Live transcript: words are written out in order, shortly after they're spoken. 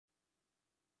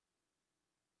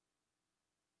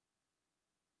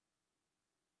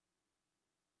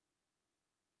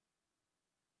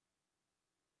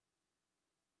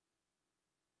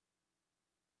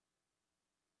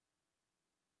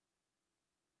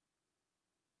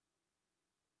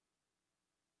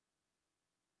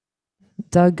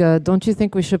Doug, don't you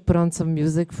think we should put on some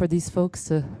music for these folks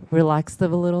to relax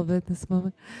them a little bit this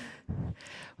moment?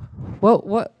 What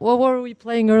were we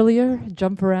playing earlier?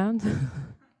 Jump around?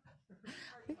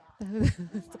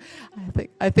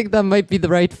 I think that might be the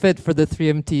right fit for the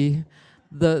 3MT,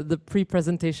 the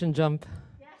pre-presentation jump.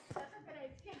 Yes, that's a good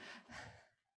idea.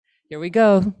 Here we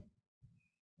go.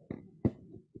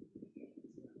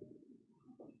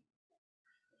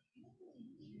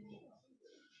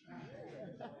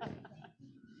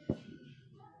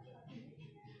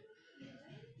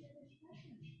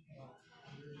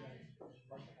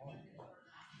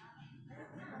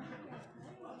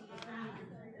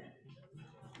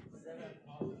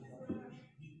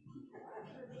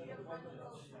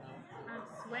 I'm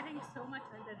sweating so much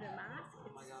under the mask.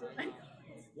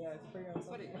 Yeah, it's pretty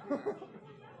sweaty.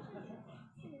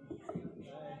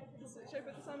 Should I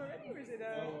put this on already, or is it?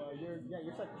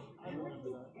 You're second. I remember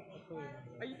that. I totally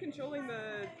remember that. Are you controlling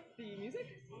the music?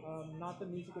 Not the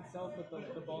music itself, but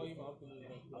the volume of the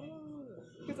music. Oh,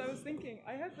 because I was thinking,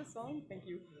 I have the song. Thank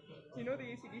you. Do you know the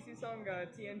AC/DC song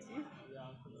TNT? Yeah,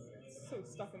 I'm familiar. It's so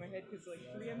stuck in my head because like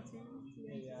 3MT.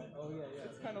 Yeah. Oh yeah.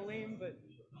 It's kind of lame, but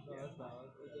no, that's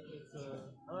valid.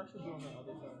 I'll actually do on the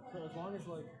other side. So as long as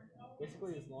like this is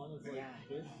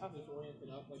oriented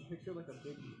up, like picture like a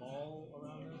big ball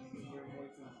around this, and your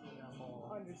voice is in that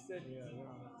ball. understood. Yeah.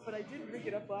 But I did rig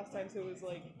it up last time, so it was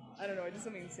like, I don't know, I did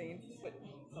something insane. But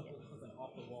Something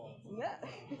off the wall. nah.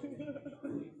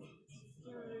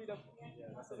 Straight up.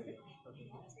 Yeah, that's Okay.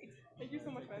 perfect. Sweet. Thank you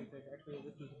so much, man. Actually,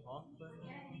 this is off right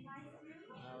now.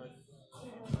 Now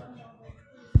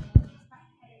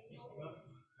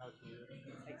it's muted.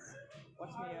 Thanks. Watch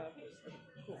me.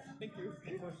 Cool. Thank you.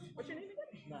 What's your name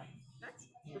again? Max. Max?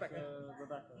 Rebecca.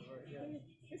 Rebecca, right? Yeah.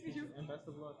 Nice to meet you. And best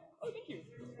of luck. Oh, thank you.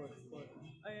 Of course.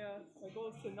 My goal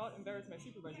is to not embarrass my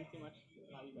supervisor too much.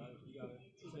 Nah, you got it.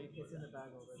 It's in the bag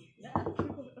already.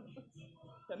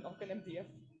 I'm not gonna MDF.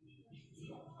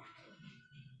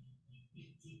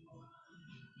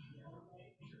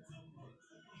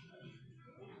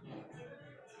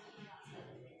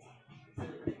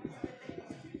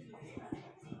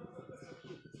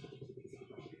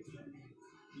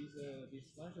 These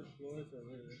slasher floors are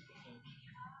really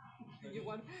interesting. You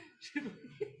want?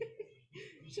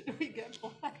 Should we get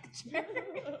black chairs?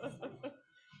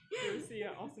 You ever see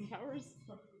Austin Powers?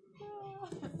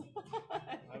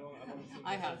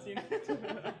 I have seen it.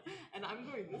 And I'm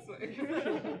going this way.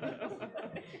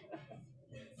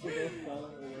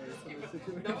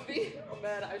 That would be, oh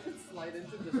man, I should slide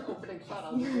into this opening shot.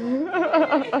 I'll just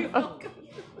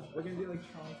We're gonna be like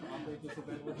trying to operate this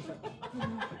event with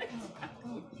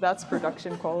That's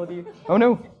production quality. Oh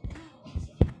no!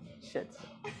 Shit.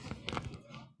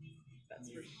 That's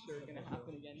for sure gonna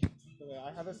happen again. So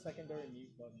I have a secondary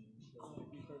mute button. So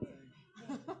if you start saying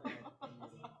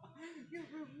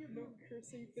No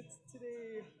cursing fits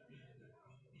today.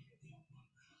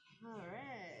 All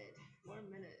right, 4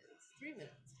 minutes, 3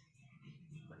 minutes.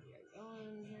 What do you got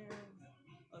going here?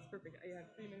 Oh, that's perfect. I have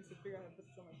 3 minutes to figure out how to put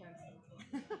this on my pants.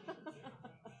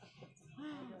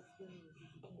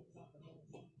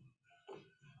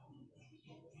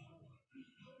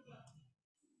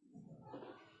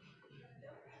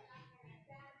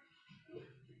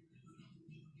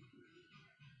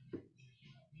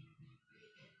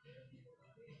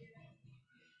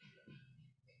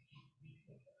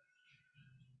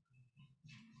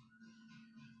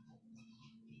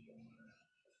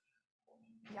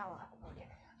 Yalla. Okay.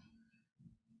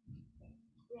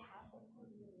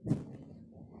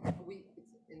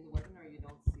 It's in the webinar, you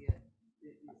don't see it.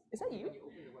 Is that you? When you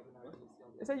open the webinar, you see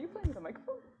all the. Is that you playing with a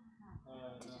microphone?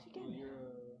 no,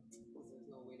 you're There's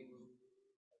no waiting room.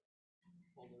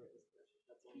 Folder is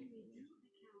that's only.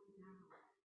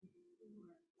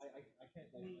 I can't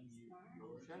like unmute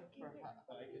yours. Sure,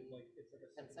 But I could like it's like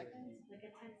a 10 seconds. Like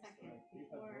a 10 seconds You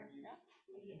have before. one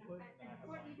input and I have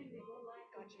Before one. even we go live.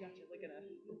 Gotcha. Like in a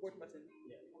report button.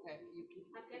 Yeah. Okay, you keep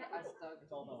it as Doug.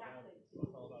 It's all about routing.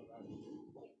 It's all about routing.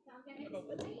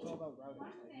 It's all about routing.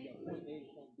 Like you got point A,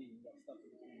 point B, you got stuff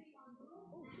in between.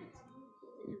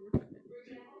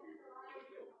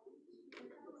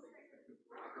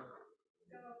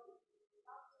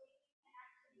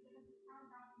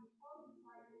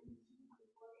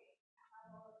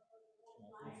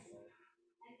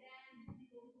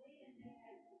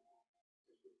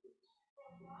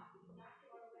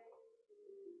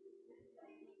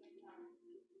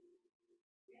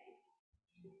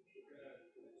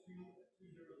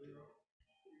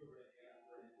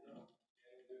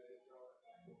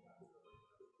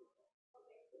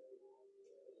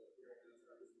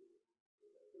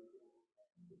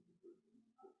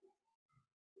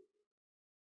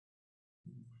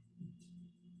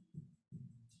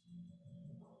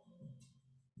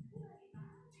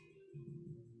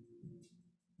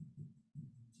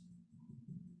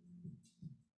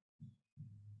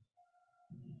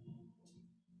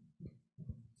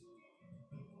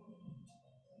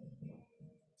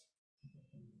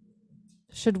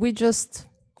 should we just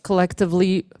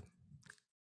collectively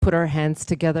put our hands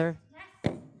together?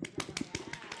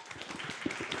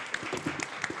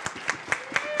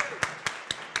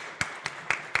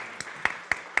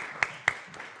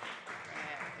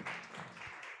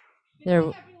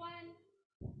 There.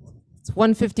 It's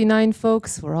 1:59,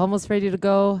 folks. We're almost ready to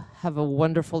go. Have a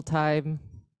wonderful time.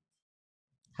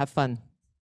 Have fun.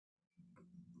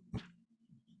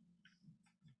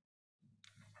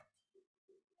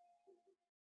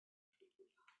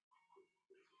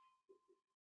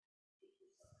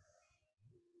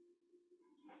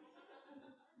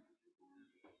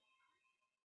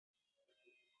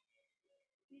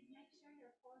 Please make sure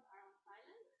your phones are on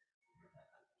silent.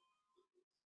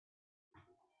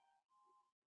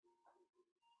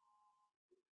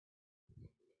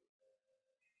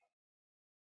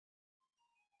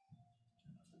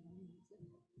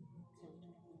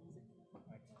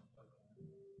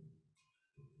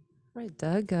 All right,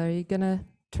 Doug, are you gonna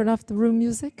turn off the room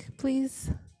music, please?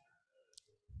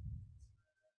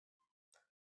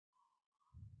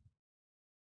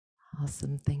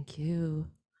 Awesome, thank you.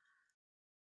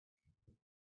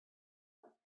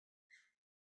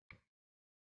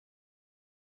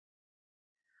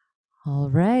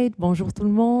 All right, bonjour tout le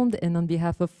monde, and on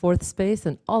behalf of Fourth Space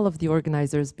and all of the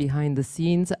organizers behind the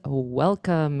scenes,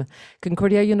 welcome.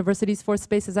 Concordia University's Fourth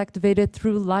Space is activated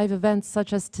through live events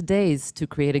such as today's to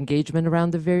create engagement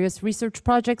around the various research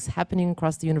projects happening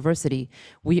across the university.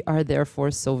 We are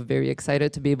therefore so very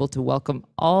excited to be able to welcome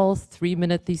all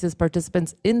 3-minute thesis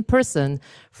participants in person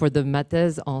for the Ma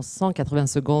thèse en 180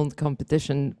 secondes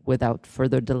competition. Without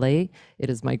further delay,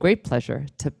 it is my great pleasure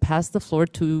to pass the floor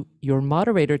to your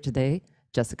moderator today,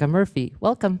 Jessica Murphy.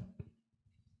 Welcome.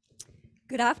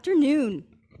 Good afternoon,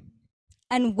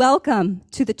 and welcome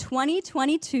to the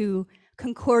 2022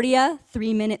 Concordia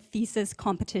 3-minute thesis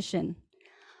competition.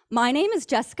 My name is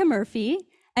Jessica Murphy,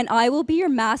 and I will be your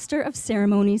master of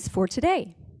ceremonies for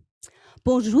today.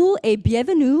 Bonjour et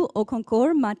bienvenue au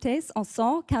concours Ma thèse en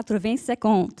 180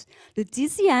 secondes, le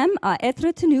 10e à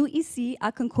être tenu ici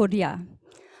à Concordia.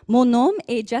 Mon nom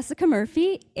est Jessica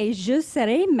Murphy et je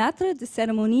serai maître de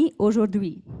cérémonie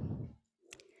aujourd'hui.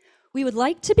 We would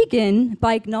like to begin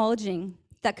by acknowledging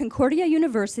that Concordia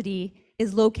University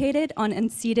is located on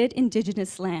unceded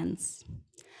Indigenous lands.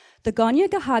 The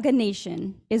Ganyagahaga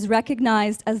Nation is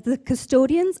recognized as the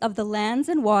custodians of the lands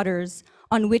and waters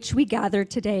on which we gather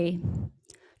today.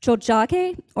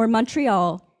 Tiohtià:ke, or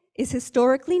Montreal, is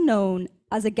historically known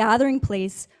as a gathering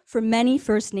place for many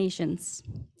First Nations.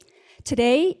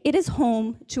 Today, it is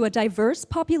home to a diverse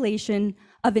population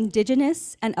of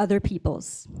Indigenous and other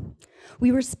peoples.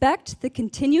 We respect the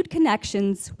continued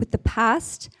connections with the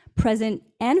past, present,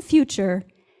 and future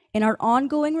in our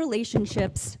ongoing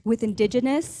relationships with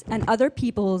Indigenous and other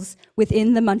peoples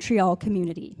within the Montreal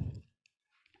community.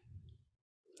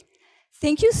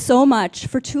 Thank you so much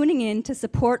for tuning in to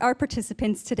support our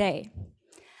participants today.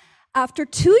 After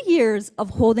 2 years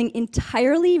of holding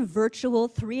entirely virtual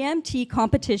 3MT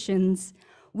competitions,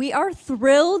 we are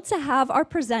thrilled to have our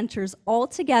presenters all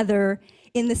together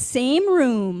in the same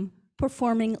room,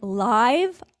 performing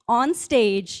live on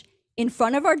stage in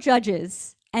front of our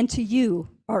judges and to you,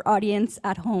 our audience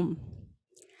at home.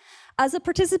 As a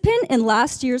participant in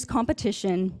last year's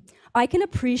competition, I can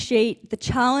appreciate the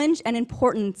challenge and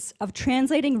importance of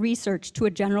translating research to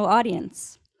a general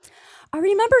audience. I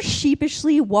remember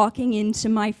sheepishly walking into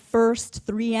my first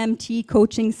 3MT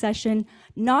coaching session,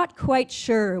 not quite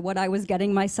sure what I was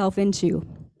getting myself into.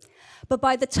 But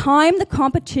by the time the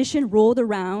competition rolled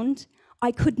around,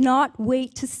 I could not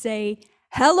wait to say,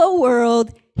 "Hello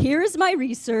world, here's my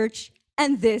research,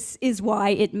 and this is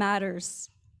why it matters."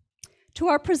 To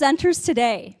our presenters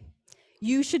today,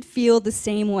 you should feel the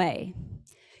same way.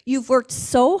 You've worked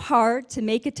so hard to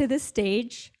make it to this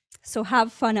stage, so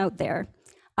have fun out there.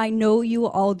 I know you will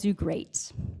all do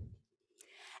great.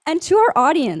 And to our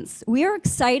audience, we are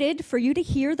excited for you to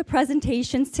hear the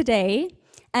presentations today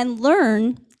and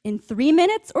learn in 3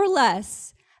 minutes or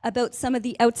less about some of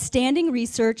the outstanding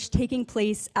research taking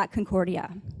place at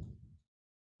Concordia.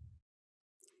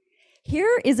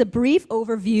 Here is a brief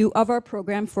overview of our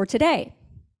program for today.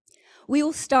 We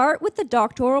will start with the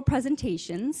doctoral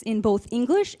presentations in both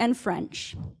English and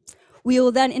French. We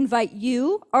will then invite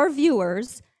you, our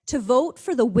viewers, to vote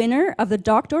for the winner of the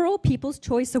Doctoral People's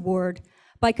Choice Award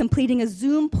by completing a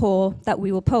Zoom poll that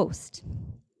we will post.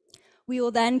 We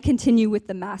will then continue with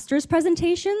the master's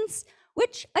presentations,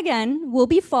 which again will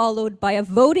be followed by a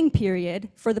voting period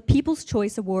for the People's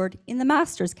Choice Award in the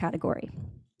master's category.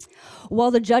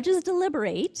 While the judges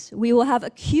deliberate, we will have a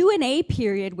Q&A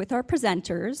period with our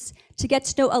presenters to get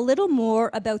to know a little more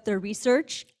about their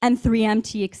research and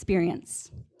 3MT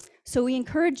experience. So we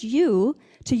encourage you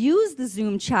to use the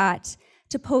Zoom chat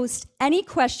to post any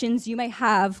questions you may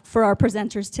have for our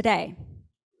presenters today.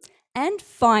 And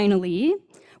finally,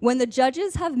 when the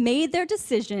judges have made their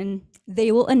decision,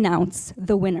 they will announce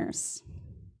the winners.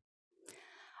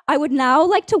 I would now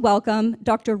like to welcome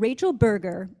Dr. Rachel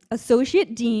Berger,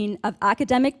 Associate Dean of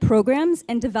Academic Programs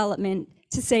and Development,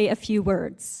 to say a few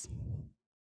words.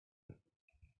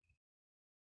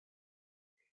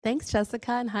 Thanks,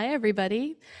 Jessica, and hi,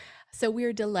 everybody. So we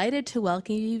are delighted to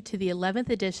welcome you to the 11th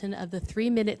edition of the 3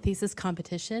 Minute Thesis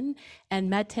competition and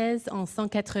Ma thèse en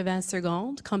 180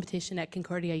 secondes competition at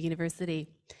Concordia University.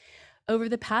 Over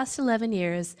the past 11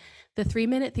 years, the 3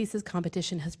 Minute Thesis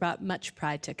competition has brought much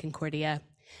pride to Concordia.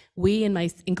 We, and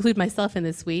include myself in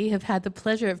this we, have had the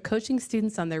pleasure of coaching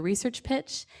students on their research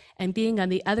pitch and being on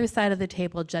the other side of the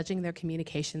table judging their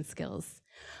communication skills.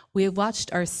 We have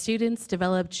watched our students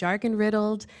develop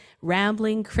jargon-riddled,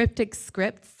 rambling, cryptic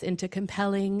scripts into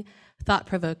compelling,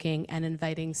 thought-provoking, and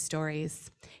inviting stories.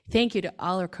 Thank you to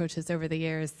all our coaches over the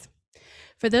years.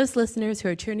 For those listeners who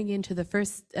are tuning into their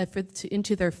first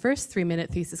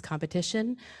 3-minute thesis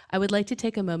competition, I would like to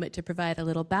take a moment to provide a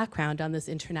little background on this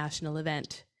international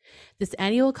event. This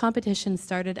annual competition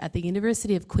started at the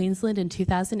University of Queensland in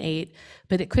 2008,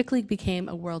 but it quickly became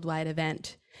a worldwide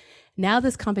event. Now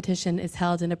this competition is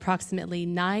held in approximately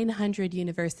 900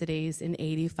 universities in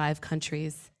 85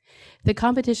 countries. The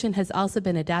competition has also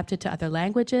been adapted to other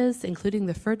languages, including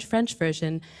the French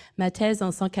version, Ma thèse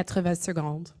en 180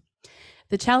 secondes.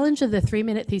 The challenge of the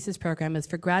 3-minute thesis program is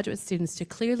for graduate students to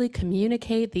clearly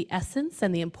communicate the essence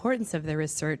and the importance of their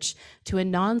research to a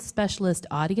non-specialist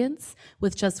audience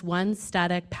with just one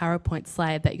static PowerPoint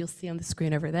slide that you'll see on the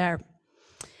screen over there.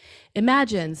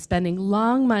 Imagine spending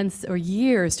long months or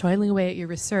years toiling away at your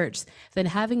research, then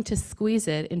having to squeeze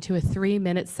it into a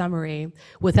 3-minute summary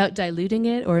without diluting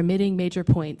it or omitting major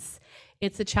points.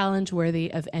 It's a challenge worthy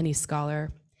of any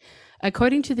scholar.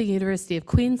 According to the University of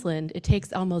Queensland, it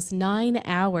takes almost 9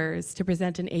 hours to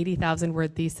present an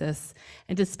 80,000-word thesis.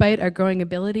 And despite our growing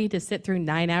ability to sit through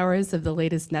 9 hours of the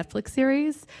latest Netflix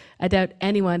series, I doubt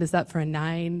anyone is up for a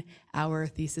 9-hour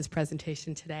thesis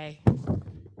presentation today.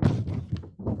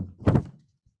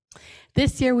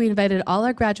 This year, we invited all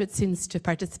our graduate students to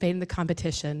participate in the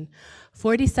competition.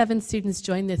 47 students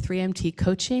joined the 3MT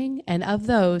coaching, and of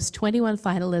those, 21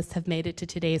 finalists have made it to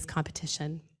today's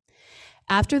competition.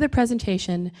 After the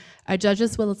presentation, our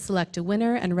judges will select a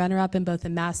winner and runner-up in both the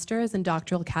master's and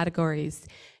doctoral categories.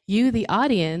 You, the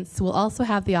audience, will also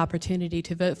have the opportunity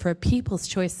to vote for a People's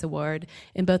Choice Award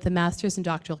in both the master's and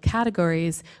doctoral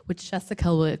categories, which Jessica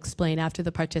will explain after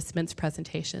the participants'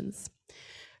 presentations.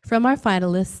 From our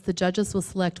finalists, the judges will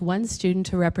select one student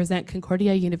to represent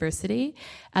Concordia University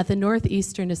at the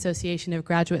Northeastern Association of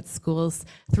Graduate Schools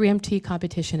 3MT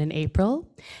competition in April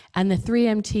and the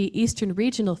 3MT Eastern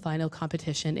Regional Final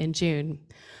competition in June.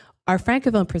 Our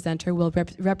Francophone presenter will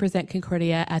represent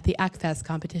Concordia at the ACFES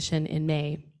competition in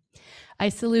May. I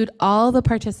salute all the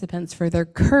participants for their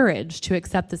courage to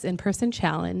accept this in-person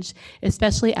challenge,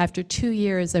 especially after 2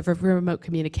 years of remote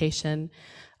communication.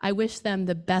 I wish them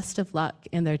the best of luck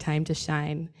in their time to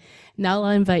shine. Now I'll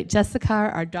invite Jessica,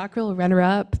 our doctoral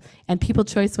runner-up and People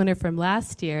Choice winner from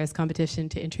last year's competition,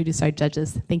 to introduce our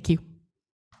judges. Thank you.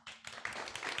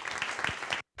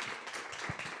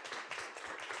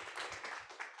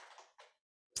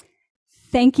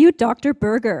 Thank you, Dr.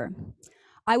 Berger.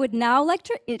 I would now like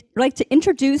to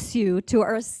introduce you to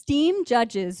our esteemed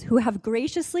judges who have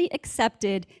graciously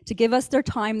accepted to give us their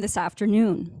time this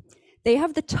afternoon. They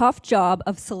have the tough job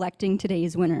of selecting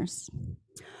today's winners.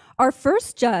 Our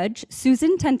first judge,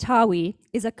 Susan Tantawi,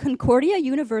 is a Concordia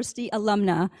University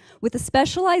alumna with a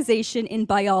specialization in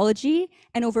biology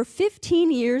and over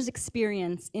 15 years'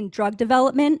 experience in drug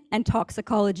development and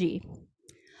toxicology.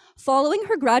 Following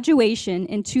her graduation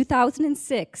in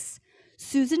 2006,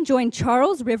 Susan joined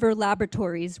Charles River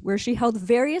Laboratories, where she held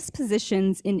various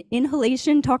positions in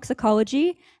inhalation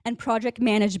toxicology and project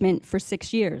management for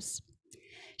 6 years.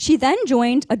 She then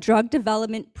joined a drug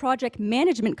development project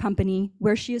management company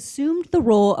where she assumed the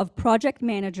role of project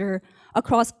manager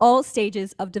across all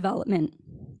stages of development.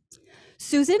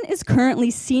 Susan is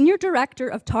currently Senior Director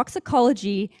of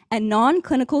Toxicology and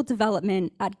Non-Clinical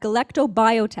Development at Galecto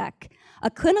Biotech,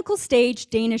 a clinical stage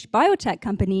Danish biotech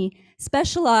company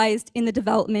specialized in the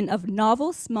development of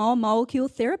novel small molecule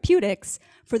therapeutics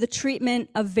for the treatment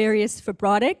of various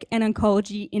fibrotic and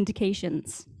oncology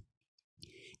indications.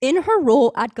 In her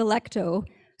role at Galecto,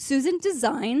 Susan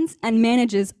designs and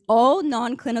manages all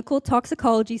non-clinical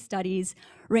toxicology studies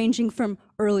ranging from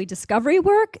early discovery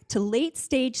work to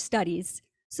late-stage studies,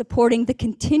 supporting the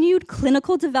continued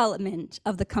clinical development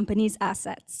of the company's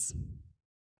assets.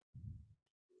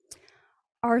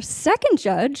 Our second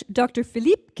judge, Dr.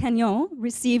 Philippe Cagnon,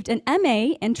 received an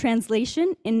MA in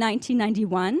translation in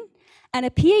 1991 and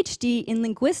a PhD in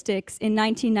linguistics in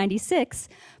 1996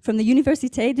 from the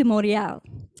Université de Montréal.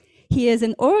 He is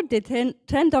an ordre de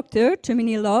traducteur,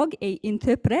 terminologue et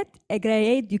interprète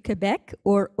agréé du Québec,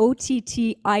 or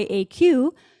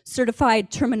OTTIAQ,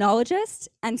 certified terminologist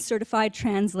and certified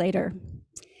translator.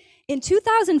 In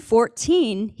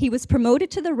 2014, he was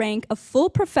promoted to the rank of full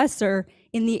professor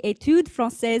in the Études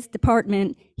Françaises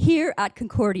department here at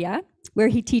Concordia, where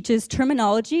he teaches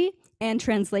terminology and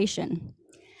translation,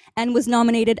 and was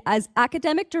nominated as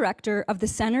academic director of the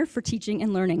Center for Teaching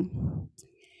and Learning.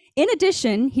 In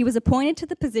addition, he was appointed to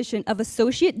the position of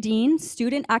Associate Dean,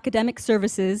 Student Academic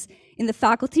Services in the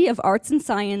Faculty of Arts and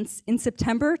Science in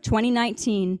September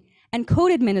 2019 and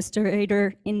Code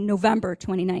Administrator in November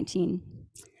 2019.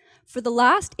 For the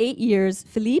last 8 years,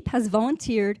 Philippe has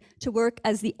volunteered to work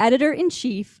as the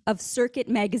editor-in-chief of Circuit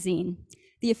Magazine,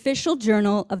 the official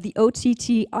journal of the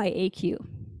OTTIAQ.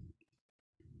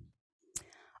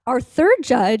 Our third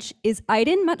judge is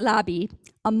Aiden Matlabi,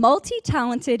 a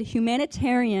multi-talented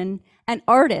humanitarian and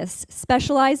artist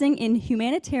specializing in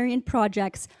humanitarian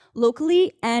projects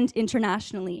locally and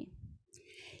internationally.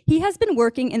 He has been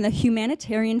working in the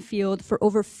humanitarian field for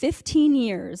over 15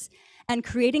 years and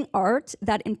creating art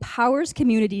that empowers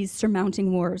communities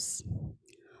surmounting wars.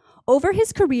 Over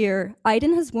his career,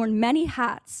 Aiden has worn many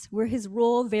hats where his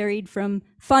role varied from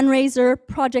fundraiser,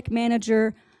 project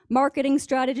manager, marketing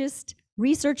strategist,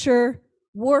 researcher,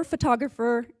 war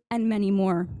photographer, and many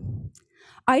more.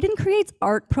 Aiden creates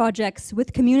art projects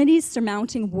with communities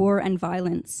surmounting war and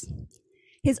violence.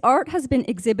 His art has been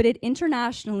exhibited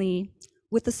internationally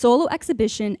with a solo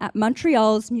exhibition at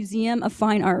Montreal's Museum of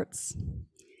Fine Arts.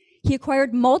 He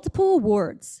acquired multiple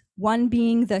awards, one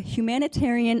being the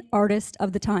Humanitarian Artist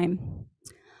of the Time.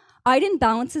 Aiden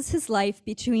balances his life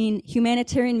between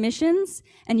humanitarian missions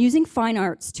and using fine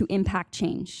arts to impact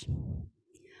change.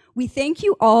 We thank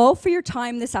you all for your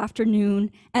time this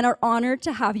afternoon and are honored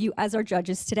to have you as our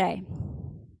judges today.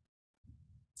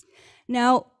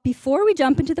 Now, before we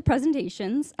jump into the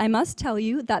presentations, I must tell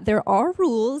you that there are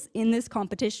rules in this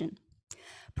competition.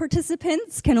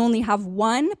 Participants can only have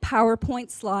one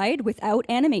PowerPoint slide without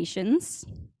animations.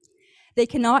 They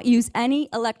cannot use any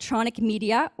electronic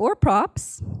media or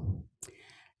props.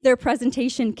 Their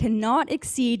presentation cannot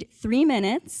exceed 3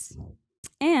 minutes,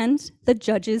 and the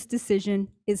judge's decision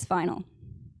is final.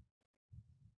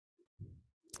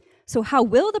 So how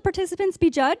will the participants be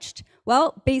judged?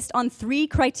 Well, based on 3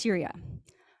 criteria.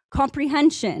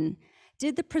 Comprehension.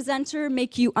 Did the presenter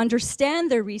make you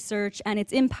understand their research and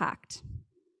its impact?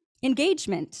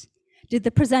 Engagement. Did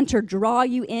the presenter draw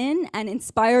you in and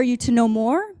inspire you to know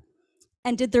more?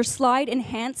 And did their slide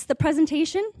enhance the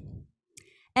presentation?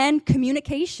 And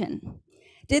communication.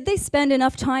 Did they spend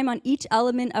enough time on each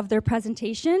element of their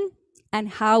presentation? And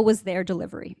how was their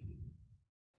delivery?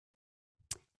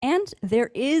 And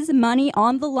there is money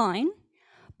on the line.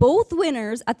 Both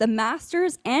winners at the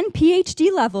master's and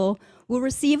PhD level will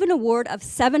receive an award of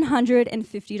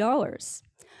 $750.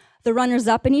 The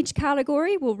runners-up in each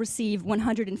category will receive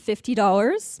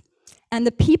 $150, and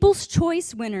the People's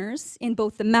Choice winners in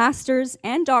both the master's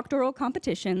and doctoral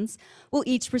competitions will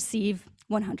each receive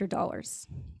 $100.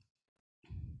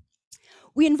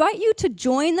 We invite you to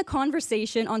join the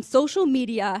conversation on social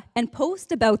media and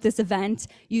post about this event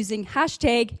using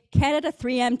hashtag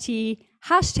Canada3MT,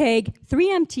 hashtag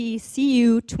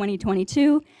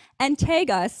 3MTCU2022, and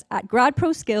tag us at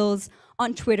GradProSkills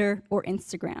on Twitter or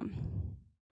Instagram.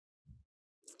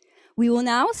 We will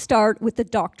now start with the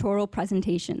doctoral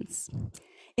presentations.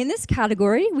 In this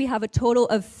category, we have a total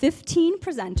of 15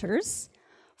 presenters,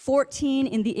 14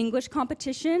 in the English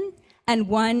competition, and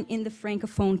 1 in the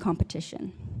Francophone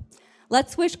competition.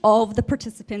 Let's wish all of the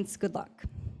participants good luck.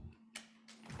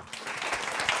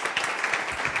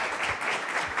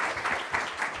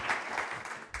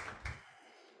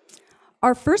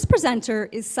 Our first presenter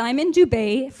is Simon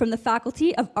Dubé from the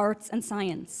Faculty of Arts and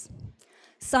Science.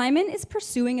 Simon is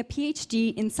pursuing a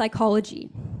PhD in psychology.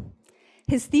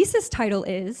 His thesis title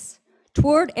is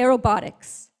Toward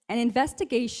Aerobotics, an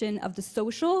investigation of the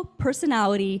social,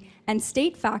 personality, and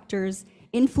state factors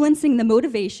influencing the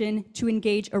motivation to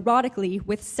engage erotically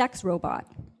with sex robot.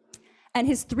 And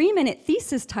his 3-minute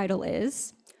thesis title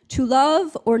is To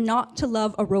Love or Not to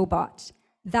Love a Robot?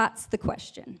 That's the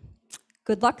question.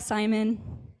 Good luck, Simon.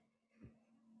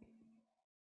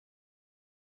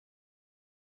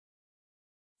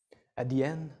 At the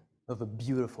end of a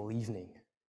beautiful evening,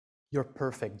 your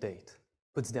perfect date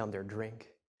puts down their drink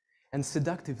and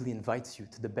seductively invites you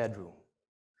to the bedroom.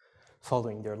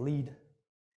 Following their lead,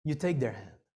 you take their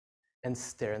hand and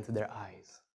stare into their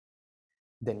eyes.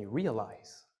 Then you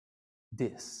realize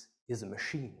this is a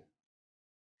machine.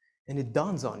 And it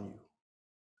dawns on you,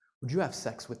 would you have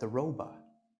sex with a robot?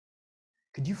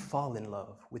 Could you fall in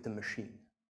love with a machine?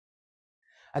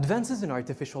 Advances in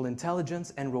artificial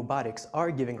intelligence and robotics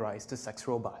are giving rise to sex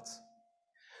robots.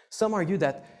 Some argue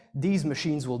that these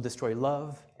machines will destroy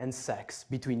love and sex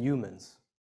between humans.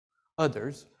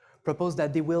 Others propose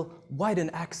that they will widen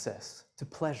access to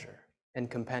pleasure and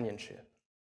companionship.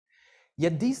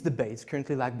 Yet these debates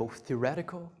currently lack both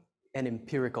theoretical and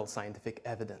empirical scientific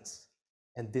evidence,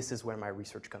 and this is where my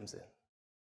research comes in.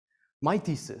 My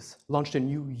thesis launched a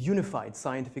new unified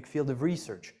scientific field of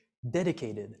research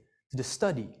dedicated to the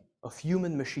study of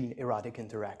human-machine erotic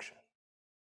interaction.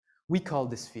 We call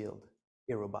this field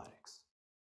aerobotics.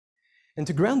 And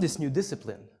to ground this new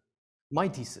discipline, my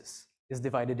thesis is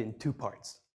divided in two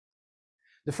parts.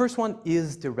 The first one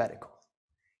is theoretical.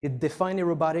 It defined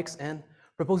aerobotics and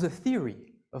proposed a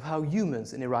theory of how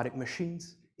humans and erotic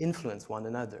machines influence one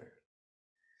another.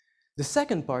 The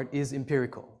second part is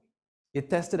empirical. It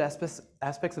tested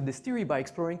aspects of this theory by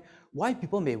exploring why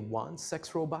people may want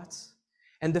sex robots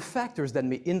and the factors that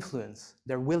may influence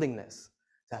their willingness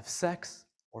to have sex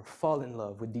or fall in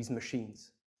love with these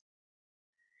machines.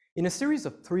 In a series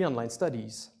of 3 online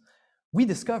studies, we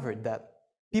discovered that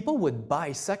people would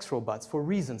buy sex robots for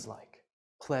reasons like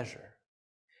pleasure,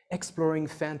 exploring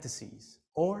fantasies,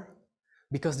 or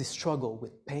because they struggle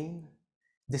with pain,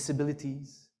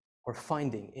 disabilities, or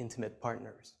finding intimate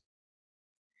partners.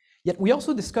 Yet we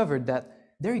also discovered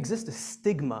that there exists a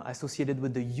stigma associated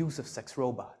with the use of sex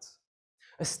robots,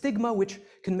 a stigma which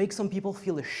can make some people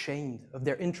feel ashamed of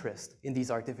their interest in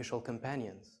these artificial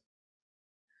companions.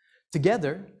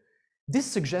 Together, this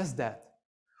suggests that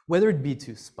whether it be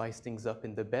to spice things up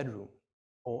in the bedroom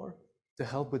or to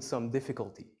help with some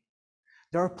difficulty,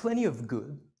 there are plenty of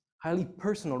good, highly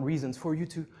personal reasons for you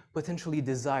to potentially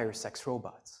desire sex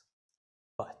robots.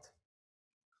 But,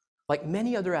 like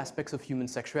many other aspects of human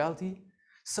sexuality,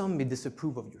 some may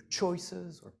disapprove of your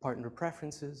choices or partner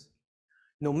preferences,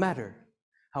 no matter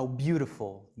how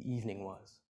beautiful the evening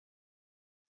was.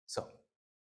 So,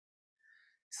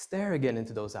 stare again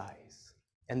into those eyes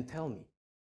and tell me,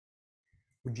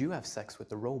 would you have sex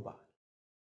with a robot?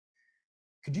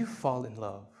 Could you fall in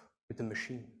love with a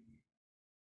machine?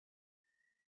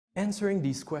 Answering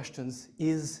these questions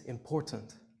is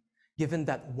important, given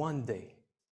that one day,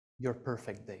 your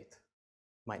perfect date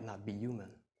might not be human.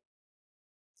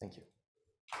 Thank you.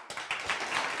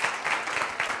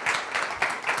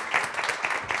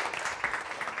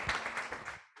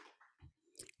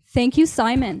 Thank you,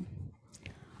 Simon.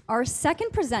 Our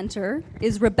second presenter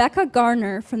is Rebecca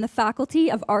Garner from the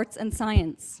Faculty of Arts and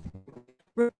Science.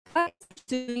 Rebecca is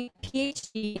doing a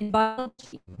PhD in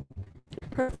biology.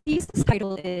 Her thesis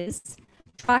title is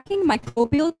Tracking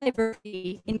Microbial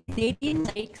Diversity in Canadian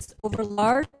Lakes Over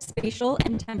Large Spatial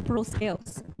and Temporal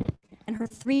Scales. And her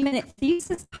 3-minute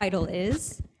thesis title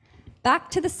is Back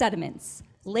to the Sediments,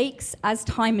 Lakes as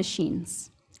Time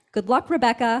Machines. Good luck,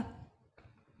 Rebecca.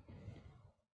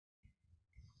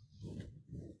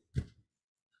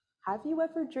 Have you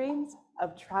ever dreamed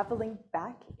of traveling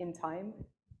back in time?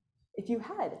 If you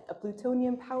had a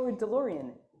plutonium-powered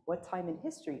DeLorean, what time in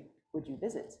history would you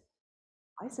visit?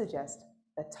 I suggest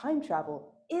that time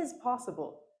travel is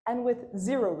possible and with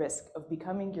zero risk of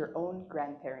becoming your own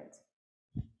grandparent.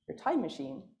 Your time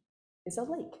machine is a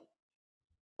lake.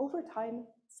 Over time,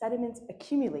 sediments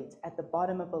accumulate at the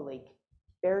bottom of a lake,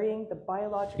 burying the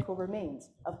biological remains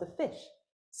of the fish,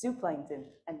 zooplankton,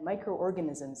 and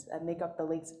microorganisms that make up the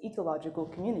lake's ecological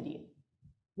community.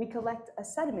 We collect a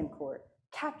sediment core,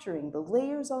 capturing the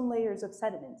layers on layers of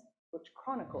sediment which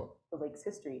chronicle the lake's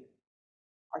history.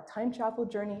 Our time travel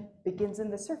journey begins in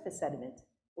the surface sediment,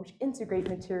 which integrate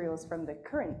materials from the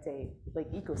current day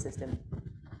lake ecosystem.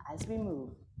 As we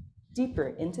move deeper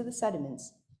into the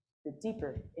sediments, the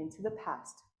deeper into the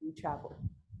past we travel.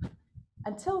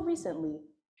 Until recently,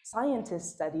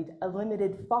 scientists studied a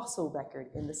limited fossil record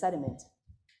in the sediment.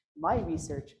 My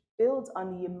research builds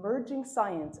on the emerging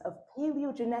science of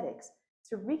paleogenetics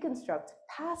to reconstruct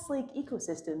past lake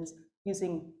ecosystems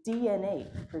using DNA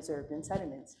preserved in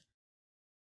sediments.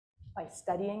 By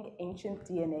studying ancient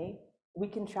DNA, we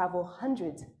can travel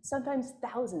hundreds, sometimes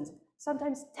thousands,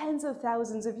 sometimes tens of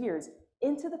thousands of years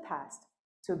into the past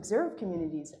to observe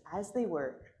communities as they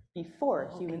were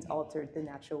before humans altered the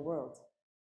natural world.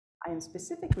 I am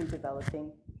specifically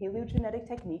developing paleogenetic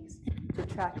techniques to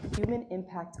track human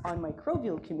impact on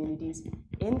microbial communities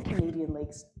in Canadian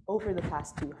lakes over the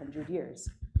past 200 years.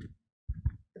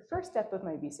 The first step of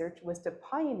my research was to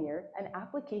pioneer an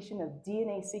application of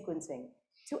DNA sequencing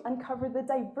to uncover the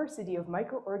diversity of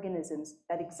microorganisms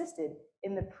that existed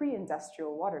in the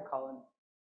pre-industrial water column.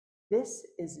 This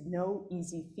is no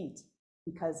easy feat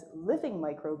because living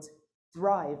microbes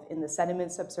thrive in the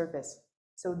sediment subsurface,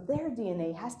 so their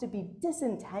DNA has to be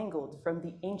disentangled from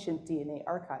the ancient DNA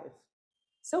archive.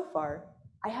 So far,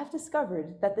 I have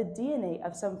discovered that the DNA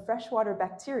of some freshwater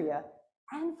bacteria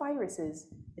and viruses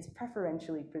is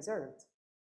preferentially preserved.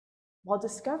 While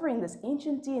discovering this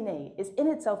ancient DNA is in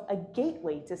itself a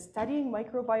gateway to studying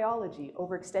microbiology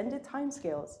over extended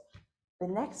timescales, the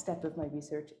next step of my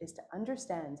research is to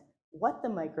understand what the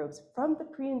microbes from the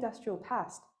pre-industrial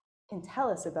past can tell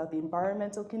us about the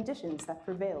environmental conditions that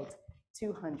prevailed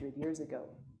 200 years ago.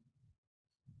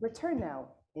 Return now,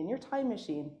 in your time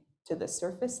machine, to the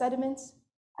surface sediments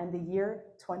and the year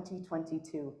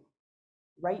 2022.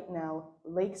 Right now,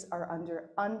 lakes are under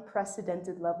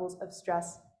unprecedented levels of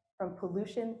stress from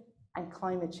pollution and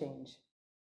climate change.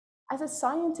 As a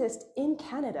scientist in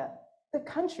Canada, the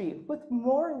country with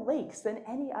more lakes than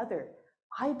any other,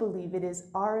 I believe it is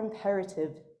our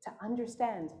imperative to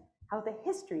understand how the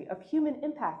history of human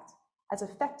impact has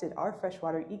affected our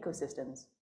freshwater ecosystems.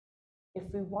 If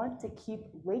we want to keep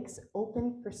lakes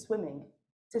open for swimming,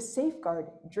 to safeguard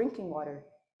drinking water,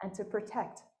 and to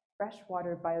protect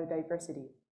freshwater biodiversity,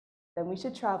 then we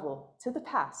should travel to the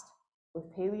past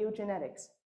with paleogenetics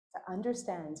to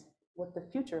understand what the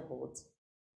future holds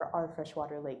for our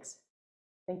freshwater lakes.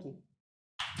 Thank you.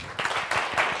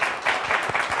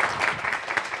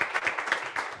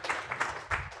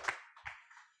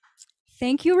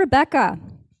 Thank you, Rebecca.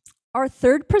 Our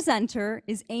third presenter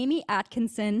is Amy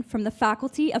Atkinson from the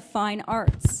Faculty of Fine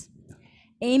Arts.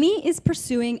 Amy is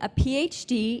pursuing a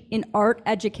PhD in art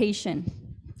education.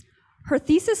 Her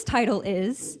thesis title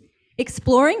is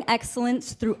Exploring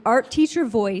Excellence Through Art Teacher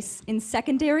Voice in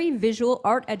Secondary Visual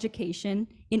Art Education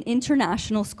in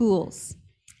International Schools.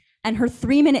 And her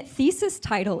 3-minute thesis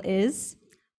title is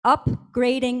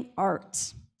Upgrading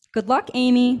Art. Good luck,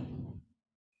 Amy.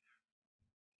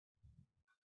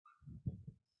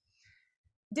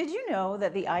 Did you know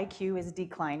that the IQ is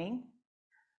declining?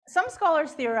 Some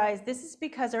scholars theorize this is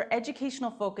because our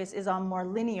educational focus is on more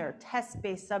linear,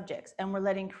 test-based subjects, and we're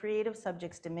letting creative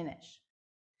subjects diminish.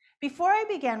 Before I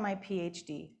began my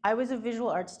PhD, I was a visual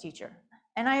arts teacher,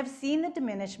 and I have seen the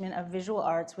diminishment of visual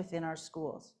arts within our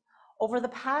schools. Over the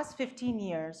past 15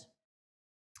 years,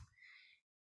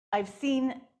 I've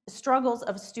seen struggles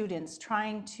of students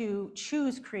trying to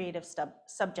choose creative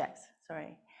subjects.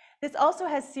 This also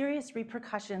has serious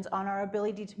repercussions on our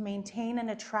ability to maintain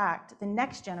and attract the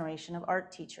next generation of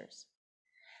art teachers.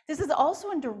 This is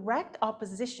also in direct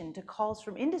opposition to calls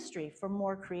from industry for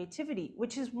more creativity,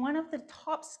 which is one of the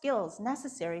top skills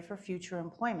necessary for future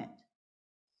employment.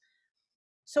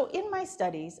 So in my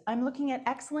studies, I'm looking at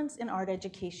excellence in art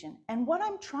education, and what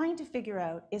I'm trying to figure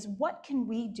out is what can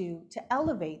we do to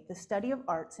elevate the study of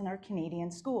arts in our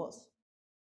Canadian schools.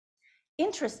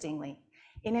 Interestingly,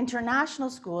 in international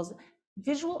schools,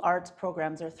 visual arts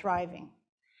programs are thriving.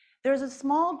 There's a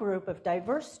small group of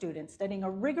diverse students studying a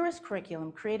rigorous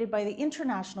curriculum created by the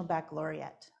International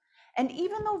Baccalaureate. And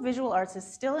even though visual arts is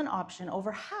still an option,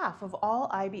 over half of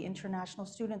all IB international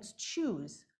students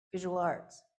choose visual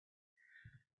arts.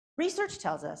 Research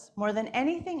tells us more than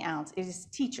anything else, it is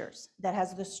teachers that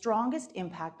has the strongest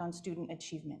impact on student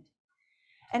achievement.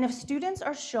 And if students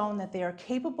are shown that they are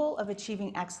capable of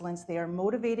achieving excellence, they are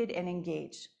motivated and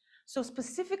engaged. So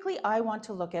specifically, I want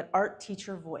to look at art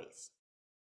teacher voice.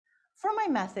 For my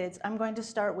methods, I'm going to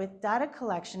start with data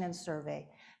collection and survey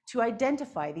to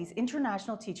identify these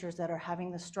international teachers that are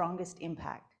having the strongest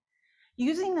impact.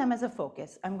 Using them as a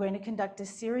focus, I'm going to conduct a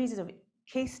series of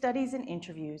case studies and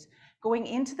interviews, going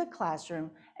into the classroom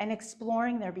and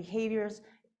exploring their behaviors,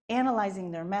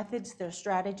 analyzing their methods, their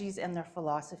strategies, and their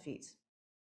philosophies.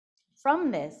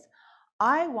 From this,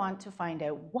 I want to find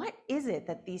out what is it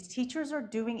that these teachers are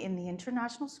doing in the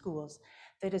international schools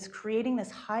that is creating this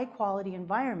high quality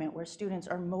environment where students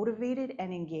are motivated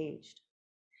and engaged.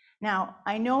 Now,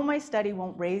 I know my study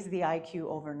won't raise the IQ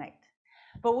overnight,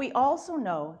 but we also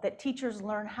know that teachers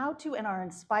learn how to and are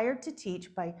inspired to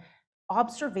teach by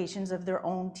observations of their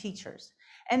own teachers.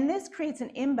 And this creates an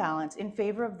imbalance in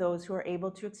favor of those who are able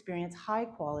to experience high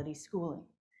quality schooling.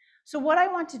 So what I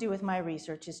want to do with my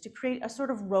research is to create a sort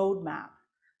of roadmap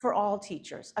for all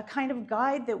teachers, a kind of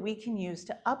guide that we can use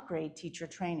to upgrade teacher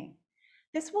training.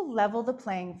 This will level the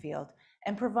playing field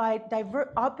and provide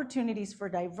opportunities for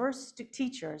diverse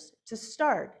teachers to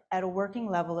start at a working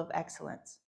level of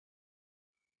excellence.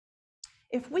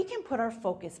 If we can put our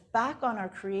focus back on our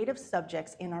creative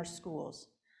subjects in our schools,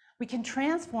 we can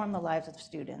transform the lives of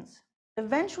students,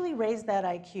 eventually raise that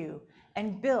IQ,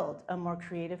 and build a more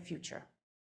creative future.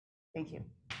 Thank you.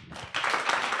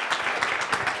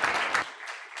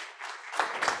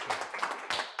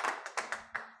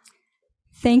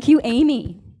 Thank you,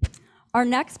 Amy. Our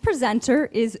next presenter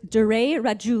is Duray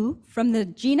Raju from the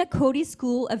Gina Cody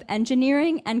School of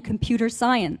Engineering and Computer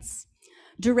Science.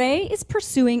 Duray is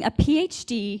pursuing a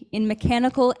PhD in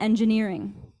mechanical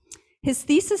engineering. His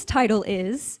thesis title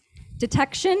is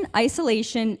Detection,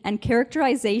 Isolation, and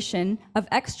Characterization of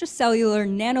Extracellular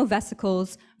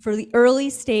Nanovesicles for the Early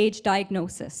Stage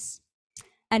Diagnosis.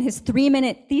 And his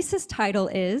 3-minute thesis title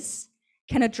is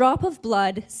Can a Drop of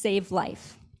Blood Save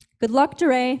Life? Good luck,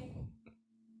 Duray.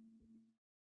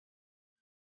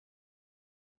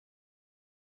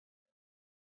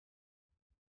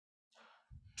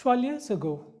 Years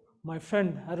ago, my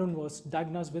friend Arun was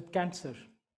diagnosed with cancer,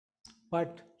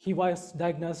 but he was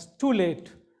diagnosed too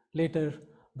late. Later,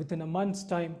 within a month's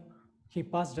time, he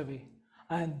passed away.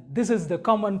 And this is the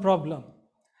common problem.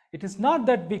 It is not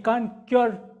that we can't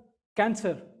cure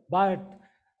cancer, but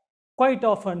quite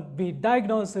often we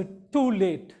diagnose it too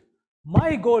late.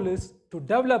 My goal is to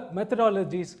develop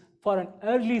methodologies for an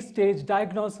early stage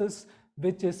diagnosis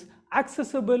which is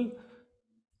accessible,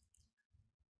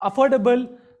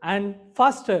 affordable, and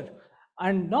faster,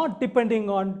 and not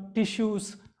depending on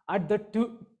tissues at the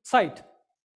site.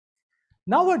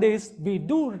 Nowadays, we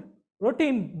do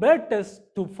routine blood tests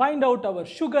to find out our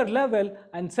sugar level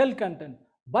and cell content,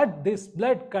 but this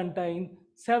blood contains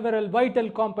several vital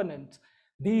components.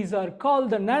 These are called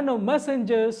the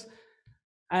nanomessengers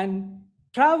and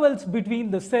travels between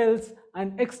the cells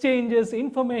and exchanges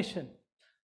information.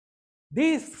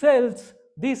 These cells,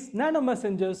 these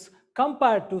nanomessengers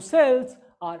compared to cells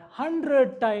are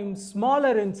 100 times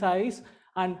smaller in size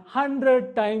and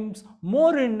 100 times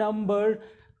more in number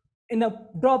in a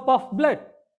drop of blood.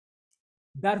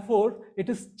 Therefore, it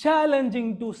is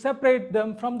challenging to separate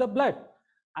them from the blood.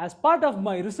 As part of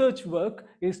my research work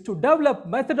is to develop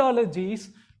methodologies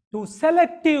to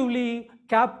selectively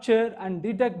capture and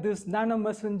detect these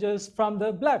nanomessengers from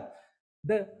the blood.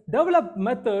 The developed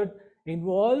method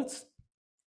involves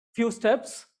few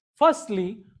steps.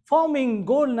 Firstly, forming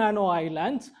gold nano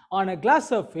islands on a glass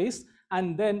surface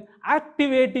and then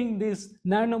activating these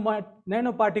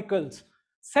nanoparticles.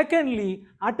 Secondly,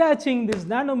 attaching these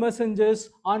nanomessengers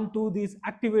onto these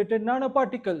activated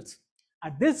nanoparticles.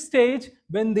 At this stage,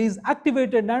 when these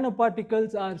activated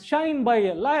nanoparticles are shined by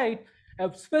a light, a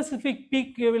specific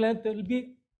peak wavelength will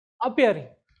be appearing.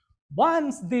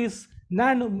 Once these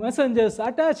nanomessengers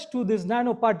attach to these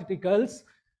nanoparticles,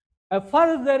 a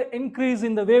further increase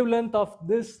in the wavelength of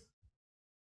these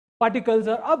particles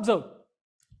are observed.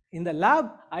 In the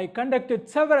lab, I conducted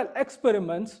several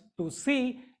experiments to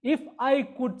see if I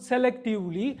could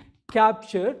selectively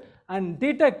capture and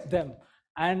detect them,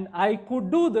 and I could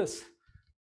do this.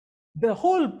 The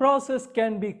whole process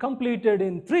can be completed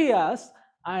in 3 hours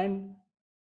and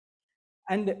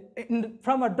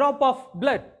from a drop of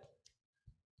blood.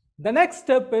 The next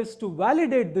step is to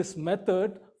validate this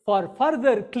method for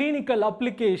further clinical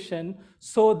application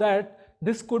so that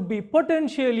this could be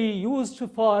potentially used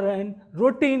for a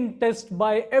routine test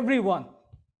by everyone.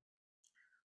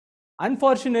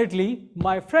 Unfortunately,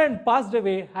 my friend passed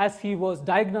away as he was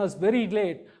diagnosed very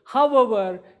late.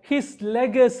 However, his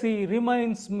legacy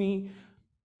reminds me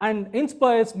and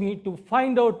inspires me to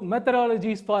find out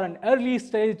methodologies for an early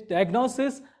stage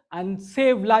diagnosis and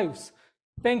save lives.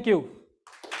 Thank you.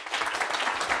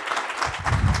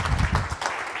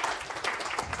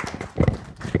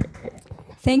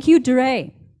 Thank you,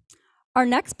 Duray. Our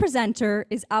next presenter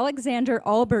is Alexander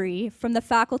Albury from the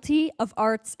Faculty of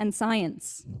Arts and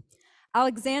Science.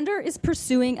 Alexander is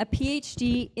pursuing a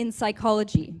PhD in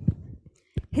psychology.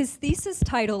 His thesis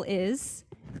title is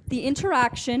The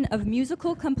Interaction of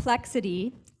Musical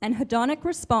Complexity and Hedonic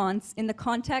Response in the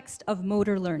Context of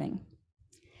Motor Learning.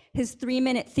 His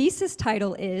 3-minute thesis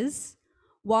title is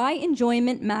Why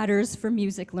Enjoyment Matters for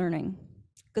Music Learning.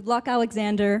 Good luck,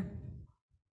 Alexander.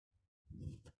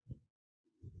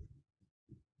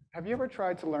 Have you ever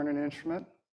tried to learn an instrument?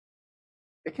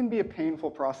 It can be a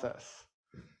painful process.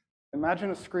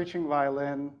 Imagine a screeching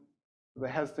violin with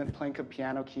a hesitant plink of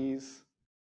piano keys.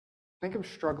 Think of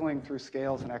struggling through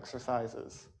scales and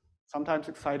exercises, sometimes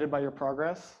excited by your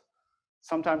progress,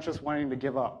 sometimes just wanting to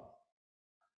give up.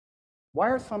 Why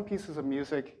are some pieces of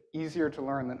music easier to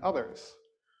learn than others?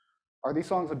 Are these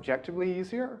songs objectively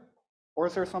easier, Or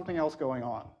is there something else going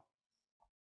on?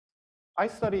 I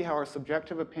study how our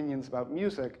subjective opinions about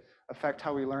music affect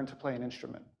how we learn to play an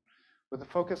instrument, with a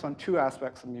focus on two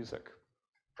aspects of music: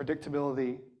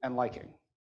 predictability and liking.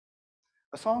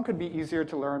 A song could be easier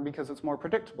to learn because it's more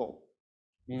predictable,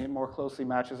 meaning it more closely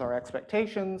matches our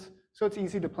expectations, so it's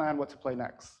easy to plan what to play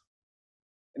next.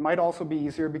 It might also be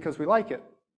easier because we like it.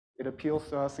 It appeals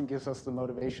to us and gives us the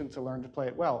motivation to learn to play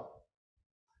it well.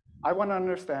 I want to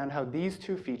understand how these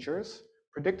two features,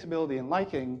 predictability and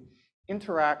liking,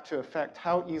 interact to affect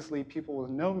how easily people with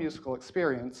no musical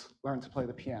experience learn to play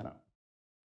the piano.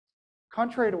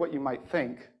 Contrary to what you might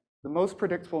think, the most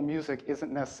predictable music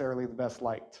isn't necessarily the best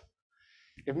liked.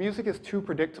 If music is too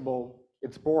predictable,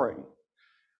 it's boring.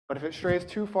 But if it strays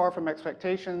too far from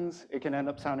expectations, it can end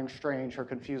up sounding strange or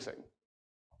confusing.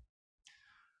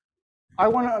 I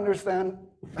want to understand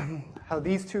how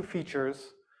these two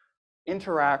features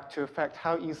interact to affect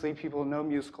how easily people with no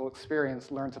musical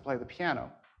experience learn to play the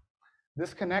piano.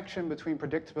 This connection between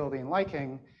predictability and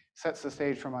liking sets the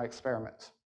stage for my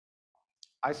experiment.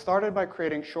 I started by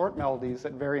creating short melodies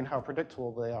that vary in how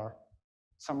predictable they are.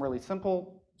 Some really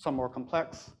simple, some more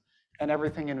complex, and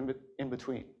everything in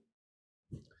between.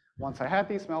 Once I had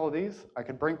these melodies, I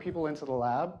could bring people into the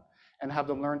lab and have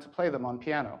them learn to play them on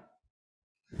piano.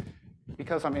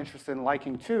 Because I'm interested in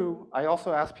liking too, I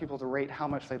also asked people to rate how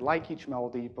much they like each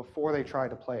melody before they try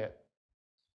to play it.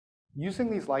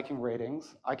 Using these liking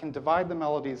ratings, I can divide the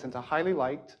melodies into highly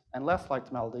liked and less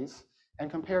liked melodies and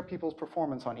compare people's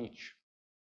performance on each.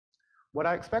 What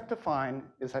I expect to find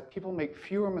is that people make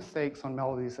fewer mistakes on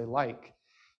melodies they like,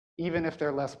 even if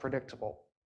they're less predictable.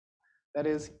 That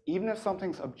is, even if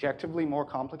something's objectively more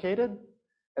complicated,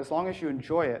 as long as you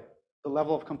enjoy it, the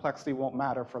level of complexity won't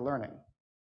matter for learning.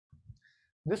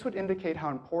 This would indicate how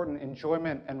important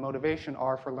enjoyment and motivation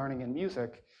are for learning in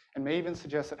music, and may even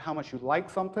suggest that how much you like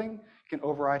something can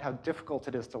override how difficult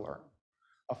it is to learn,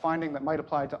 a finding that might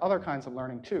apply to other kinds of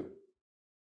learning too.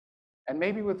 And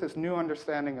maybe with this new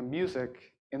understanding of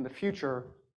music, in the future,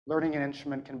 learning an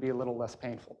instrument can be a little less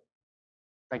painful.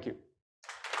 Thank you.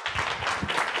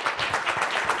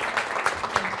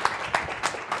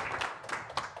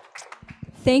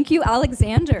 Thank you,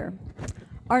 Alexander.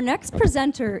 Our next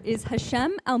presenter is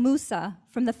Hashem Al-Musa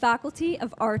from the Faculty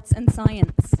of Arts and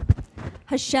Science.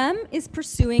 Hashem is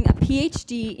pursuing a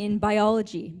PhD in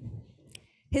biology.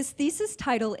 His thesis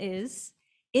title is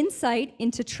Insight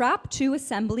into TRAP2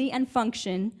 Assembly and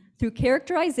Function through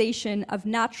Characterization of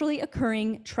Naturally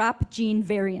Occurring TRAP Gene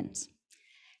Variant.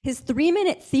 His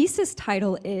 3-minute thesis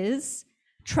title is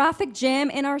Traffic Jam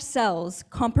in Our Cells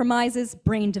Compromises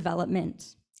Brain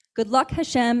Development. Good luck,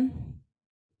 Hashem.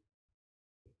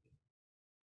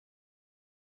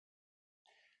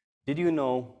 Did you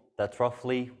know that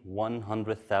roughly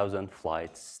 100,000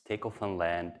 flights take off and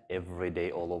land every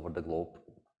day all over the globe?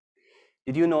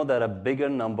 Did you know that a bigger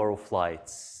number of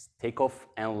flights take off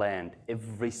and land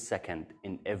every second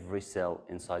in every cell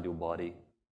inside your body?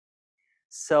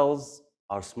 Cells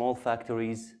are small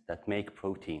factories that make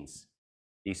proteins.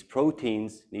 These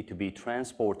proteins need to be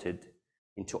transported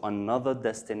into another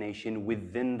destination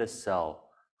within the cell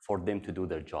for them to do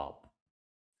their job.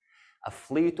 A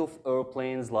fleet of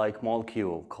airplanes like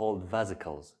molecules called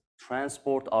vesicles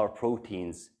transport our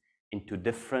proteins into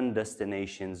different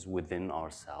destinations within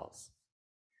our cells.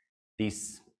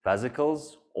 These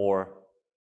vesicles or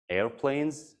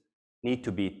airplanes need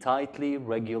to be tightly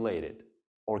regulated,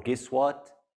 or guess what?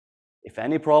 If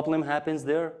any problem happens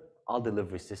there, our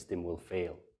delivery system will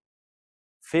fail.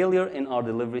 Failure in our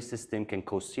delivery system can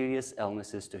cause serious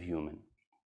illnesses to humans.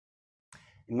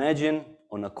 Imagine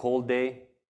on a cold day,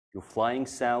 you're flying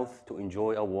south to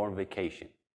enjoy a warm vacation,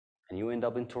 and you end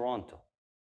up in Toronto.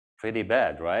 Pretty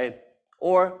bad, right?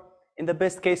 Or, in the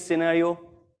best case scenario,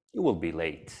 you will be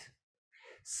late.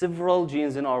 Several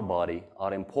genes in our body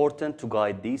are important to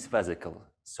guide these vesicles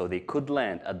so they could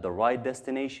land at the right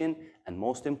destination and,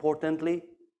 most importantly,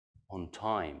 on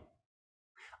time.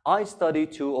 I study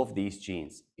 2 of these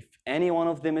genes. If any one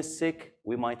of them is sick,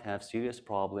 we might have serious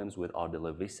problems with our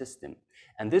delivery system.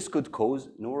 And this could cause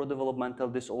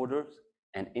neurodevelopmental disorders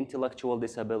and intellectual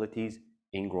disabilities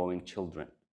in growing children.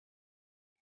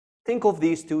 Think of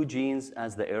these 2 genes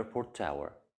as the airport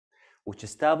tower, which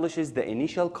establishes the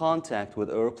initial contact with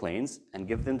airplanes and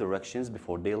gives them directions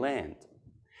before they land.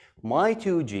 My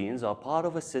 2 genes are part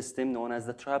of a system known as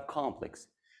the TRAP complex,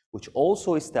 which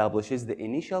also establishes the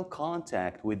initial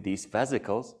contact with these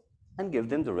vesicles and give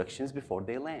them directions before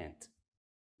they land.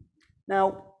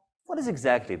 Now, what is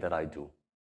exactly that I do?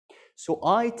 So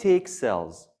I take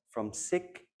cells from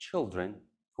sick children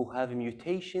who have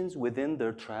mutations within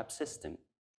their TRAP system,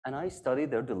 and I study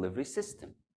their delivery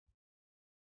system.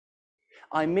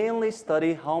 I mainly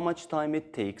study how much time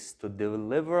it takes to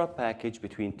deliver a package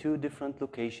between two different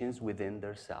locations within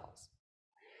their cells.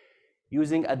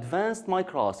 Using advanced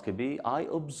microscopy, I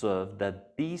observed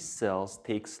that these cells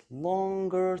takes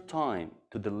longer time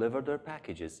to deliver their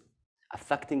packages,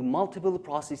 affecting multiple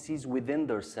processes within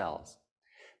their cells.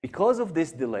 Because of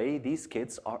this delay, these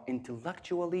kids are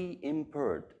intellectually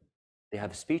impaired. They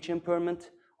have speech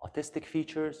impairment, autistic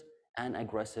features, and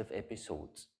aggressive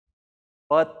episodes.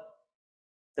 But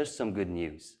there's some good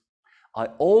news. I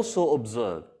also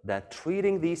observed that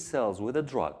treating these cells with a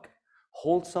drug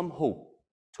holds some hope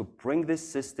to bring this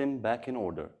system back in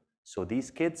order, so these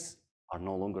kids are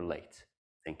no longer late.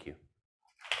 Thank you.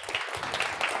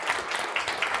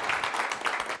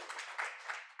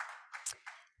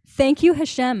 Thank you,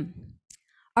 Hashem.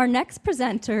 Our next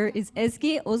presenter is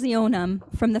Ezgi Ozionam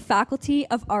from the Faculty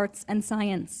of Arts and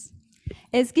Science.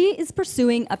 Ezgi is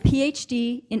pursuing a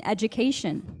PhD in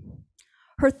education.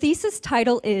 Her thesis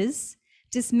title is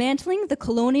Dismantling the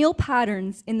Colonial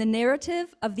Patterns in the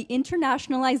Narrative of the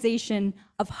Internationalization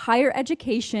of Higher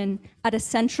Education at a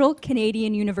Central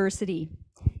Canadian University,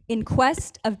 in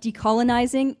Quest of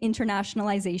Decolonizing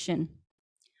Internationalization.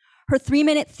 Her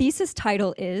 3-minute thesis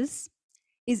title is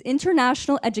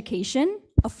International Education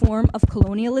a Form of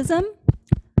Colonialism?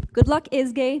 Good luck,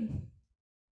 Ezgi.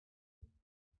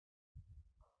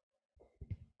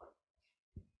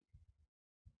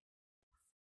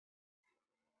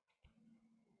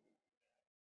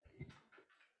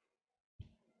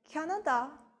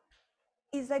 Canada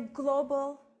is a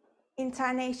global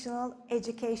international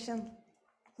education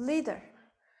leader.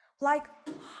 Like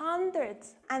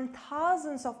hundreds and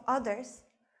thousands of others,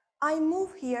 I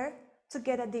moved here to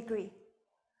get a degree.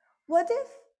 What if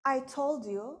I told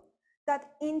you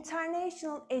that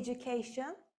international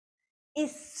education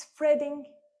is spreading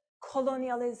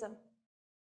colonialism?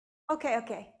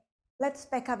 Okay, let's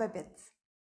back up a bit.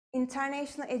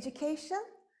 International education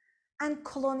and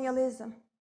colonialism.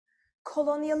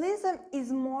 Colonialism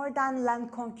is more than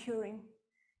land conquering.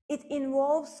 It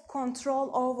involves control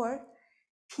over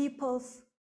people's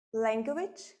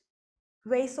language,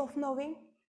 ways of knowing,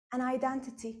 and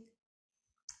identity.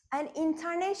 And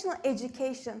international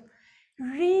education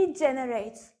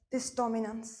regenerates this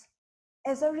dominance.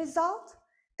 As a result,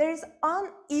 there is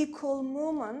unequal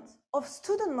movement of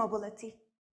student mobility,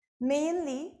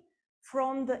 mainly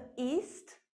from the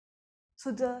east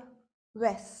to the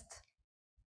west.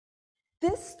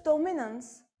 This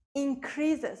dominance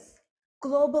increases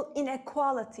global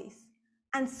inequalities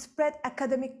and spread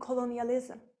academic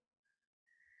colonialism.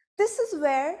 This is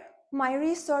where my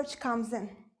research comes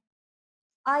in.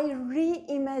 I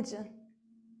reimagine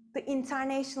the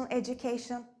international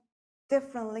education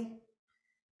differently.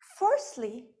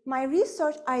 Firstly, my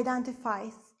research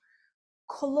identifies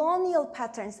colonial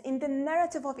patterns in the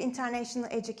narrative of international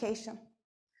education.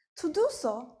 To do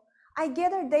so, I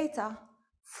gather data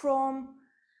from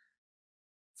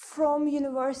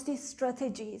university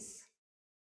strategies,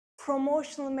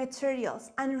 promotional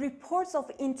materials, and reports of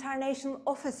international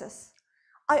offices.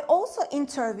 I also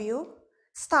interview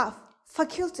staff,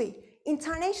 faculty,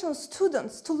 international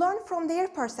students to learn from their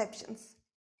perceptions.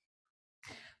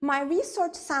 My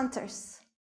research centers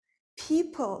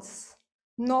people's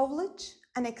knowledge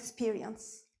and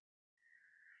experience.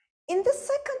 In the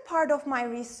second part of my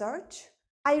research,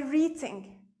 I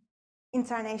rethink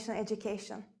international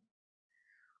education.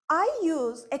 I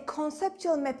use a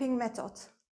conceptual mapping method.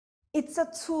 It's a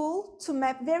tool to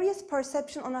map various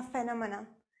perceptions on a phenomenon.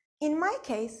 In my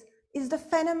case, is the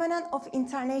phenomenon of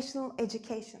international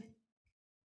education.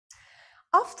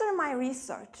 After my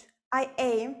research, I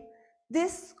aim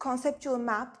this conceptual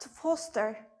map to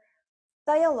foster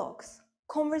dialogues,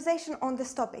 conversation on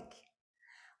this topic.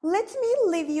 Let me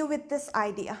leave you with this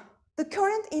idea. The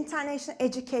current international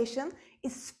education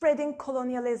is spreading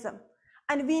colonialism,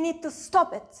 and we need to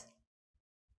stop it.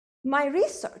 My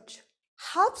research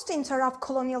helps to interrupt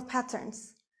colonial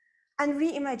patterns and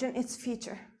reimagine its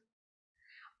future.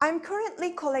 I'm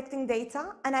currently collecting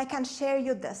data, and I can share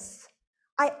you this.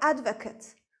 I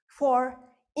advocate for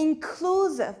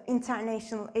inclusive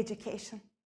international education.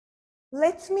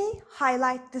 Let me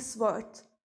highlight this word,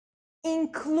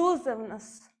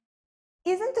 inclusiveness.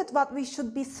 Isn't it what we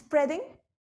should be spreading?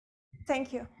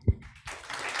 Thank you.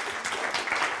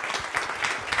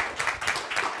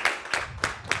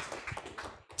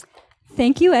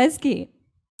 Thank you, Ezgi.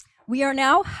 We are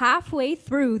now halfway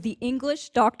through the English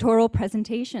doctoral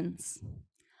presentations.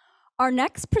 Our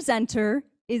next presenter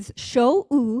is Shou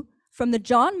Wu from the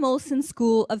John Molson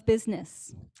School of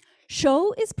Business.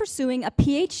 Shou is pursuing a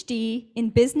PhD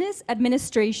in Business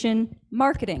Administration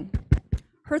Marketing.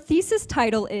 Her thesis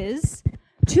title is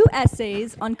 2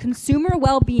 essays on consumer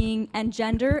well-being and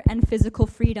gender and physical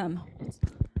freedom.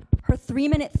 Her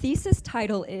 3-minute thesis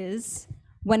title is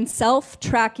When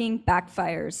Self-Tracking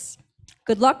Backfires.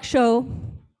 Good luck, Sho.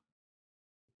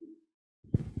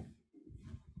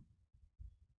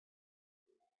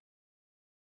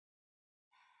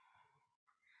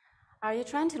 Are you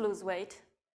trying to lose weight?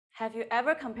 Have you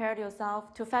ever compared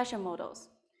yourself to fashion models?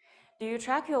 Do you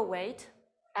track your weight,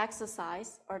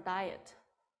 exercise, or diet?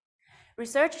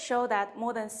 Research shows that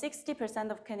more than 60%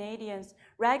 of Canadians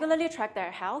regularly track their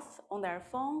health on their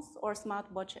phones or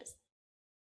smartwatches.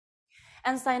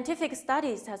 And scientific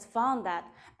studies have found that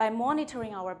by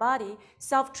monitoring our body,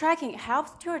 self-tracking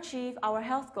helps to achieve our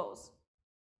health goals.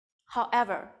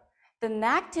 However, the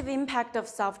negative impact of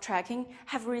self-tracking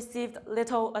have received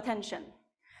little attention.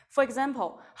 For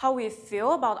example, how we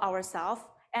feel about ourselves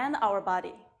and our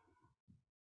body.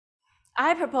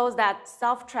 I propose that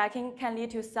self-tracking can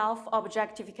lead to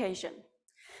self-objectification.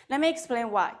 Let me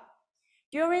explain why.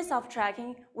 During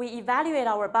self-tracking, we evaluate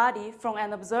our body from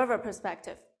an observer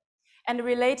perspective. And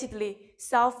relatedly,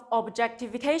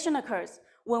 self-objectification occurs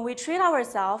when we treat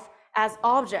ourselves as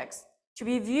objects to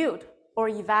be viewed or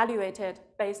evaluated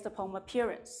based upon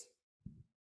appearance.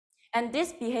 And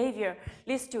this behavior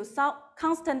leads to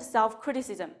constant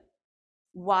self-criticism.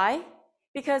 Why?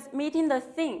 Because meeting the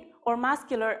thin or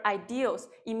muscular ideals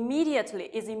immediately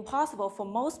is impossible for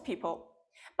most people.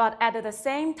 But at the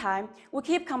same time, we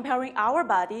keep comparing our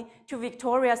body to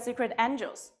Victoria's Secret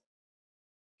angels.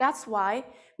 That's why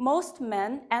most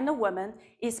men and women,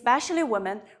 especially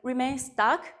women, remain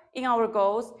stuck in our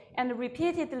goals and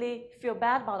repeatedly feel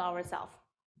bad about ourselves.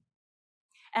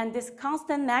 And this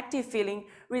constant negative feeling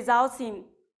results in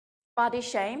body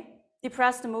shame,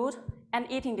 depressed mood, and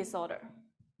eating disorder.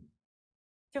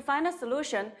 To find a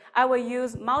solution, I will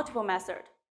use multiple methods.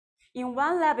 In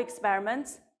one lab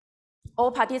experiment, all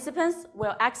participants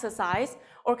will exercise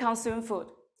or consume food,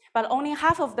 but only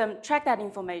half of them track that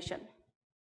information.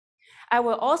 I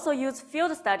will also use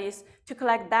field studies to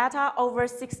collect data over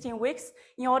 16 weeks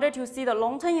in order to see the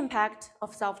long-term impact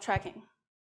of self-tracking.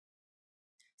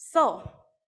 So,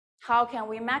 how can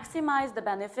we maximize the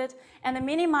benefit and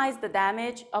minimize the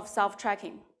damage of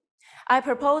self-tracking? I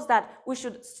propose that we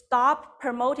should stop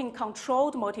promoting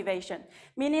controlled motivation,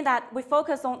 meaning that we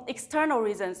focus on external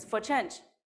reasons for change.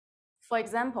 For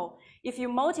example, if you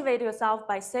motivate yourself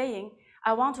by saying,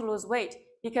 I want to lose weight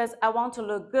because I want to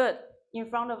look good in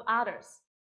front of others,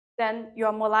 then you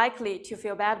are more likely to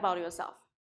feel bad about yourself.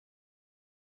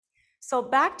 So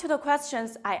back to the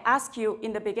questions I asked you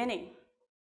in the beginning.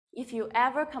 If you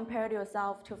ever compared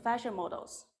yourself to fashion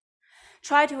models,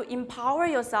 try to empower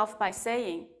yourself by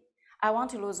saying, I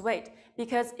want to lose weight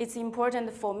because it's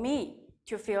important for me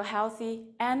to feel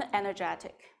healthy and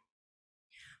energetic.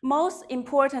 Most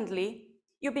importantly,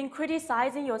 you've been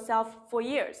criticizing yourself for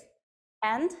years,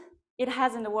 and it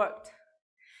hasn't worked.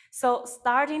 So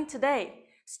starting today,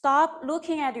 stop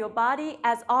looking at your body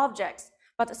as objects,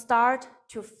 but start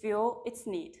to feel its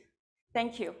need.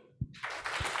 Thank you.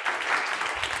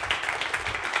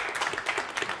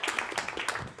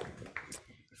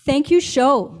 Thank you,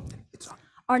 Sho.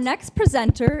 Our next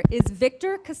presenter is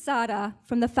Victor Casada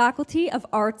from the Faculty of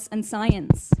Arts and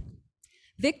Science.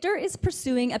 Victor is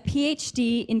pursuing a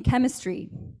PhD in chemistry.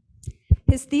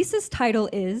 His thesis title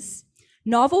is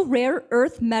Novel Rare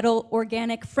Earth Metal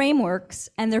Organic Frameworks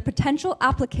and Their Potential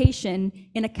Application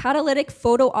in a Catalytic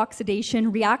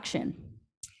Photooxidation Reaction.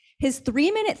 His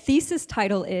 3-minute thesis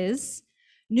title is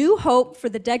New Hope for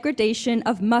the Degradation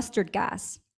of Mustard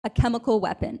Gas, a Chemical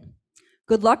Weapon.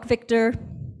 Good luck, Victor.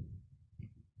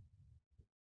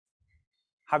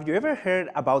 Have you ever heard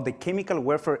about the chemical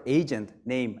warfare agent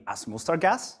named as mustard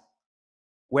gas?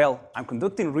 Well, I'm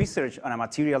conducting research on a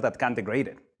material that can degrade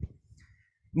it.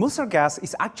 Mustard gas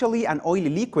is actually an oily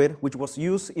liquid which was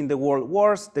used in the World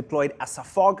Wars, deployed as a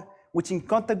fog, which in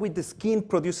contact with the skin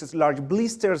produces large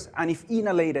blisters, and if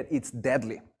inhalated, it's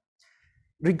deadly.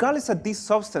 Regardless that this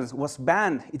substance was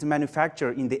banned its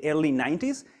manufacture in the early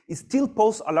 90s, it still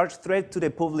poses a large threat to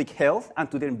the public health and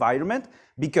to the environment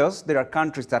because there are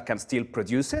countries that can still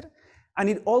produce it, and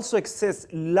it also exists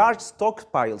large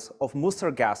stockpiles of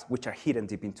mustard gas which are hidden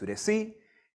deep into the sea,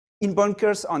 in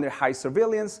bunkers under high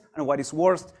surveillance, and what is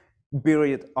worse,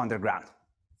 buried underground.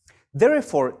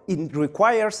 Therefore, it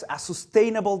requires a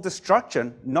sustainable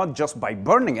destruction, not just by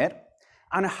burning it.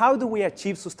 And how do we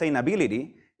achieve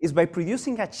sustainability? Is by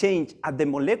producing a change at the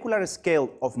molecular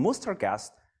scale of mustard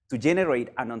gas to generate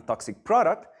a non-toxic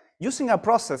product using a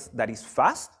process that is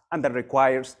fast and that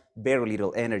requires very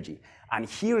little energy. And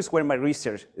here is where my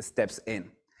research steps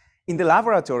in. In the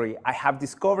laboratory, I have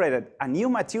discovered a new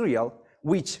material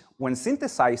which, when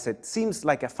synthesized, seems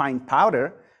like a fine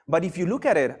powder, but if you look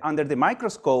at it under the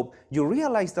microscope, you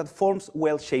realize that forms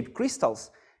well-shaped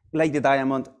crystals, like the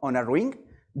diamond on a ring,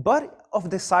 but of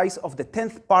the size of the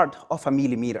 10th part of a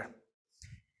millimeter.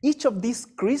 Each of these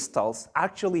crystals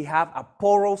actually have a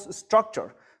porous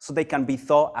structure, so they can be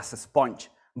thought as a sponge,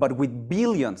 but with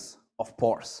billions of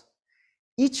pores.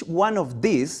 Each one of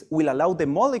these will allow the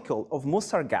molecule of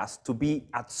mustard gas to be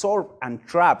absorbed and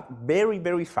trapped very,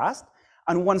 very fast.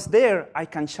 And once there, I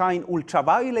can shine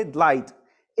ultraviolet light,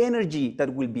 energy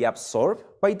that will be absorbed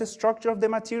by the structure of the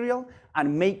material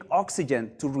and make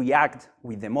oxygen to react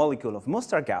with the molecule of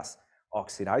mustard gas,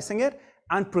 oxidizing it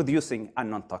and producing a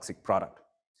non-toxic product.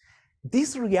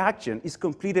 This reaction is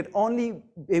completed only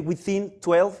within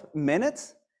 12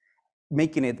 minutes,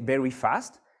 making it very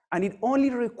fast, and it only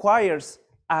requires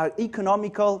an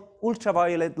economical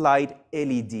ultraviolet light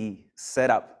LED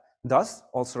setup, thus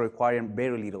also requiring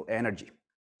very little energy.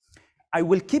 I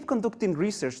will keep conducting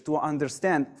research to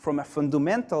understand from a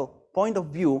fundamental point of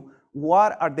view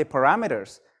what are the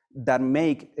parameters that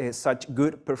make such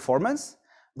good performance,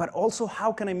 but also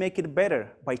how can I make it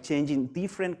better by changing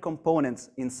different components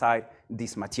inside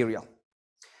this material.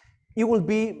 It will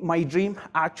be my dream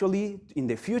actually in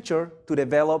the future to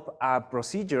develop a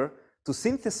procedure to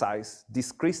synthesize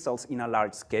these crystals in a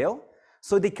large scale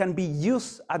so they can be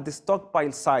used at the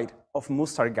stockpile site of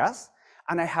mustard gas.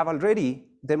 And I have already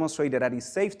demonstrated that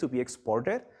it's safe to be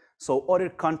exported, so other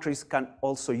countries can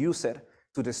also use it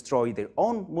to destroy their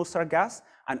own mustard gas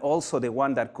and also the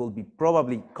one that could be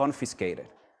probably confiscated.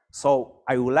 So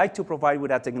I would like to provide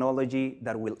with a technology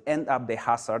that will end up the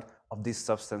hazard of this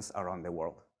substance around the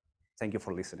world. Thank you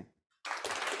for listening.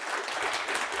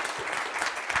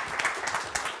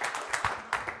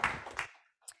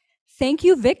 Thank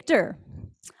you, Victor.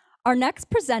 Our next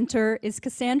presenter is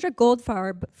Cassandra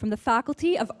Goldfarb from the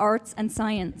Faculty of Arts and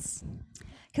Science.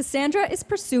 Cassandra is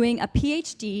pursuing a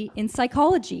PhD in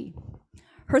psychology.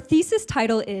 Her thesis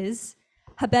title is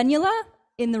Habenula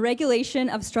in the Regulation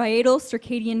of Striatal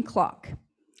Circadian Clock.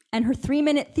 And her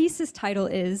 3-minute thesis title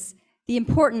is The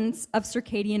Importance of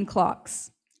Circadian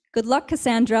Clocks. Good luck,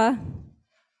 Cassandra.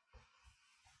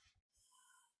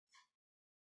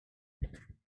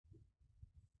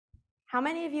 How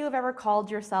many of you have ever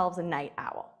called yourselves a night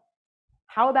owl?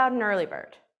 How about an early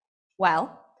bird?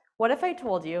 Well, what if I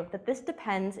told you that this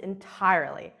depends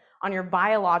entirely on your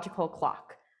biological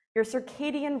clock, your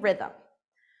circadian rhythm?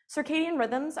 Circadian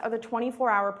rhythms are the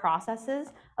 24-hour processes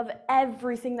of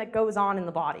everything that goes on in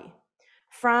the body.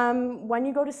 From when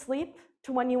you go to sleep,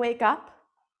 to when you wake up,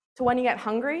 to when you get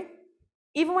hungry,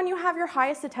 even when you have your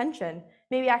highest attention,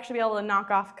 maybe actually be able to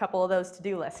knock off a couple of those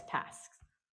to-do list tasks.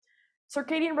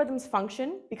 Circadian rhythms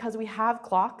function because we have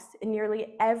clocks in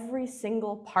nearly every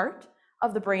single part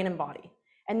of the brain and body,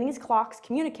 and these clocks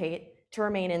communicate to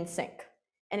remain in sync.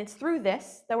 And it's through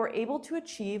this that we're able to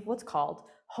achieve what's called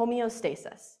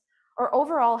homeostasis, or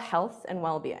overall health and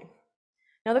well-being.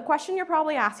 Now, the question you're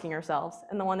probably asking yourselves,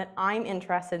 and the one that I'm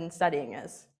interested in studying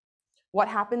is, what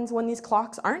happens when these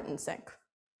clocks aren't in sync?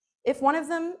 If one of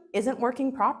them isn't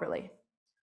working properly?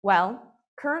 Well,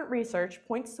 current research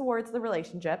points towards the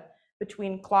relationship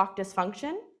between clock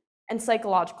dysfunction and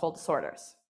psychological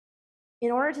disorders.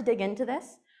 In order to dig into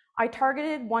this, I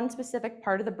targeted one specific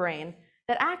part of the brain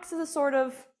that acts as a sort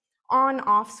of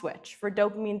on-off switch for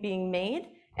dopamine being made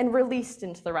and released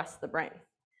into the rest of the brain.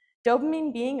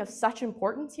 Dopamine being of such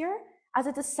importance here as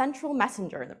it's a central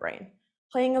messenger in the brain,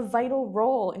 playing a vital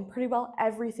role in pretty well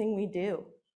everything we do.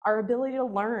 Our ability to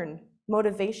learn,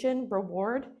 motivation,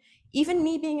 reward, even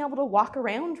me being able to walk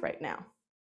around right now.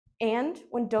 And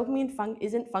when dopamine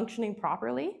isn't functioning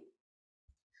properly,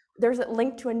 there's a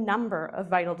link to a number of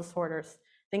vital disorders,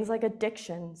 things like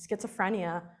addiction,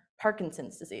 schizophrenia,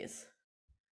 Parkinson's disease.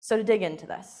 So to dig into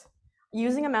this,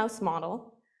 using a mouse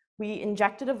model, we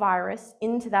injected a virus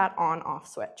into that on-off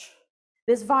switch.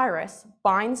 This virus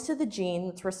binds to the gene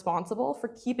that's responsible for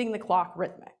keeping the clock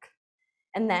rhythmic.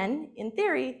 And then, in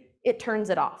theory, it turns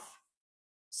it off.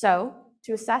 So,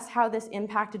 to assess how this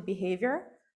impacted behavior,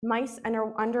 mice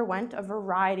underwent a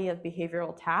variety of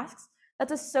behavioral tasks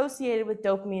that's associated with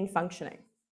dopamine functioning.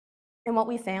 And what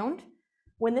we found,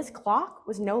 when this clock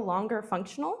was no longer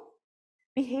functional,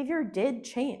 behavior did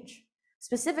change,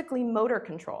 specifically motor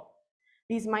control.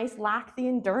 These mice lacked the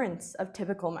endurance of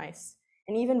typical mice,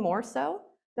 and even more so,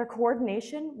 their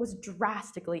coordination was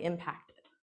drastically impacted.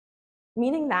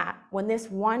 Meaning that when this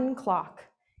one clock,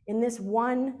 in this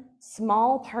one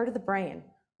small part of the brain,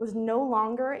 was no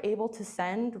longer able to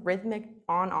send rhythmic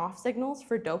on-off signals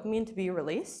for dopamine to be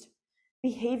released,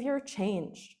 behavior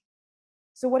changed.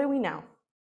 So what do we know?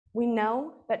 We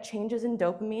know that changes in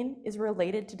dopamine is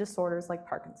related to disorders like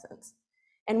Parkinson's.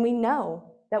 And we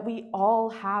know that we all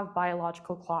have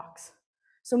biological clocks.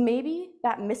 So maybe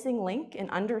that missing link in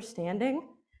understanding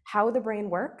how the brain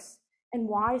works and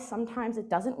why sometimes it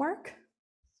doesn't work,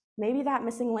 maybe that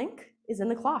missing link is in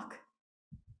the clock.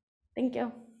 Thank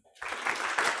you.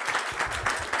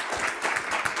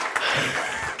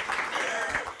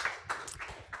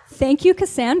 Thank you,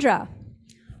 Cassandra.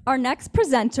 Our next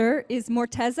presenter is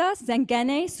Morteza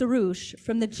Zengene Soroush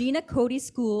from the Gina Cody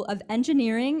School of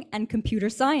Engineering and Computer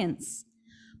Science.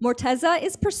 Morteza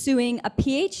is pursuing a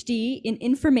PhD in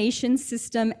Information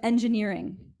System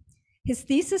Engineering. His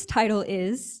thesis title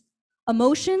is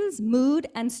Emotions, Mood,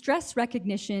 and Stress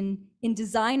Recognition in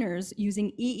Designers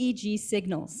Using EEG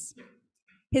Signals.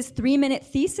 His 3-minute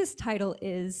thesis title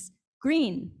is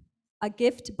Green, a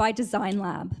Gift by Design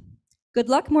Lab. Good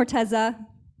luck, Morteza.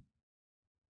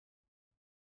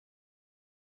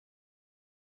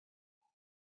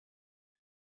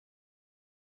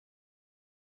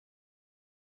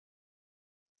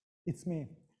 It's me,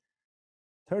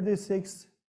 36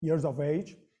 years of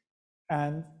age,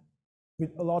 and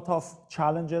with a lot of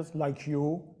challenges like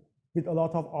you, with a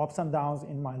lot of ups and downs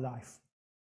in my life.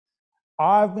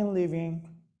 I've been living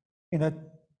in a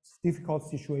difficult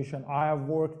situation. I have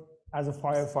worked as a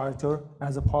firefighter,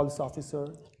 as a police officer,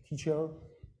 teacher,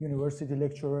 university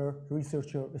lecturer,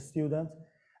 researcher, student.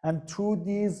 And through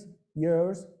these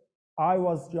years, I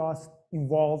was just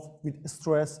involved with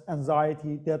stress,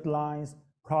 anxiety, deadlines,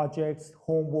 projects,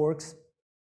 homeworks.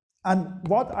 And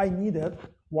what I needed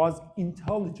was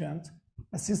intelligent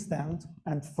assistant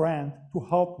and friend to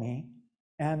help me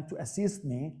and to assist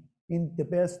me in the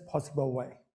best possible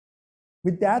way.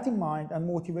 With that in mind and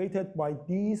motivated by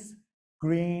this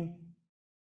green,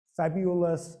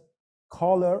 fabulous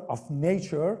color of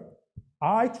nature,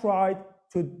 I tried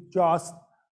to just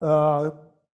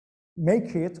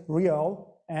make it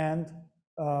real and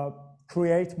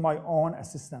create my own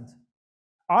assistant.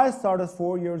 I started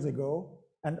 4 years ago,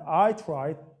 and I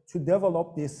tried to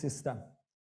develop this system.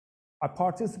 I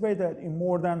participated in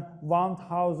more than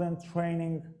 1,000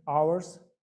 training hours,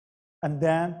 and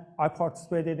then I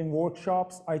participated in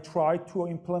workshops. I tried to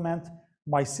implement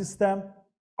my system.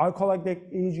 I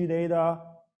collected EEG data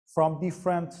from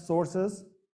different sources,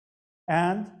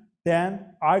 and then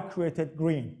I created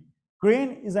Green.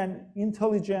 Green is an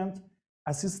intelligent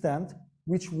assistant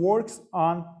which works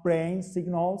on brain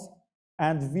signals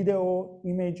and video,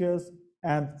 images,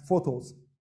 and photos.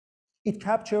 It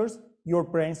captures your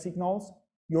brain signals,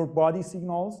 your body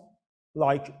signals,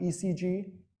 like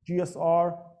ECG,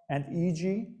 GSR, and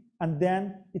EEG, and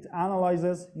then it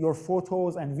analyzes your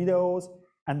photos and videos,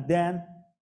 and then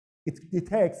it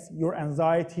detects your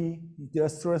anxiety, your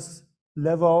stress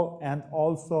level, and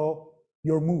also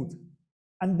your mood.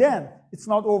 And then it's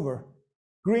not over.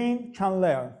 Green can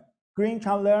learn. Green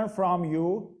can learn from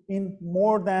you in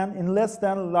less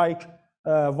than like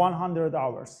 100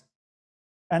 hours.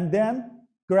 And then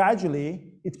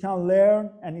gradually it can learn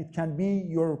and it can be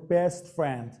your best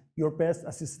friend, your best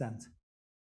assistant.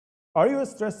 Are you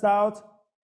stressed out?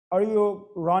 Are you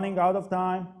running out of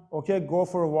time? Okay, go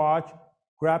for a walk,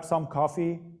 grab some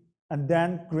coffee, and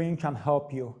then Green can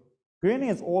help you. Green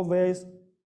is always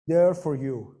there for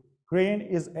you. Green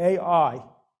is AI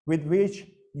with which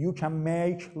you can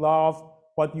make love,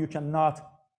 but you cannot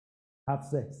have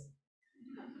sex.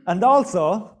 And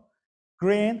also,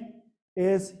 Green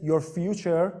is your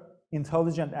future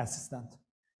intelligent assistant.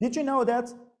 Did you know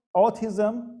that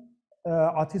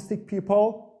autistic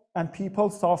people and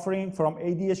people suffering from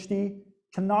ADHD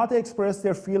cannot express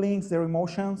their feelings, their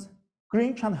emotions?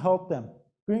 Green can help them.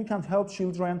 Green can help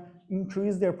children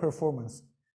increase their performance.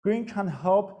 Green can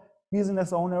help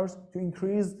business owners to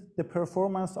increase the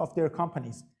performance of their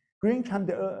companies. Green can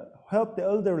help the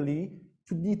elderly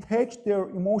to detect their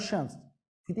emotions,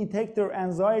 to detect their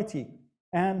anxiety.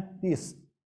 And this,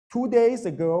 2 days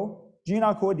ago,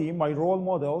 Gina Cody, my role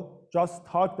model, just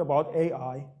talked about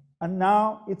AI. And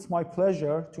now it's my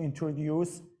pleasure to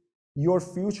introduce your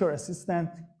future assistant,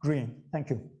 Green. Thank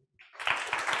you.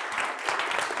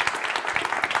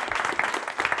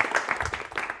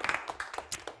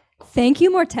 Thank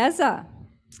you, Morteza.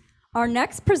 Our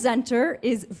next presenter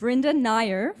is Vrinda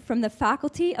Nair from the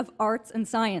Faculty of Arts and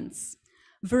Science.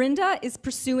 Vrinda is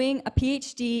pursuing a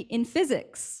PhD in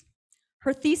physics.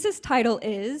 Her thesis title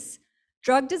is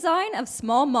Drug Design of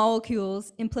Small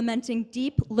Molecules Implementing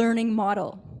Deep Learning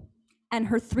Model. And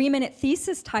her 3-minute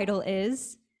thesis title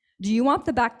is Do you want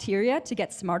the bacteria to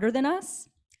get smarter than us?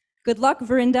 Good luck,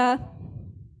 Vrinda.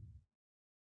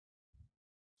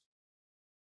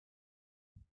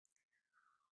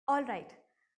 All right,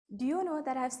 Do you know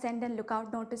that I've sent a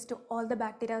lookout notice to all the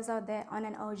bacteria out there on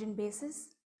an urgent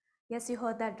basis? Yes, you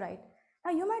heard that right.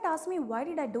 Now you might ask me, why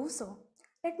did I do so?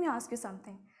 Let me ask you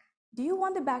something. Do you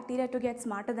want the bacteria to get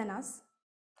smarter than us?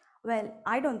 Well,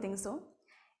 I don't think so.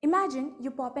 Imagine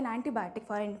you pop an antibiotic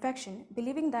for an infection,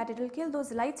 believing that it will kill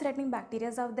those life-threatening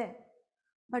bacteria out there.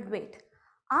 But wait,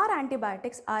 our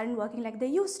antibiotics aren't working like they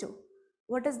used to.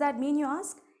 What does that mean, you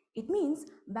ask? It means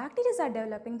bacteria are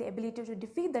developing the ability to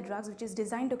defeat the drugs which is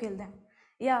designed to kill them.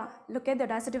 Yeah, look at the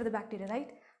audacity of the bacteria, right?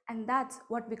 And that's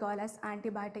what we call as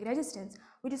antibiotic resistance,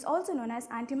 which is also known as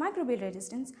antimicrobial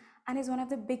resistance and is one of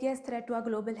the biggest threats to our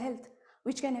global health,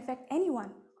 which can affect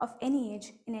anyone of any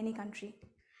age in any country.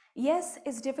 Yes,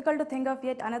 it's difficult to think of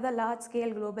yet another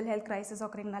large-scale global health crisis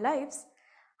occurring in our lives.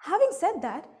 Having said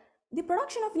that, the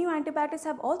production of new antibiotics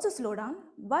have also slowed down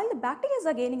while the bacteria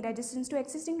are gaining resistance to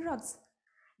existing drugs.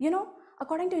 You know,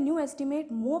 according to a new estimate,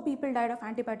 more people died of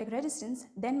antibiotic resistance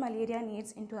than malaria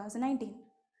needs in 2019.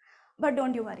 But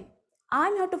don't you worry,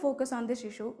 I'm here to focus on this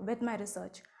issue with my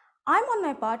research. I'm on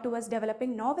my path towards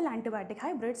developing novel antibiotic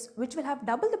hybrids which will have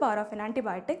double the power of an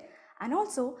antibiotic and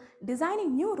also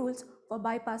designing new rules for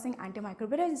bypassing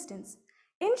antimicrobial resistance.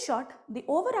 In short, the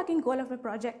overarching goal of my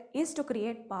project is to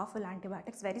create powerful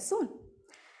antibiotics very soon.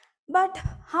 But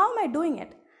how am I doing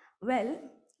it? Well,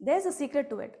 there's a secret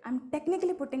to it. I'm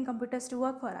technically putting computers to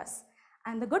work for us.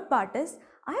 And the good part is,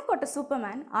 I've got a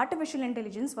Superman, artificial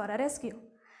intelligence for our rescue.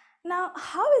 Now,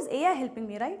 how is AI helping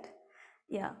me, right?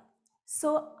 Yeah.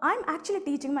 So I'm actually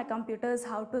teaching my computers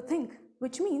how to think,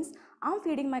 which means I'm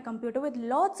feeding my computer with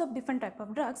lots of different types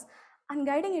of drugs and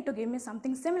guiding it to give me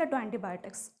something similar to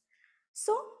antibiotics.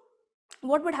 So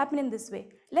what would happen in this way?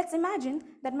 Let's imagine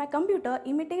that my computer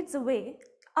imitates the way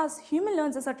us human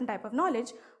learns a certain type of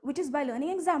knowledge, which is by learning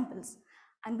examples.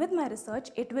 And with my research,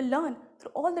 it will learn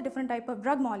through all the different type of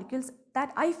drug molecules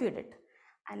that I feed it.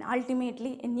 And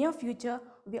ultimately, in near future,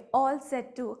 we're all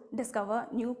set to discover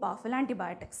new powerful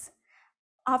antibiotics.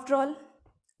 After all,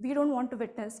 we don't want to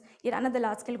witness yet another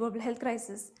large-scale global health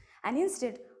crisis. And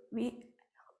instead, we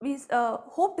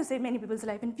hope to save many people's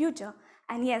life in future.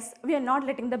 And yes, we are not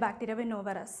letting the bacteria win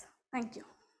over us. Thank you.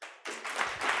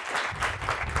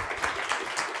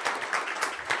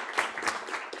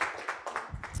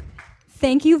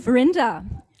 Thank you, Vrinda.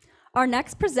 Our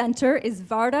next presenter is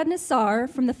Varda Nisar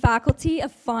from the Faculty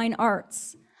of Fine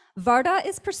Arts. Varda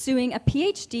is pursuing a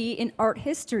PhD in art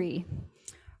history.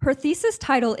 Her thesis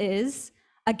title is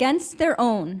Against Their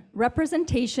Own,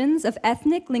 Representations of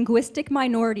Ethnic Linguistic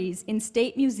Minorities in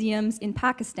State Museums in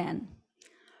Pakistan.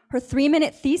 Her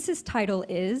 3-minute thesis title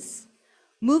is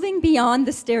Moving Beyond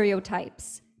the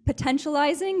Stereotypes,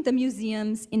 Potentializing the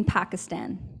Museums in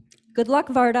Pakistan. Good luck,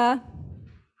 Varda.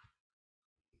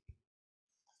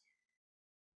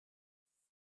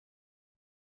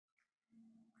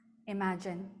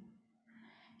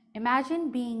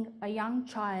 Imagine being a young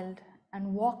child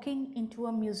and walking into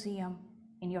a museum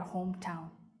in your hometown.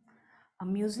 A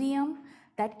museum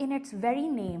that in its very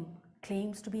name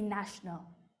claims to be national.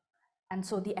 And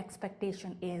so the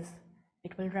expectation is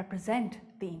it will represent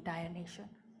the entire nation.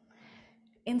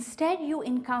 Instead, you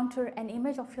encounter an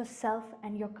image of yourself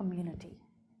and your community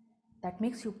that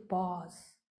makes you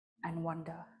pause and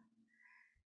wonder,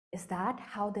 is that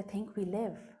how they think we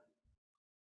live?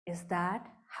 Is that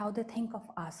how they think of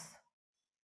us?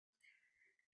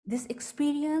 This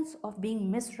experience of being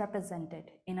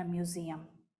misrepresented in a museum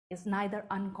is neither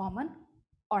uncommon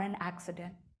or an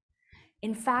accident.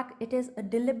 In fact, it is a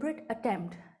deliberate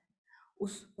attempt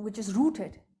which is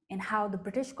rooted in how the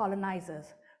British colonizers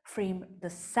framed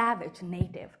the savage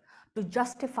native to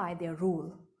justify their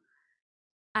rule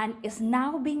and is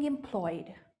now being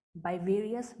employed by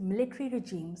various military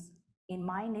regimes in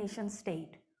my nation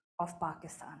state of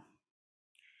Pakistan.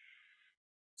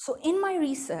 So in my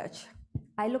research,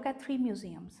 I look at 3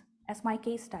 museums as my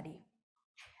case study.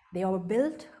 They were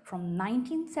built from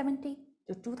 1970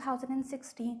 to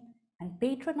 2016 and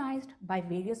patronized by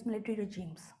various military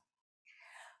regimes.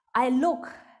 I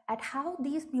look at how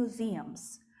these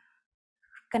museums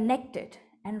connected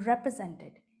and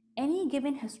represented any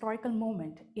given historical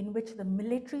moment in which the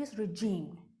military's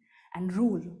regime and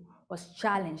rule was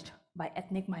challenged by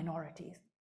ethnic minorities,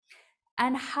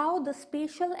 and how the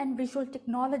spatial and visual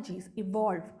technologies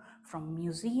evolved from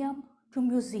museum to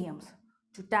museums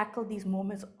to tackle these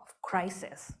moments of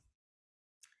crisis.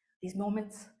 These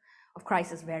moments of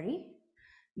crisis vary.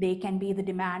 They can be the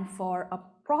demand for a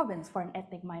province for an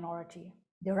ethnic minority,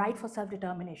 the right for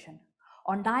self-determination,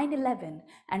 or 9/11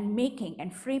 and making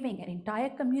and framing an entire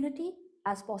community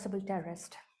as possible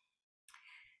terrorist.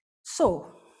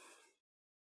 So,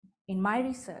 in my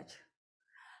research,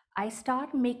 I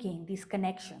start making these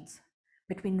connections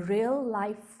between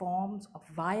real-life forms of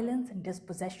violence and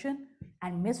dispossession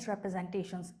and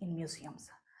misrepresentations in museums.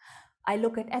 I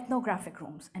look at ethnographic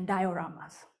rooms and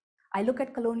dioramas. I look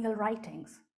at colonial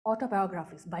writings,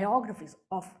 autobiographies, biographies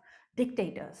of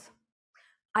dictators.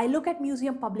 I look at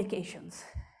museum publications,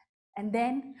 and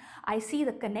then I see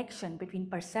the connection between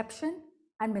perception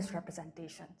and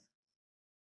misrepresentations.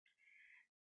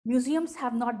 Museums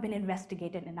have not been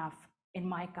investigated enough in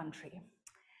my country,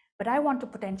 but I want to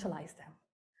potentialize them.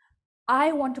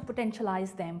 I want to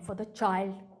potentialize them for the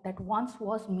child that once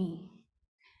was me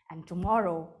and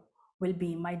tomorrow will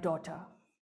be my daughter.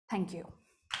 Thank you.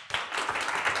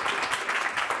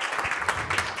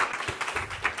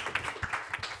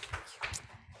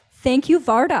 Thank you,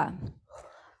 Varda.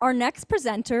 Our next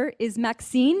presenter is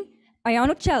Maxine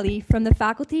Iannocelli from the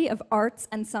Faculty of Arts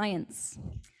and Science.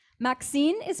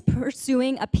 Maxine is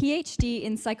pursuing a PhD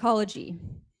in psychology.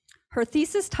 Her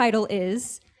thesis title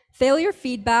is Failure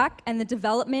Feedback and the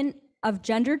Development of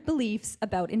Gendered Beliefs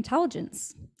about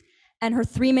Intelligence. And her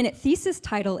 3-minute thesis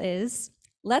title is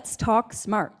Let's Talk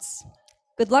Smarts.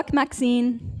 Good luck,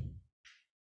 Maxine.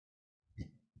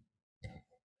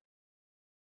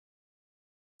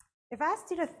 If I asked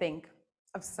you to think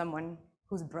of someone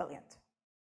who's brilliant,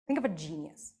 think of a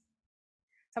genius,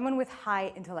 someone with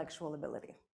high intellectual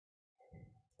ability,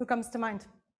 who comes to mind?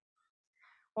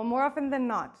 Well, more often than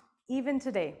not, even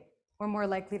today, we're more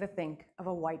likely to think of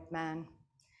a white man.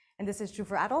 And this is true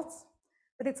for adults,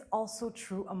 but it's also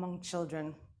true among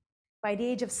children. By the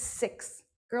age of 6,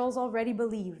 girls already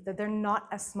believe that they're not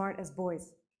as smart as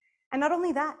boys. And not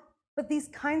only that, but these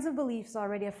kinds of beliefs are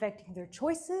already affecting their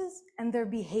choices and their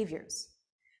behaviors.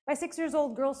 By 6 years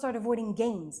old, girls start avoiding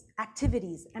games,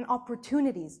 activities, and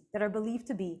opportunities that are believed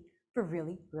to be for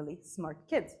really, really smart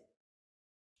kids.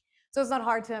 So it's not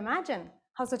hard to imagine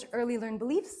how such early learned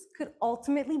beliefs could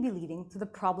ultimately be leading to the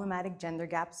problematic gender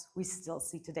gaps we still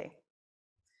see today.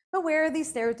 But where are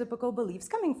these stereotypical beliefs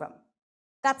coming from?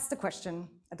 That's the question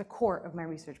at the core of my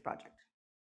research project.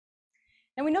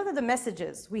 And we know that the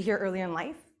messages we hear early in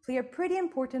life play a pretty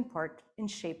important part in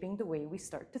shaping the way we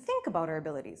start to think about our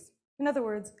abilities. In other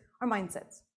words, our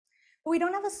mindsets. But we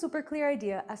don't have a super clear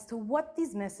idea as to what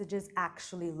these messages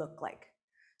actually look like.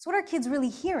 So what are kids really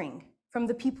hearing from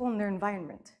the people in their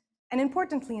environment? And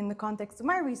importantly, in the context of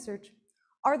my research,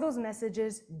 are those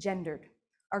messages gendered?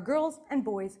 Are girls and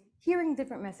boys hearing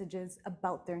different messages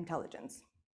about their intelligence?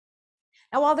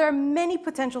 Now, while there are many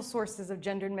potential sources of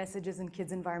gendered messages in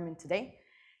kids' environment today,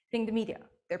 think the media,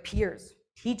 their peers,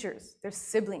 teachers, their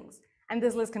siblings, and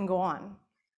this list can go on.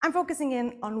 I'm focusing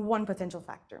in on one potential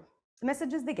factor, the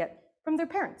messages they get from their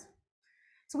parents.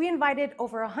 So we invited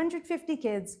over 150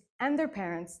 kids and their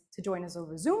parents to join us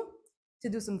over Zoom to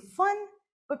do some fun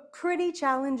but pretty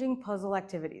challenging puzzle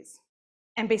activities,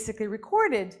 and basically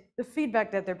recorded the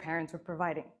feedback that their parents were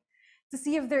providing to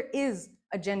see if there is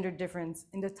a gender difference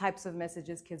in the types of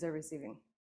messages kids are receiving.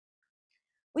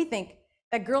 We think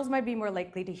that girls might be more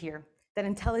likely to hear that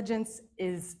intelligence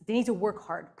is, they need to work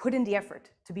hard, put in the effort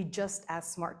to be just as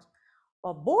smart,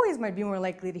 while boys might be more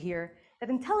likely to hear that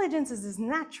intelligence is this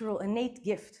natural, innate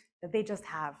gift that they just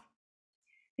have.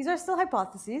 These are still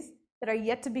hypotheses that are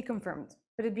yet to be confirmed,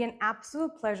 but it'd be an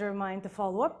absolute pleasure of mine to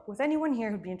follow up with anyone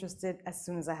here who'd be interested as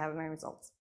soon as I have my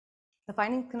results. The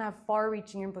findings can have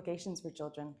far-reaching implications for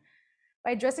children.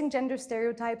 By addressing gender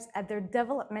stereotypes at their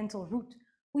developmental root,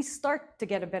 we start to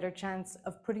get a better chance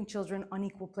of putting children on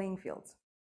equal playing fields.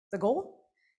 The goal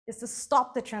is to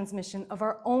stop the transmission of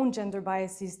our own gender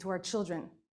biases to our children,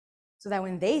 so that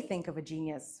when they think of a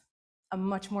genius, a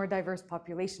much more diverse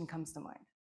population comes to mind.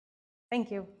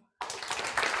 Thank you.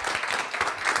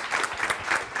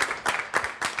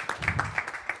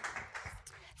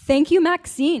 Thank you,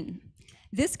 Maxine.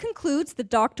 This concludes the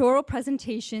doctoral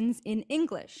presentations in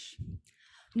English.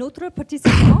 Notre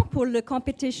participant pour la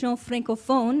compétition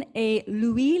francophone est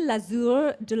Louis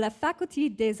Lazur de la Faculté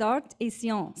des Arts et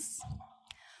Sciences.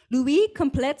 Louis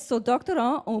complète son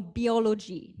doctorat en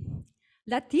biologie.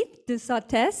 Le titre de sa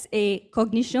thèse est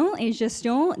Cognition et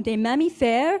gestion des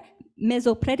mammifères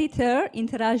mésoprédateurs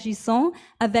interagissant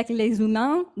avec les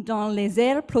humains dans les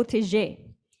aires protégées.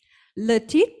 Le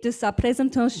titre de sa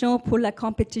présentation pour la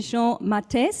compétition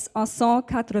Mathès en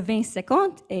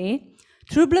 180 est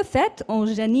Troubles faits en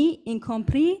génie, y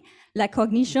compris la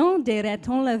cognition des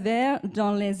ratons laveurs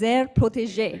dans les aires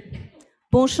protégées.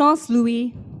 Bonne chance,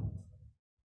 Louis.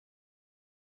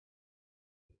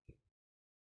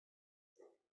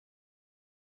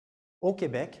 Au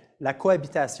Québec, la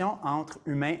cohabitation entre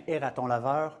humains et ratons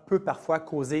laveurs peut parfois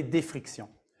causer des frictions,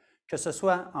 que ce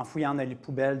soit en fouillant dans les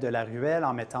poubelles de la ruelle,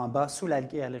 en mettant bas sous la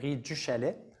galerie du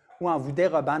chalet, ou en vous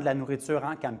dérobant de la nourriture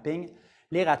en camping,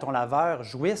 les ratons laveurs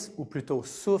jouissent ou plutôt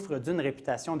souffrent d'une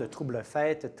réputation de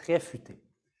trouble-fête très futée.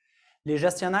 Les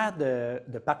gestionnaires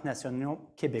de parcs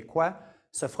nationaux québécois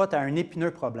se frottent à un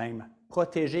épineux problème,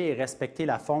 protéger et respecter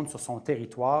la faune sur son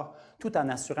territoire tout en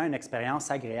assurant une expérience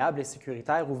agréable et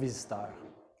sécuritaire aux visiteurs.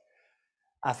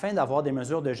 Afin d'avoir des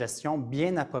mesures de gestion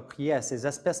bien appropriées à ces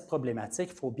espèces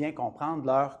problématiques, il faut bien comprendre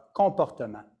leur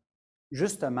comportement.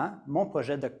 Justement, mon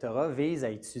projet de doctorat vise à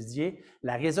étudier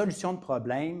la résolution de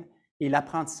problèmes et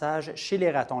l'apprentissage chez les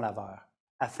ratons laveurs.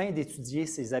 Afin d'étudier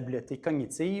ces habiletés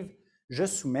cognitives, je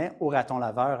soumets aux ratons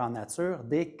laveurs en nature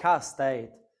des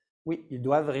casse-têtes. Oui, ils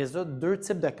doivent résoudre deux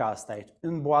types de casse-têtes,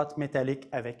 une boîte métallique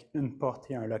avec une porte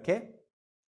et un loquet,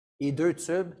 et deux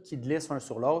tubes qui glissent un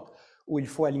sur l'autre où il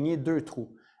faut aligner deux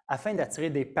trous. Afin d'attirer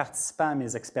des participants à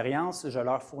mes expériences, je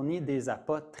leur fournis des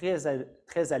appâts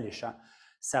très alléchants,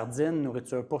 sardines,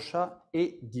 nourriture pour chat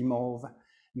et guimauve.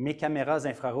 Mes caméras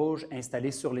infrarouges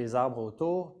installées sur les arbres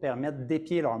autour permettent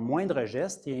d'épier leurs moindres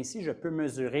gestes et ainsi je peux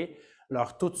mesurer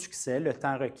leur taux de succès, le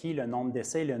temps requis, le nombre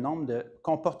d'essais et le nombre de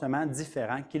comportements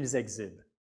différents qu'ils exhibent.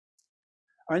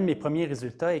 Un de mes premiers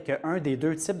résultats est qu'un des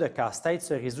deux types de casse-tête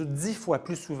se résout 10 fois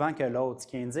plus souvent que l'autre, ce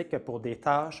qui indique que pour des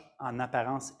tâches en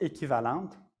apparence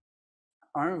équivalentes,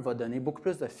 un va donner beaucoup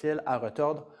plus de fil à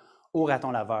retordre au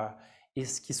raton laveur, et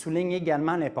ce qui souligne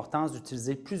également l'importance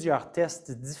d'utiliser plusieurs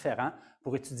tests différents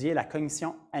pour étudier la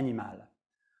cognition animale.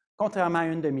 Contrairement à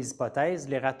une de mes hypothèses,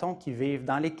 les ratons qui vivent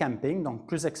dans les campings, donc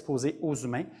plus exposés aux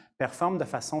humains, performent de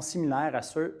façon similaire à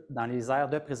ceux dans les aires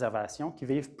de préservation qui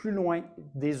vivent plus loin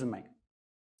des humains.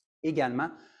 Également,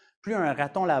 plus un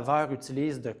raton laveur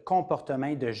utilise de comportements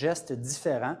et de gestes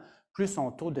différents, plus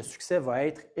son taux de succès va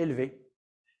être élevé.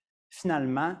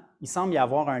 Finalement, il semble y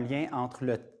avoir un lien entre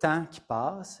le temps qui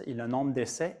passe et le nombre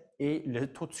d'essais et le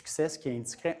taux de succès, ce qui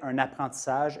indiquerait un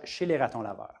apprentissage chez les ratons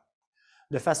laveurs.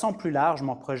 De façon plus large,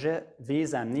 mon projet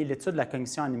vise à amener l'étude de la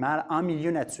cognition animale en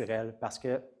milieu naturel parce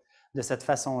que de cette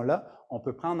façon-là, on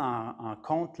peut prendre en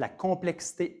compte la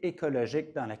complexité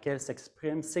écologique dans laquelle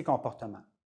s'expriment ces comportements.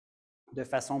 De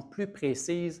façon plus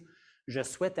précise, je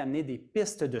souhaite amener des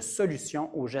pistes de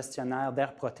solutions aux gestionnaires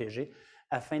d'aires protégées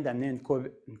afin d'amener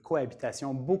une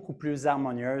cohabitation beaucoup plus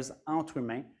harmonieuse entre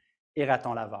humains et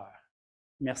ratons laveurs.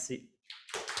 Merci.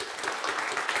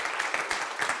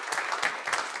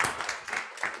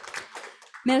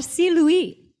 Merci,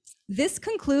 Louis. This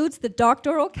concludes the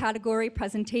doctoral category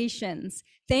presentations.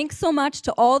 Thanks so much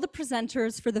to all the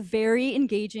presenters for the very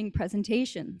engaging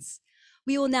presentations.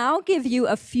 We will now give you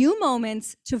a few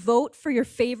moments to vote for your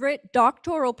favorite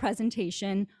doctoral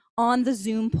presentation on the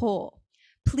Zoom poll.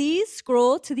 Please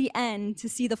scroll to the end to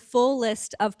see the full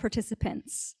list of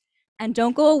participants. And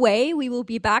don't go away, we will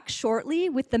be back shortly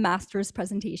with the master's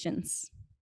presentations.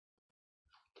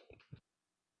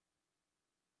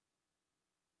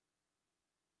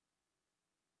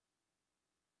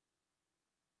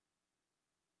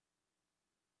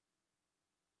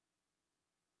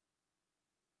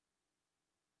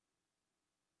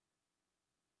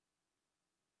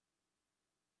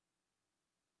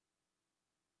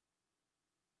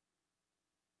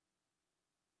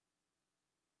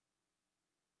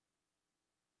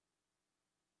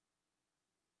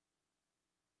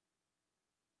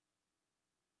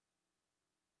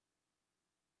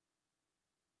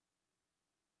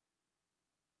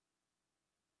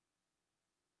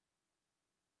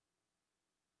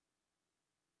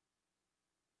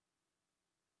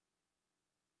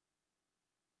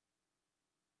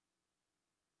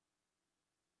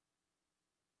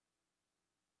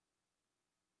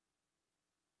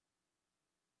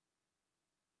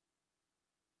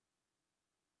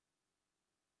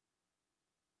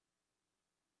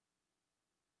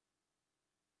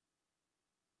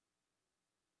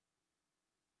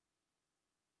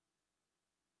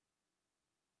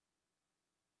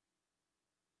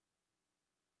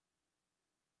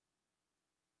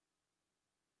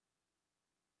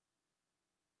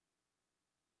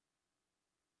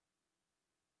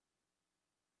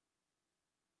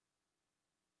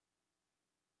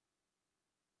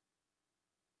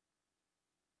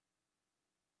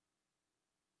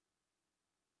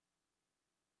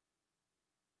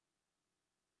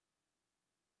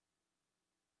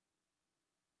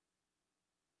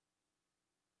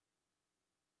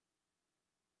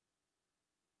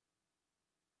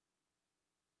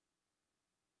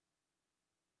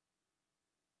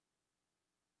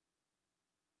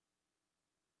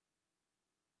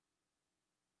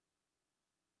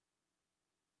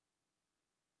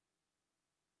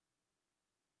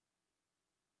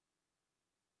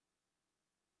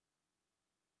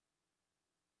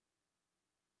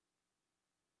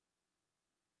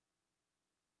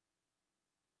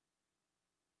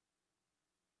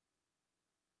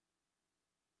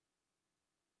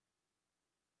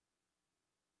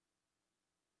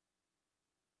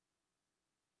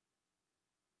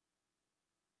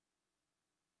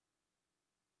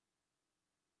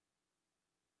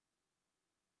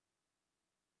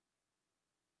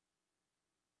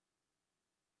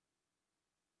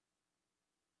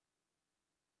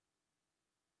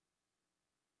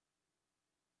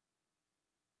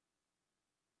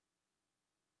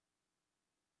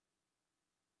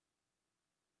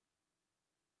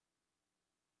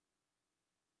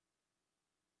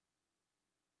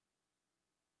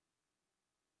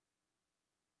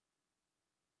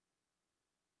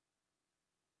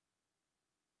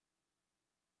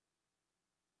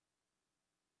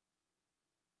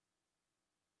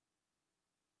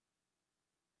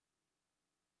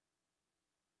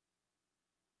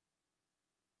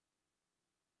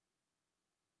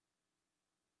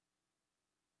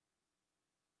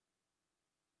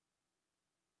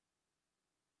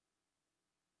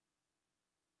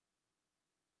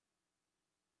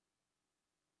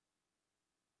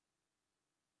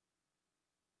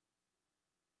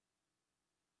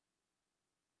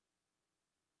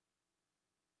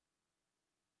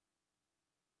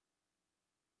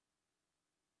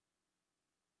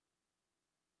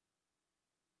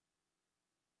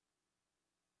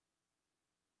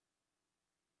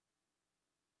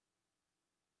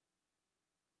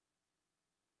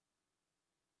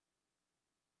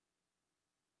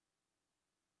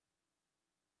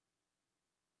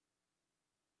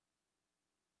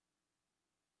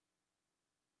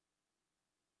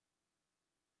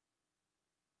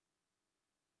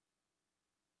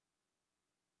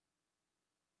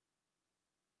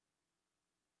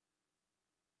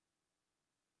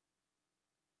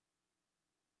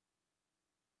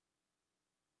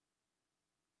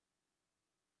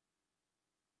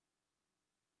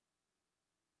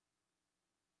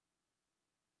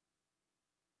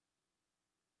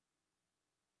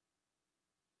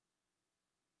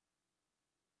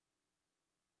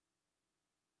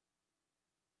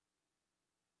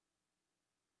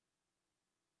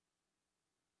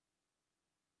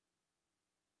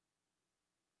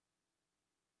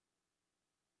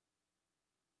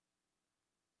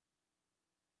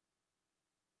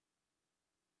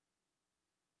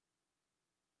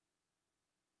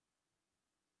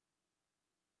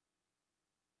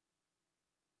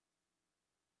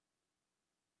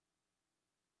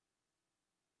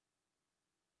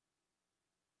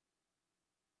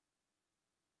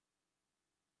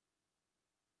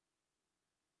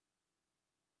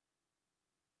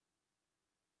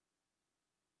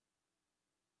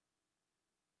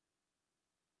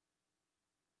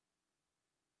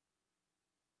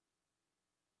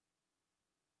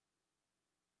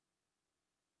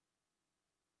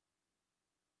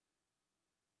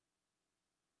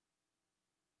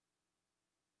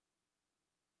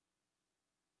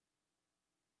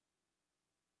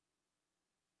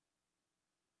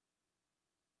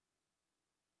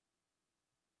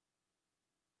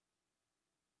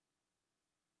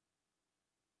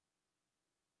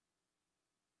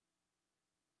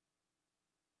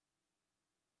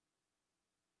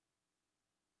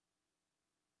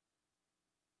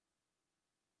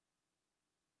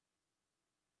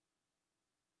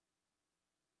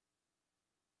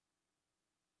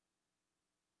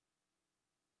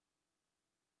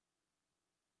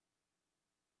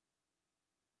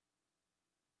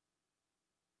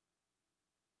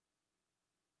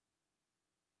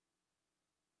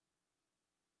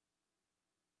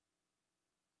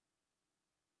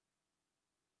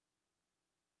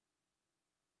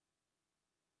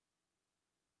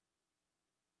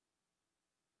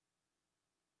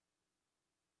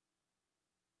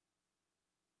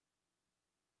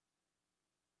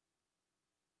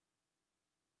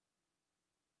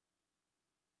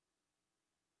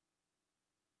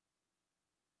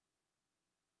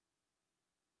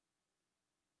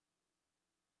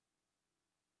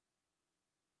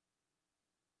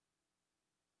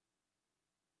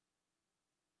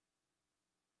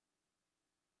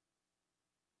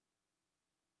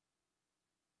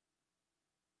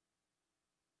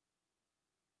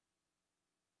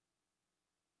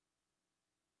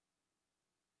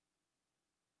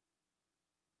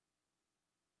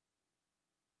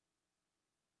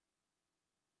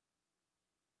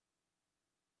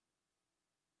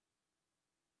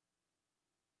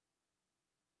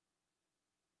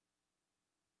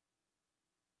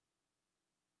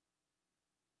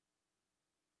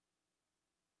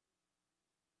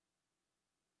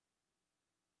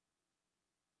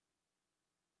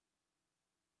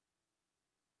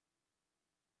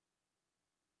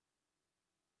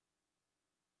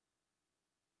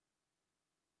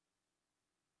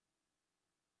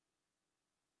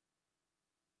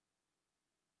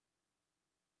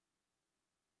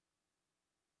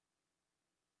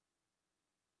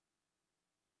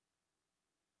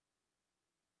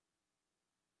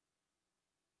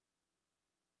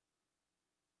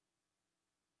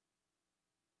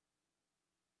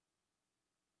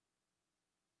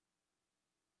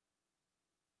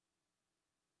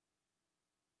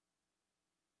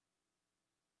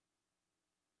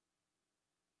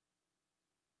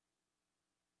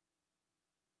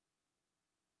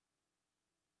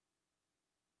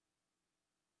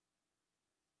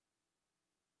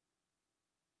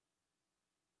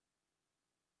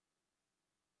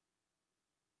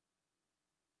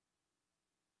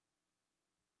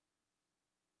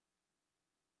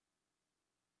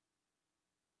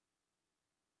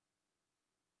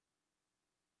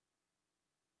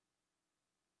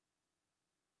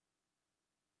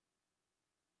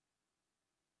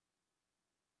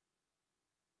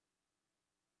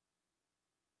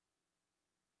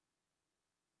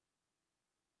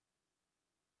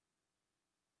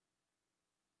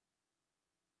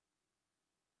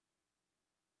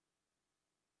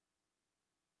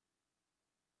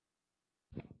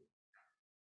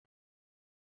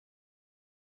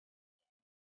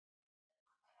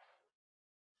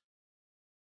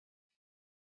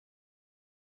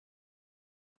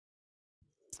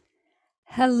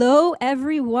 Hello,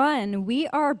 everyone. We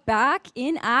are back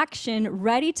in action,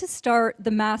 ready to start the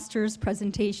master's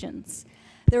presentations.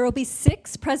 There will be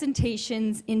 6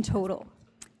 presentations in total.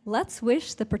 Let's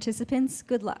wish the participants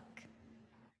good luck.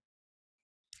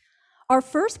 Our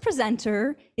first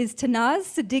presenter is Tanaz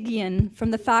Sadigian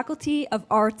from the Faculty of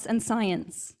Arts and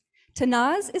Science.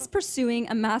 Tanaz is pursuing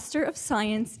a Master of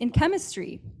Science in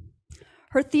Chemistry.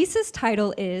 Her thesis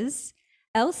title is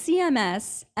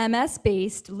LCMS,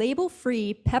 MS-based,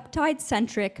 label-free,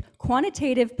 peptide-centric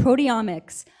quantitative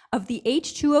proteomics of the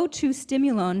H2O2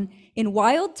 stimulon in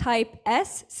wild-type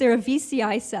S.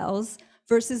 cerevisiae cells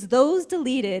versus those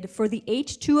deleted for the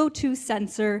H2O2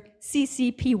 sensor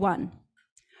CCP1.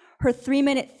 Her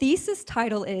 3-minute thesis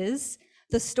title is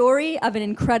The Story of an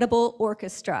Incredible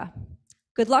Orchestra.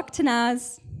 Good luck,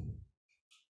 Tanaz.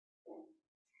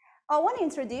 I want to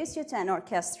introduce you to an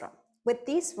orchestra, but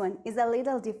this one is a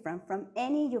little different from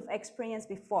any you've experienced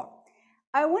before.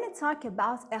 I want to talk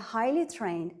about a highly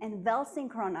trained and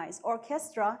well-synchronized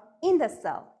orchestra in the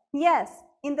cell. Yes,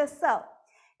 in the cell.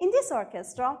 In this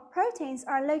orchestra, proteins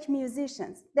are like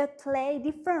musicians that play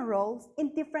different roles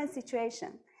in different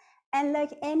situations. And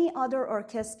like any other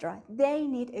orchestra, they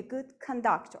need a good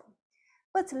conductor.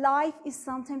 But life is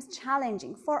sometimes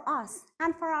challenging for us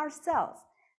and for our cells.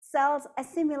 Cells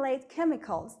assimilate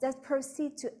chemicals that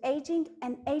proceed to aging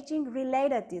and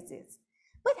aging-related disease.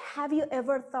 But have you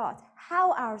ever thought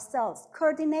how our cells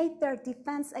coordinate their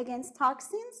defense against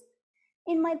toxins?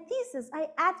 In my thesis, I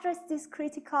addressed this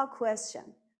critical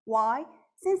question. Why?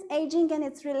 Since aging and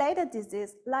its related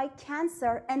disease, like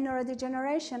cancer and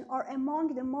neurodegeneration, are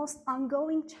among the most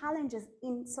ongoing challenges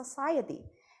in society.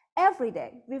 Every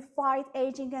day, we fight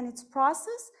aging and its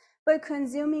process by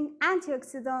consuming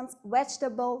antioxidants,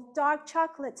 vegetables, dark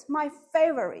chocolate, my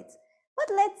favorite.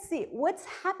 But let's see what's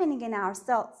happening in our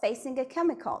cell facing a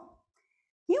chemical.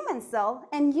 Human cell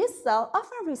and yeast cell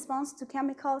often respond to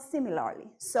chemicals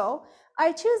similarly. So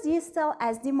I choose yeast cell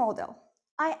as the model.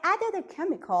 I added a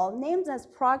chemical named as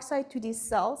peroxide to these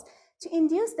cells to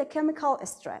induce the chemical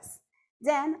stress.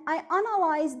 Then I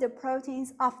analyzed the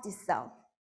proteins of this cell.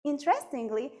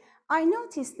 Interestingly, I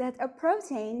noticed that a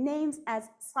protein named as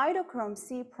cytochrome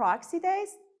C peroxidase,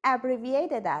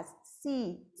 abbreviated as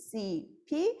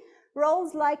CCP,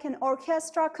 rolls like an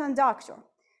orchestra conductor.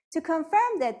 To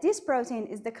confirm that this protein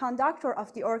is the conductor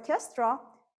of the orchestra,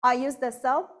 I used the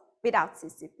cell without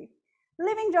CCP.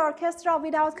 Leaving the orchestra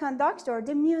without conductor,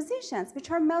 the musicians,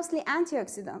 which are mostly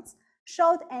antioxidants,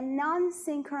 showed a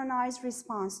non-synchronized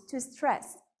response to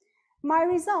stress. My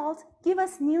results give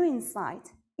us new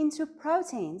insight into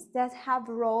proteins that have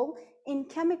a role in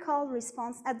chemical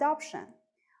response adoption.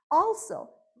 Also,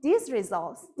 these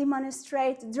results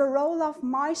demonstrate the role of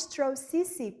maestro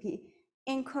CCP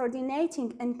in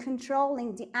coordinating and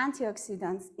controlling the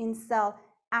antioxidants in cell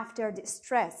after the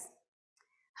stress.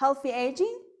 Healthy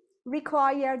aging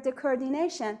require the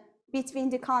coordination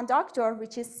between the conductor,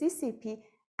 which is CCP,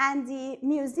 and the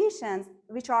musicians,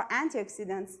 which are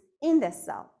antioxidants in the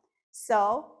cell.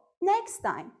 So next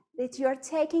time that you're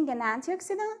taking an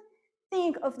antioxidant,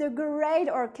 think of the great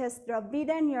orchestra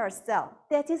within your cell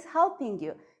that is helping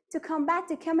you to combat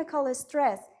the chemical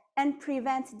stress and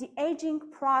prevent the aging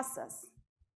process.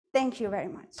 Thank you very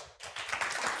much.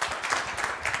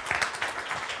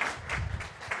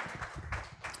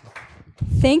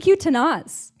 Thank you,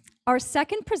 Tanaz. Our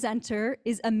second presenter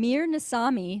is Amir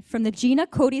Nasami from the Gina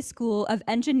Coady School of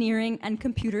Engineering and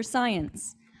Computer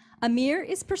Science. Amir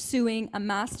is pursuing a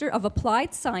Master of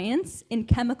Applied Science in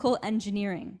Chemical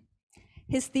Engineering.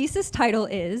 His thesis title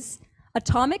is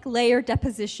Atomic Layer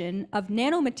Deposition of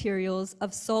Nanomaterials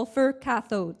of Sulfur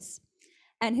Cathodes.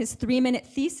 And his 3-minute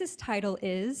thesis title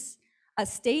is A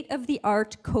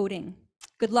State-of-the-Art Coating.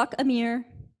 Good luck, Amir.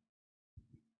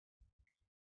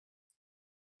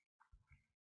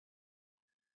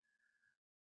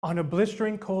 On a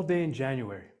blistering cold day in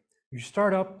January, you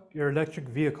start up your electric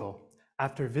vehicle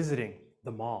after visiting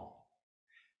the mall.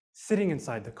 Sitting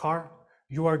inside the car,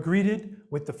 you are greeted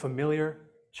with the familiar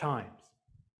chimes.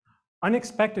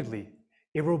 Unexpectedly,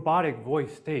 a robotic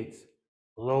voice states,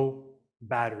 "Low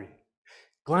battery."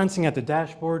 Glancing at the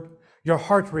dashboard, your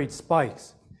heart rate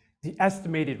spikes. The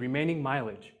estimated remaining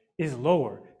mileage is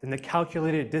lower than the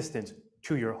calculated distance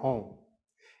to your home.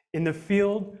 In the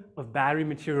field of battery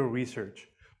material research,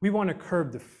 we want to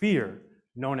curb the fear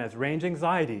known as range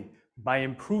anxiety by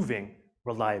improving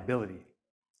reliability.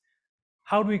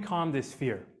 How do we calm this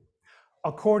fear?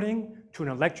 According to an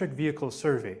electric vehicle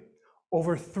survey,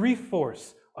 over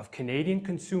 3/4 of Canadian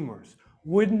consumers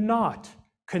would not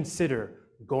consider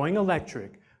going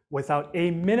electric without a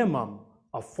minimum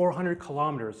of 400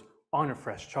 kilometers on a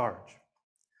fresh charge.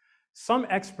 Some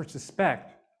experts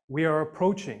suspect we are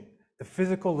approaching the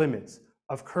physical limits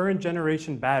of current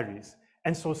generation batteries,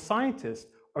 and so scientists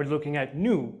are looking at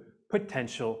new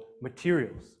potential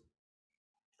materials.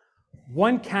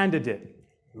 One candidate,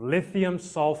 lithium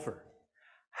sulfur,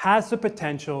 has the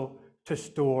potential to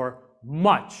store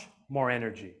much more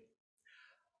energy.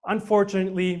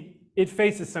 Unfortunately, it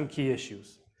faces some key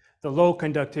issues: the low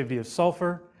conductivity of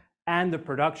sulfur and the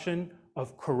production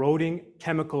of corroding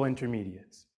chemical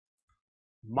intermediates.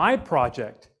 My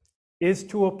project is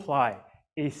to apply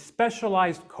a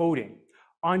specialized coating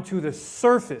onto the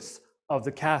surface of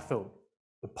the cathode,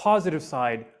 the positive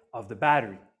side of the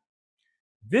battery.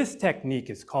 This technique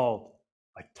is called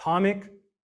atomic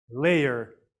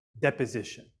layer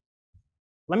deposition.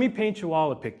 Let me paint you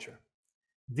all a picture.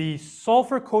 The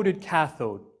sulfur-coated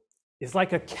cathode is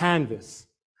like a canvas,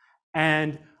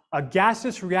 and a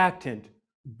gaseous reactant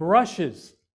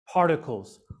brushes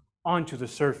particles onto the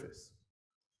surface.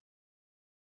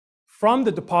 From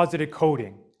the deposited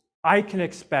coating, I can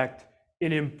expect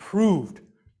an improved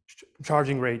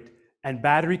charging rate and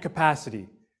battery capacity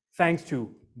thanks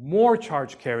to more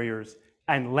charge carriers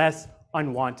and less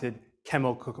unwanted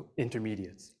chemical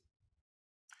intermediates.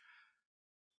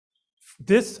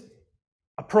 This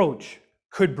approach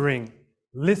could bring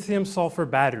lithium sulfur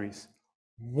batteries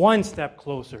one step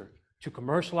closer to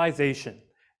commercialization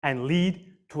and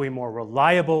lead to a more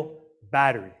reliable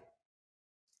battery.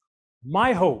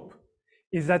 My hope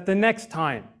is that the next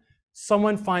time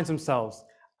someone finds themselves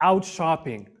out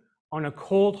shopping on a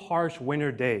cold, harsh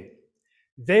winter day,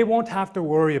 they won't have to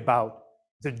worry about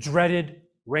the dreaded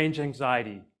range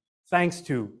anxiety thanks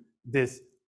to this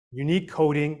unique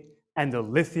coating and the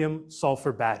lithium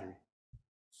sulfur battery.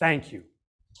 Thank you.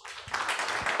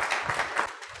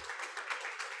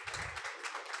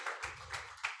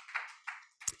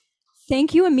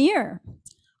 Thank you, Amir.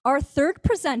 Our third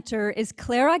presenter is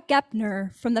Clara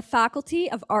Gepner from the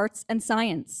Faculty of Arts and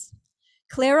Science.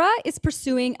 Clara is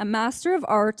pursuing a Master of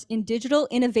Art in Digital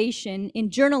Innovation in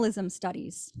Journalism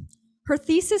Studies. Her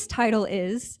thesis title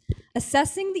is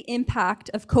Assessing the Impact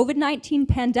of COVID-19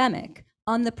 Pandemic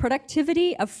on the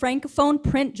Productivity of Francophone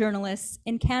Print Journalists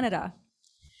in Canada.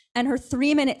 And her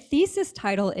 3-minute thesis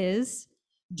title is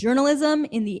Journalism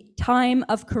in the Time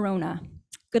of Corona.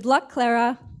 Good luck,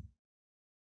 Clara.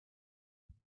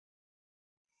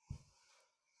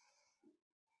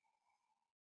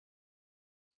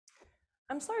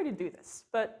 I'm sorry to do this,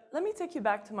 but let me take you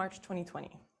back to March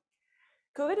 2020.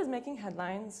 COVID is making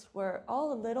headlines. We're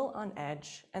all a little on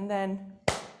edge, and then,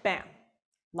 bam,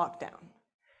 lockdown.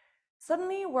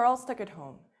 Suddenly, we're all stuck at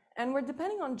home, and we're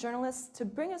depending on journalists to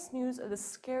bring us news of the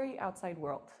scary outside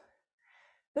world.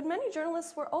 But many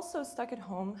journalists were also stuck at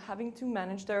home, having to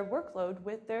manage their workload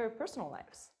with their personal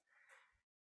lives.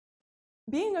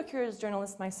 Being a curious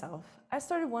journalist myself, I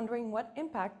started wondering what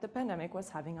impact the pandemic was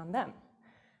having on them,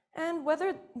 and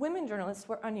whether women journalists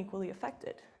were unequally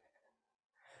affected.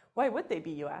 Why would they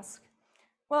be, you ask?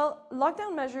 Well,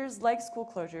 lockdown measures like school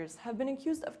closures have been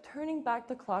accused of turning back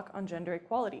the clock on gender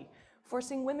equality,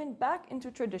 forcing women back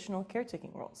into traditional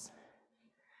caretaking roles.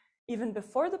 Even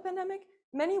before the pandemic,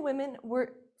 many women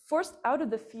were forced out of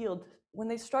the field when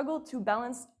they struggled to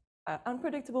balance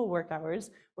unpredictable work hours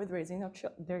with raising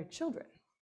their children.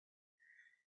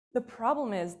 The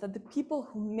problem is that the people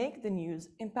who make the news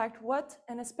impact what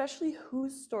and especially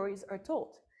whose stories are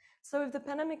told. So if the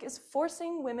pandemic is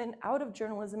forcing women out of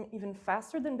journalism even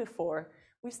faster than before,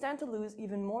 we stand to lose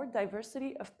even more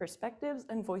diversity of perspectives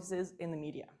and voices in the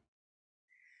media.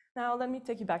 Now, let me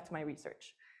take you back to my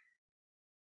research.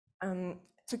 To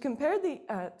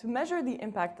measure the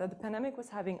impact that the pandemic was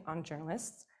having on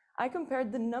journalists, I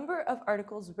compared the number of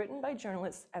articles written by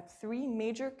journalists at 3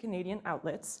 major Canadian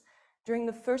outlets during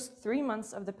the first 3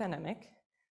 months of the pandemic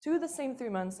to the same 3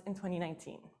 months in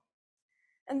 2019.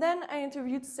 And then I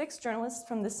interviewed 6 journalists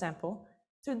from this sample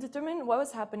to determine what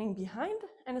was happening behind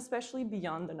and especially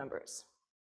beyond the numbers.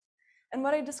 And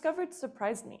what I discovered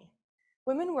surprised me.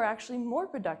 Women were actually more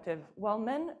productive while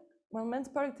men's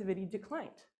productivity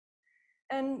declined.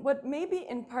 And what may be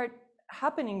in part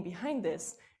happening behind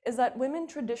this is that women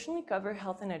traditionally cover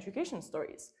health and education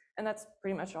stories, and that's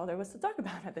pretty much all there was to talk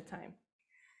about at the time.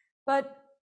 But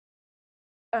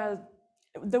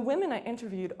the women I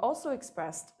interviewed also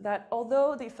expressed that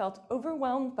although they felt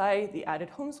overwhelmed by the added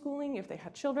homeschooling if they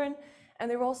had children, and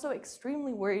they were also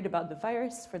extremely worried about the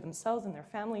virus for themselves and their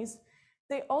families,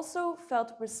 they also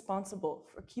felt responsible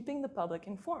for keeping the public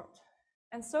informed.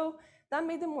 And so that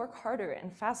made them work harder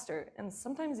and faster, and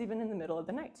sometimes even in the middle of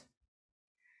the night.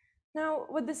 Now,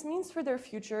 what this means for their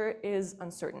future is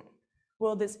uncertain.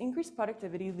 Will this increased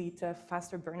productivity lead to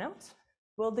faster burnout?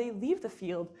 Will they leave the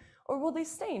field, Or will they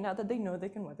stay now that they know they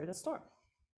can weather the storm?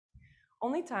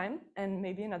 Only time and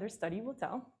maybe another study will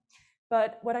tell.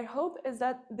 But what I hope is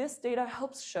that this data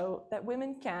helps show that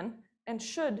women can and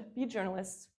should be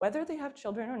journalists, whether they have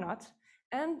children or not,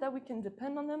 and that we can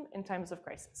depend on them in times of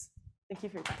crisis. Thank you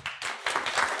for your time.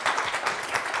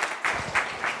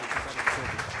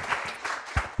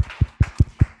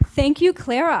 Thank you,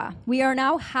 Clara. We are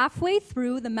now halfway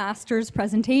through the master's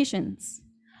presentations.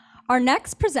 Our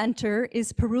next presenter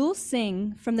is Parul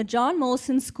Singh from the John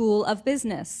Molson School of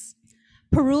Business.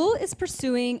 Parul is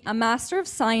pursuing a Master of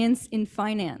Science in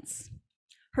Finance.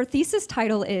 Her thesis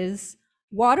title is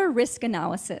Water Risk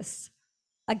Analysis,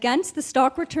 Against the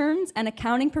Stock Returns and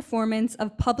Accounting Performance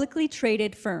of Publicly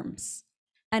Traded Firms.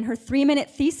 And her 3-minute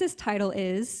thesis title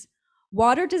is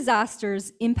Water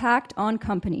Disasters Impact on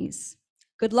Companies.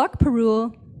 Good luck,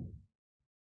 Parul.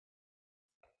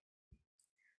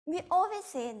 We always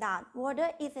say that water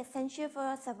is essential for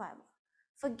our survival.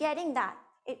 Forgetting that,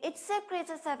 it itself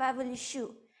creates a survival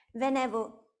issue whenever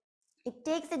it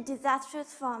takes a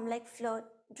disastrous form like flood,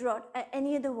 drought, or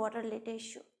any other water-related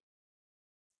issue.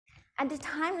 At a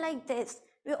time like this,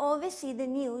 we always see the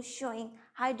news showing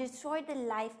how it destroyed the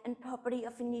life and property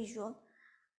of individuals,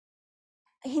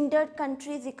 hindered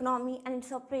countries' economy and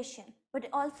its operation, but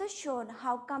it also showed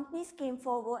how companies came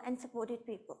forward and supported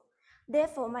people.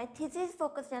 Therefore, my thesis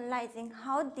focused on analyzing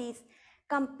how these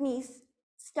companies'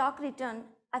 stock return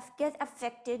get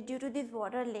affected due to these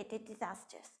water-related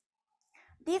disasters.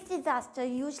 These disasters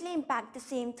usually impact the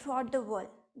same throughout the world,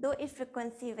 though its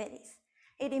frequency varies.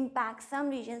 It impacts some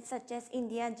regions such as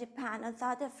India, Japan, or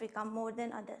South Africa more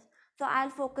than others. So I'll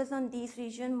focus on these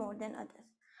regions more than others.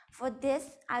 For this,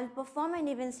 I'll perform an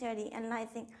event study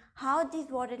analyzing how these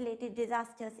water-related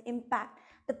disasters impact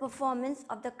the performance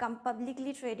of the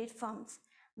publicly traded firms,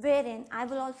 wherein I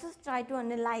will also try to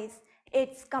analyze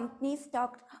its company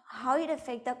stock, how it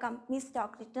affects the company's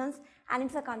stock returns and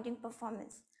its accounting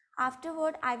performance.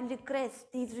 Afterward, I will regress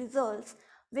these results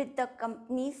with the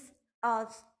company's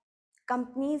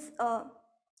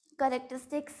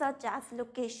characteristics such as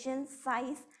location,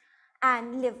 size,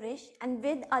 and leverage, and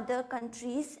with other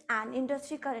countries and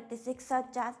industry characteristics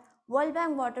such as World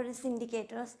Bank water risk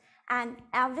indicators and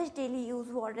average daily use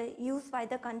water used by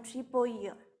the country per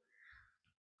year.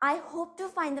 I hope to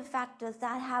find the factors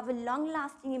that have a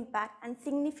long-lasting impact and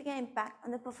significant impact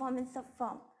on the performance of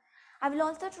firm. I will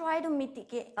also try to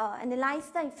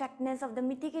analyze the effectiveness of the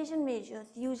mitigation measures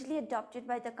usually adopted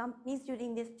by the companies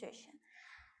during this situation.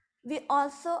 We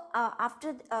also,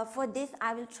 for this,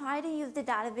 I will try to use the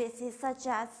databases such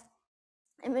as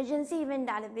emergency event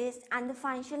database and the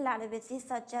financial databases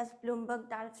such as Bloomberg,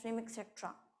 DataStream,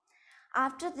 etc.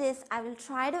 After this, I will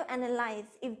try to analyze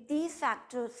if these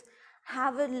factors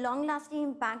have a long-lasting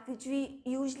impact which we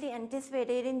usually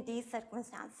anticipated in these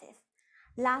circumstances.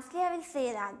 Lastly, I will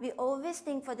say that we always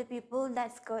think for the people,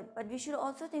 that's good, but we should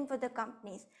also think for the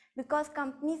companies because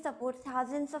companies support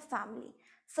thousands of families.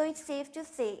 So it's safe to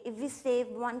say if we save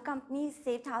one company,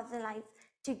 save 1,000 lives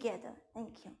together.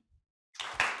 Thank you.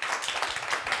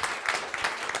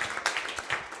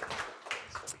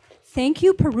 Thank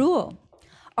you, Parul.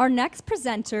 Our next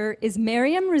presenter is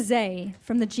Mariam Rizay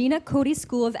from the Gina Coady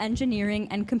School of Engineering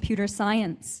and Computer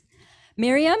Science.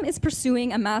 Mariam is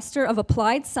pursuing a Master of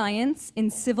Applied Science in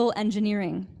Civil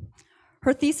Engineering.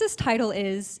 Her thesis title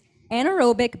is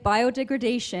Anaerobic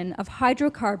Biodegradation of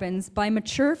Hydrocarbons by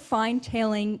Mature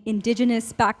Fine-Tailing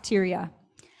Indigenous Bacteria.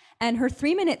 And her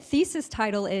 3-minute thesis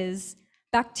title is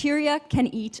Bacteria Can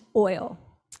Eat Oil.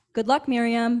 Good luck,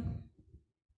 Mariam.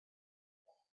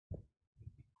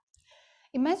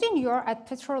 Imagine you're at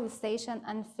petrol station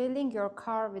and filling your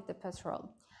car with the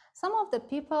petrol. Some of the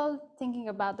people thinking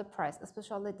about the price,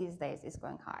 especially these days, is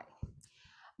going high.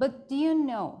 But do you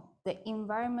know the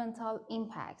environmental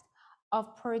impact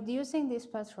of producing this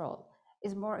petrol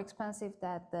is more expensive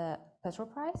than the petrol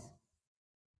price?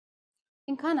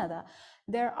 In Canada,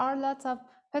 there are lots of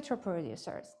petrol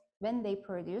producers. When they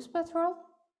produce petrol,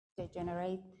 they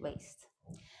generate waste.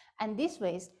 And this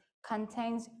waste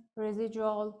contains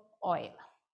residual oil.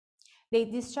 They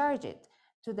discharge it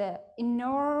to the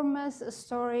enormous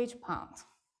storage pond.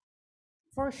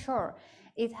 For sure,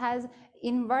 it has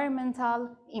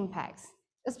environmental impacts,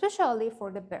 especially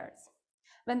for the birds.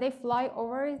 When they fly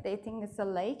over it, they think it's a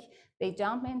lake. They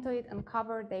jump into it and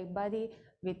cover their body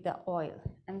with the oil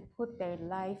and put their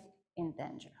life in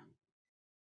danger.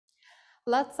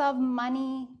 Lots of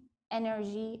money,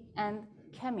 energy, and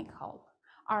chemical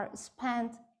are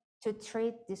spent to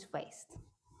treat this waste.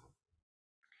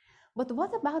 But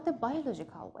what about the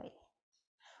biological way?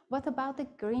 What about the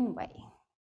green way?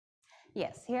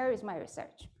 Yes, here is my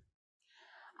research.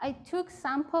 I took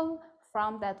sample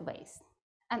from that waste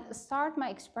and start my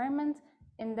experiment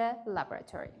in the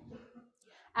laboratory.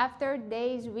 After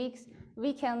days, weeks,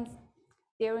 weekends,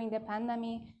 during the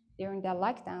pandemic, during the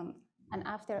lockdown, and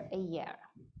after a year,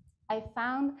 I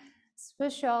found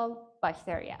special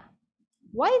bacteria.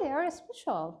 Why they are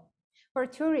special? For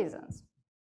two reasons.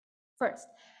 First,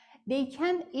 they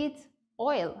can eat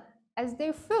oil as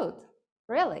their food.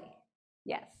 Really?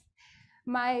 Yes.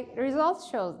 My results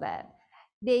shows that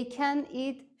they can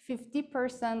eat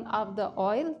 50% of the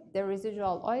oil, the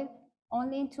residual oil,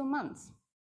 only in 2 months.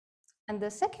 And the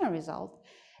second result,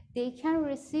 they can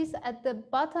resist at the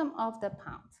bottom of the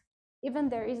pond, even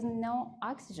there is no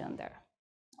oxygen there.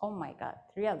 Oh my God,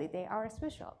 really, they are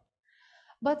special.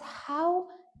 But how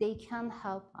they can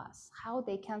help us, how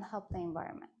they can help the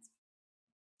environment?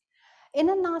 In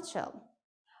a nutshell,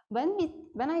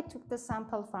 when I took the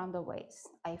sample from the waste,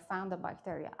 I found the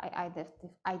bacteria, I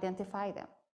identified them.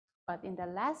 But in the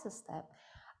last step,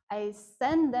 I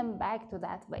send them back to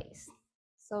that waste.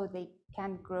 So they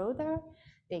can grow there,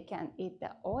 they can eat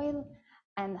the oil,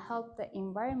 and help the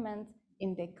environment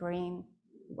in the green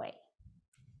way.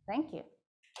 Thank you.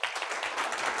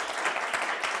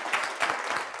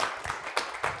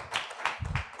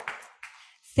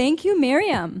 Thank you,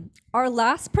 Miriam. Our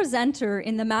last presenter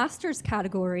in the master's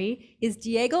category is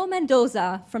Diego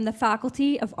Mendoza from the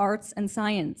Faculty of Arts and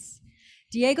Science.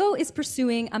 Diego is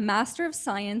pursuing a Master of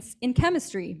Science in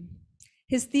Chemistry.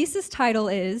 His thesis title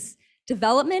is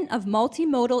Development of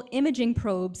Multimodal Imaging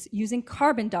Probes Using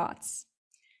Carbon Dots.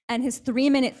 And his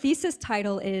 3-minute thesis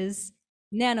title is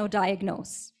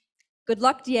Nanodiagnose. Good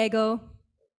luck, Diego.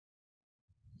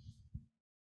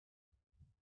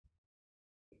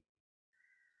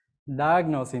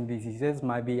 Diagnosing diseases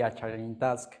might be a challenging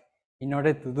task. In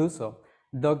order to do so,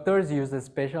 doctors use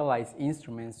specialized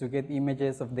instruments to get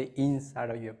images of the inside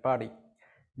of your body.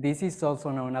 This is also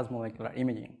known as molecular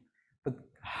imaging. But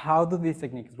how do these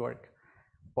techniques work?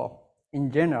 Well, in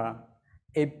general,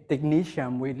 a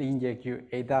technician will inject you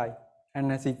a dye,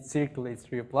 and as it circulates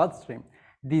through your bloodstream,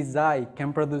 this dye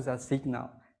can produce a signal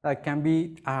that can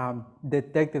be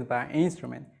detected by an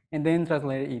instrument and then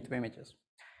translated into images.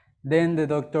 Then the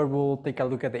doctor will take a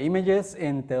look at the images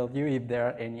and tell you if there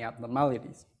are any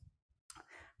abnormalities.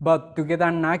 But to get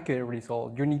an accurate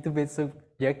result, you need to be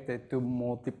subjected to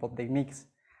multiple techniques.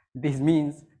 This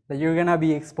means that you're gonna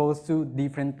be exposed to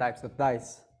different types of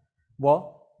dyes.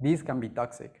 Well, these can be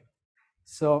toxic.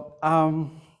 So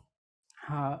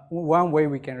one way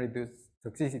we can reduce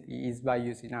toxicity is by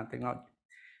using nanotechnology.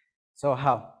 So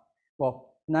how?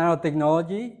 Well,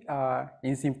 nanotechnology,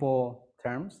 in simple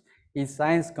terms, is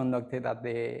science conducted at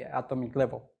the atomic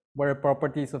level, where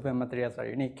properties of the materials are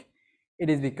unique. It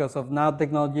is because of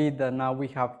nanotechnology that now we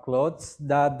have clothes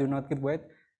that do not get wet.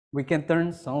 We can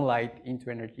turn sunlight into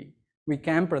energy. We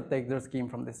can protect their skin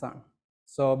from the sun.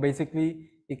 So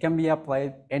basically, it can be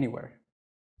applied anywhere.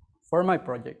 For my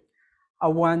project, I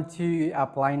want to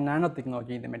apply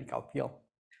nanotechnology in the medical field.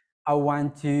 I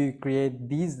want to create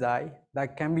this dye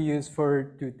that can be used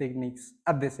for two techniques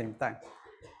at the same time.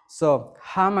 So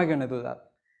how am I going to do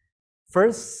that?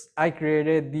 First, I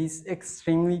created these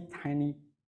extremely tiny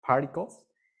particles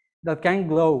that can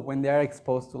glow when they are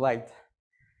exposed to light.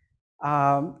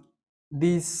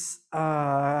 These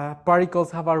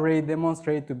particles have already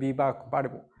demonstrated to be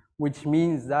biocompatible, which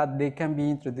means that they can be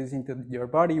introduced into your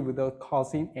body without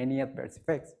causing any adverse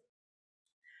effects.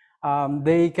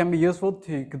 They can be useful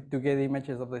to get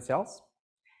images of the cells.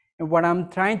 And what I'm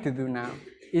trying to do now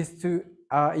is to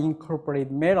incorporate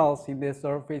metals in the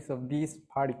surface of these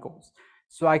particles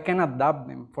so I can adapt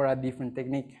them for a different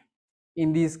technique.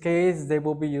 In this case, they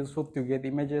will be useful to get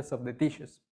images of the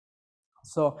tissues.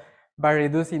 So by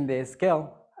reducing the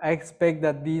scale, I expect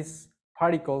that these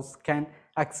particles can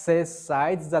access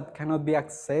sites that cannot be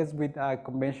accessed with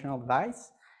conventional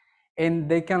dyes, and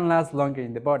they can last longer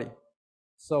in the body.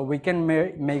 So we can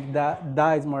make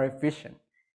dyes more efficient.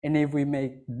 And if we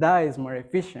make dyes more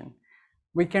efficient,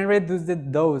 we can reduce the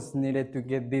dose needed to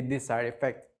get the desired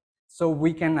effect. So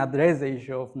we can address the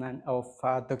issue of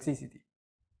toxicity.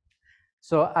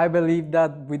 So I believe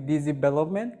that with this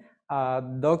development,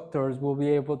 doctors will be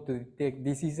able to detect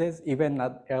diseases even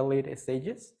at early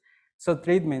stages. So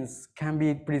treatments can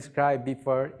be prescribed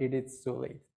before it is too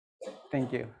late.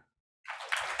 Thank you.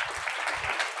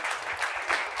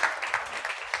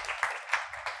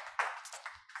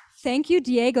 Thank you,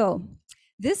 Diego.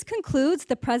 This concludes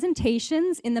the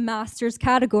presentations in the master's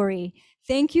category.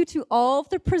 Thank you to all of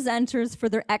the presenters for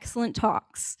their excellent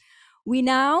talks. We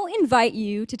now invite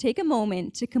you to take a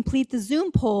moment to complete the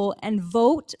Zoom poll and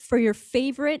vote for your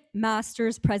favorite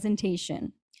master's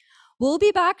presentation. We'll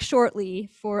be back shortly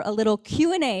for a little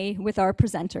Q&A with our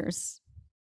presenters.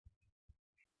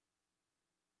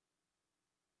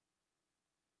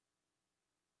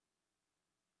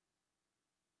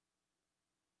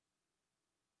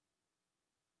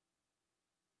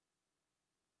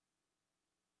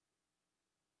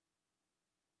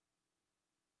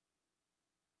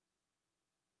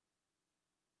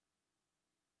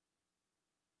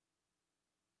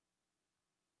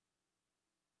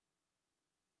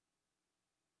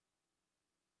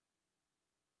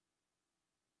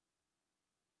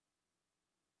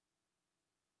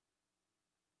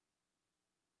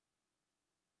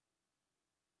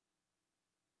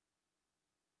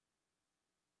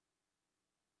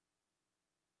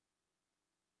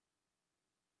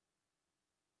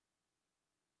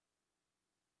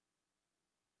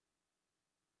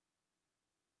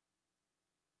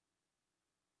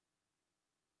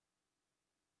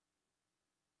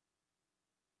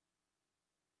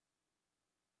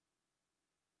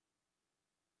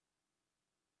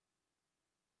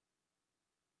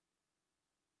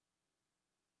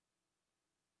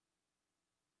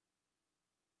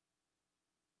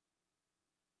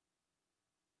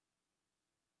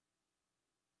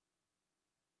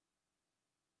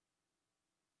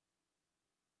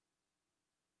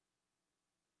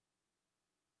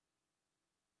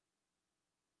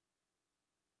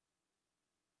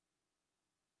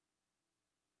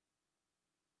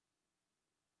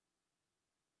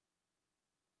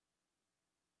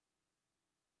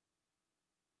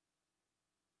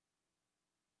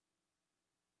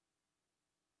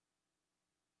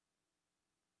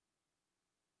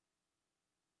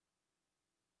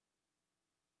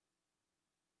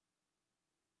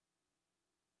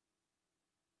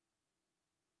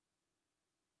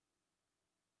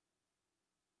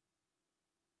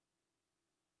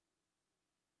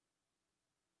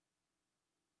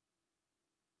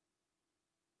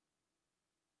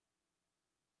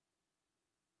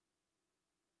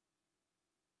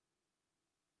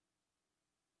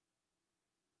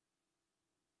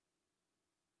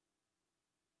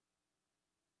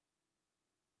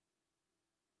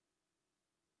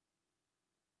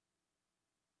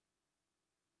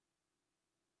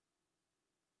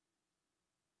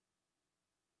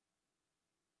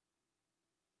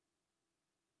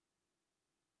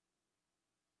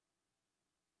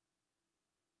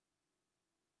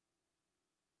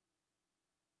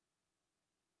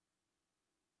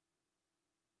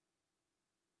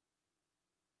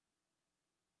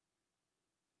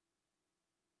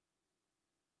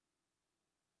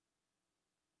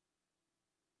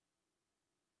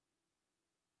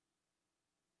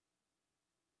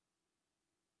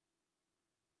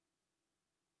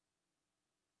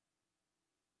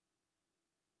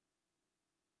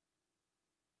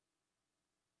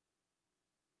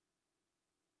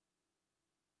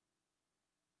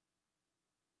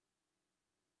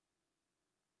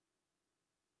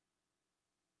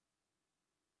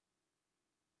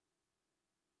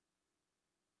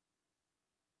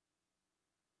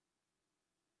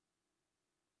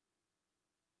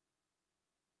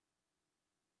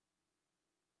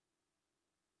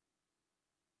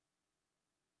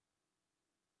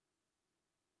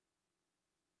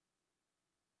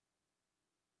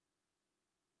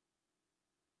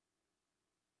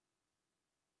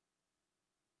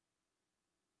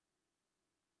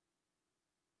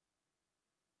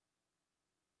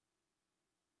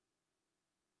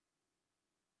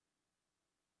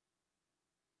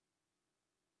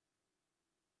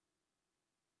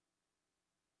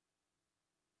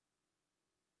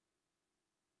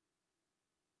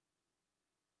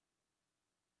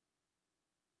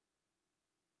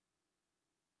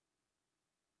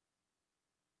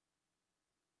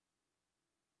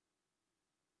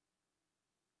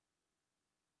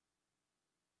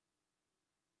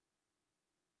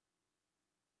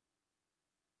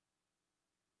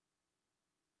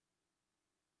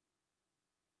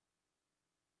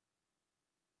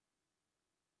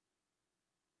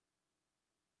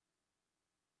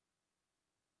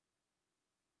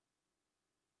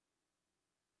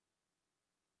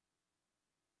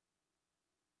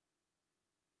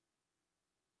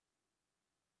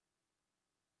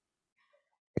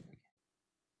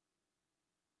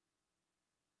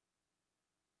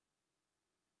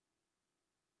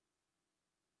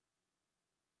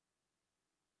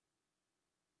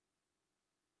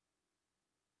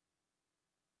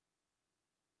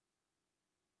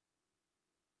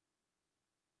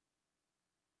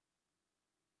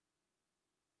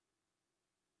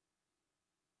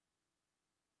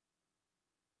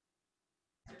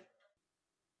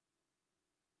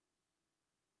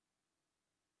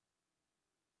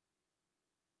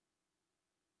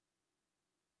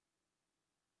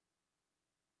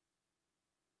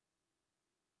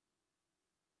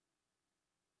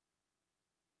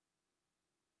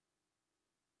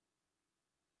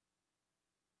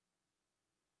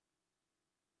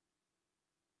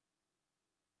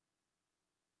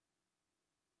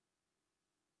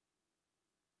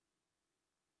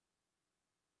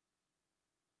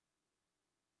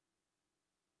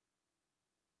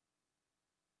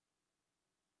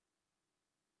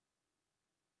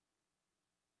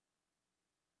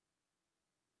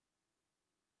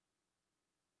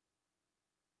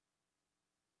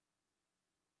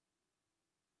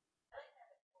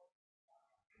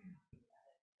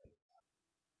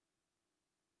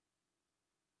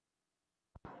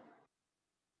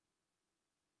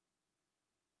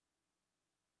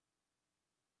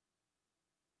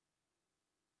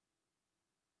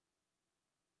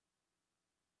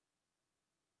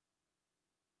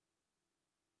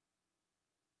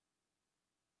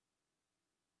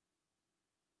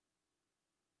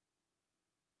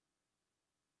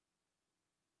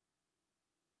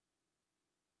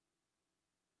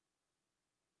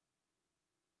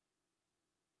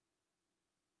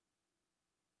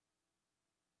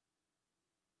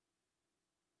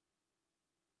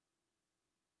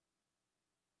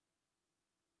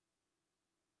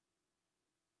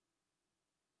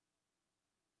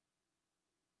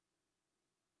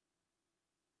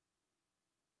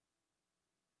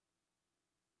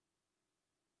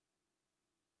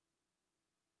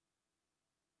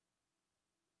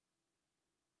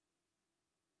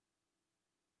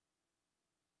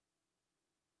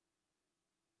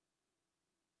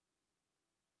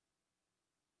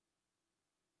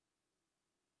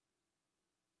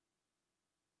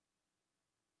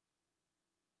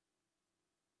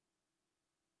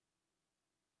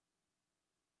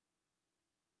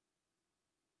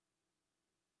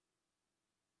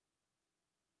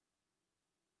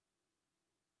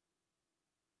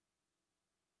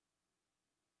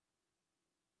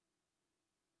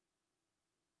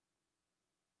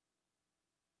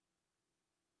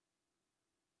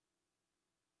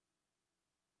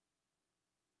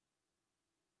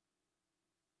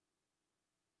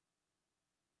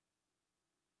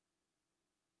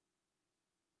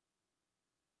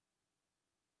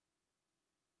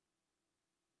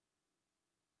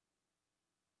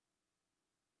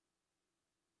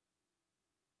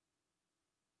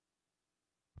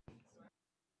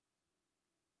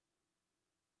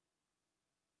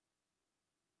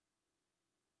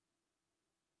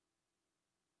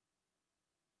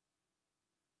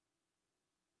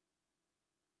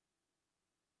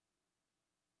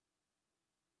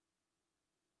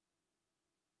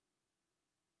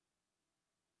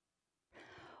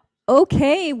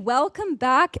 Okay, welcome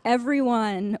back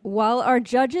everyone. While our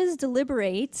judges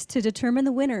deliberate to determine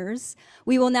the winners,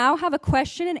 we will now have a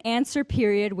question and answer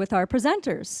period with our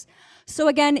presenters. So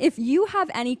again, if you have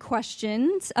any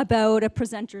questions about a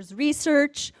presenter's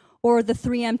research or the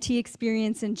 3MT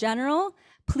experience in general,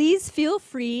 please feel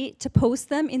free to post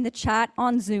them in the chat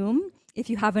on Zoom if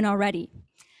you haven't already.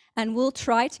 And we'll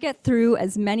try to get through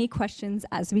as many questions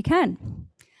as we can.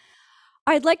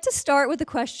 I'd like to start with a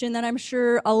question that I'm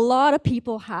sure a lot of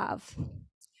people have.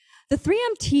 The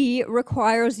 3MT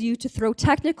requires you to throw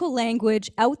technical language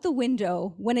out the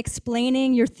window when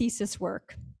explaining your thesis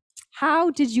work. How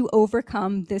did you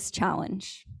overcome this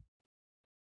challenge?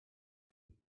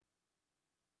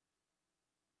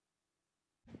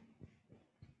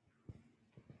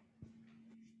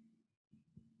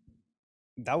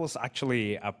 That was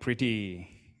actually a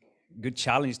pretty good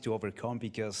challenge to overcome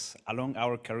because along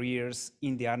our careers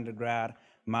in the undergrad,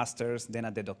 master's, then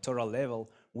at the doctoral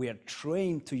level, we are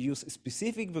trained to use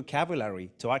specific vocabulary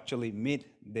to actually meet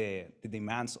the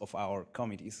demands of our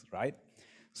committees, right?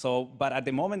 So, but at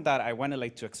the moment that I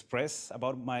wanted to express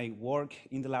about my work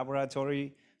in the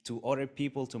laboratory to other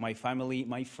people, to my family,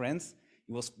 my friends,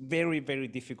 it was very, very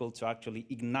difficult to actually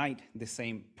ignite the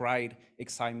same pride,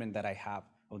 excitement that I have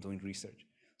of doing research.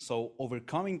 So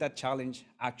overcoming that challenge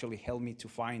actually helped me to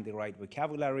find the right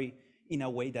vocabulary in a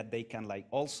way that they can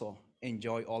also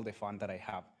enjoy all the fun that I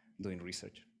have doing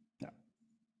research. Yeah,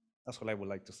 that's what I would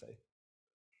like to say.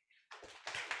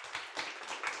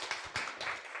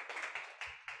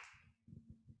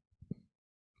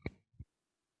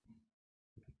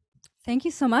 Thank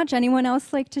you so much. Anyone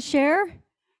else like to share?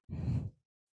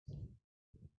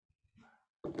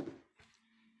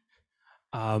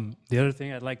 The other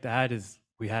thing I'd like to add is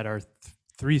we had our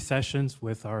 3 sessions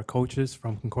with our coaches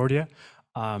from Concordia.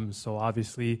 So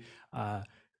obviously,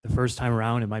 the first time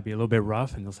around, it might be a little bit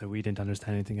rough, and they'll say we didn't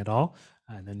understand anything at all.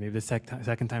 And then maybe the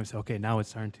second time, say, okay, now it's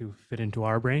starting to fit into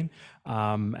our brain.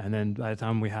 And then by the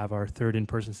time we have our 3rd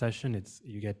in-person session,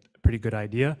 you get a pretty good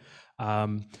idea.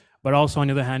 But also, on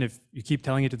the other hand, if you keep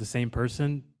telling it to the same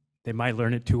person, they might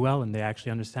learn it too well and they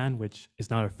actually understand, which is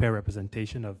not a fair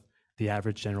representation of the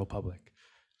average general public.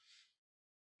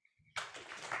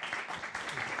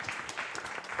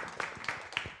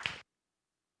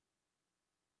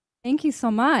 Thank you so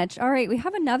much. All right, we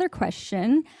have another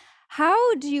question.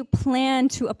 How do you plan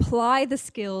to apply the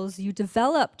skills you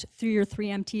developed through your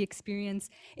 3MT experience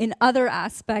in other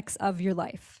aspects of your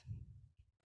life?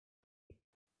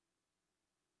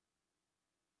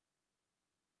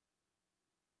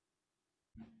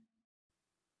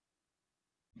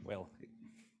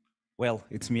 Well,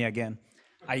 it's me again.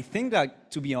 I think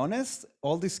that, to be honest,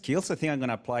 all these skills, I think I'm going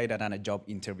to apply that on a job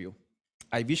interview.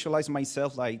 I visualize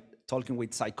myself talking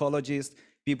with psychologists,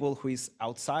 people who is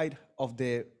outside of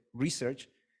the research.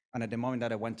 And at the moment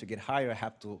that I want to get hired, I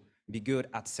have to be good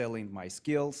at selling my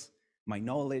skills, my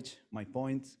knowledge, my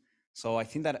points. So I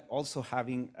think that also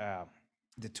having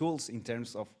the tools in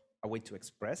terms of a way to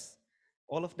express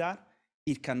all of that,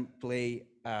 it can play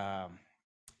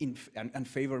and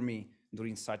favor me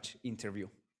during such interview.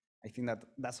 I think that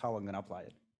that's how I'm going to apply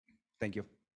it. Thank you.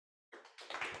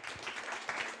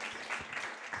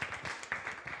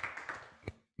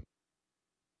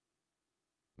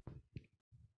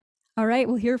 All right,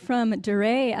 we'll hear from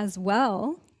Dure as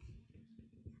well.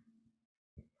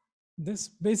 This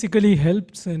basically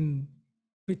helps in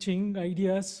pitching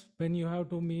ideas when you have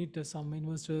to meet some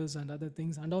investors and other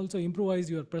things, and also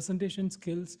improvise your presentation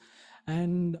skills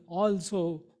and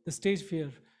also the stage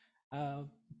fear.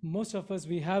 Most of us,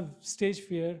 we have stage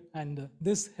fear, and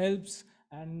this helps,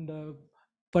 and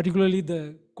particularly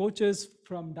the coaches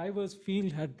from diverse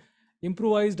field had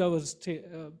improvised our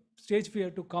stage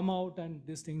fear to come out and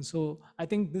this thing. So I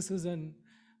think this is a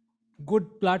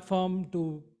good platform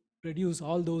to reduce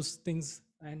all those things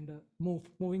and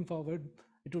moving forward,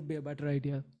 it would be a better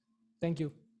idea. Thank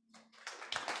you.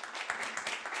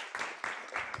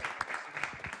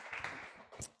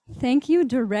 Thank you,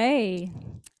 Dure.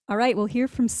 All right, we'll hear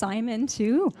from Simon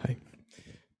too. Hi.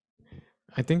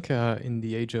 I think in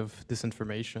the age of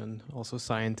disinformation, also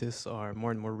scientists are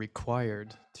more and more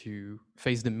required to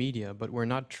face the media, but we're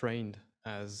not trained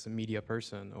as a media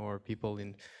person or people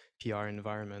in PR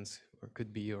environments,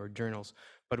 or journals,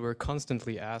 but we're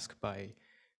constantly asked by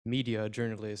media,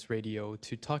 journalists, radio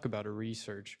to talk about our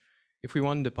research. If we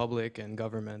want the public and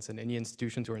governments and any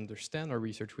institution to understand our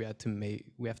research, we have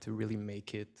to really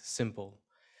make it simple,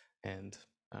 and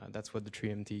that's what the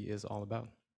 3MT is all about.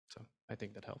 So I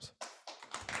think that helps.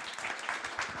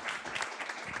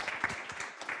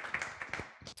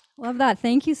 Love that.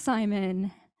 Thank you,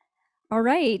 Simon. All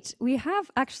right, we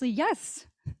have actually, yes.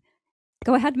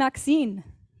 Go ahead, Maxine.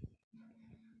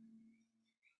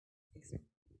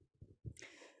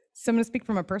 So I'm going to speak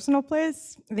from a personal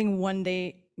place. I think one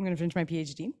day I'm going to finish my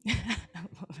PhD,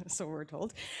 so we're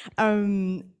told.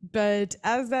 But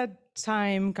as that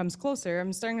time comes closer,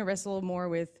 I'm starting to wrestle more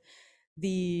with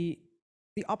the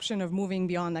option of moving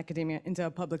beyond academia into a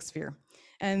public sphere.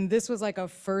 And this was like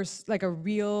a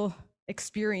real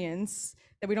experience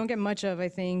that we don't get much of, I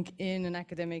think, in an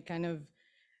academic kind of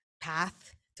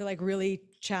path to like really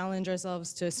challenge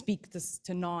ourselves to speak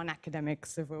to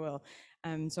non-academics, if we will.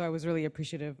 So I was really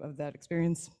appreciative of that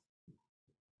experience.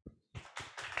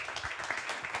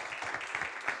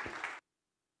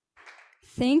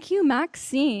 Thank you,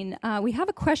 Maxine. We have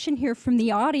a question here from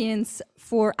the audience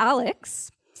for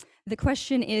Alex. The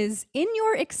question is, in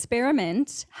your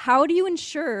experiment, how do you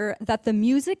ensure that the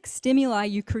music stimuli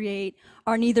you create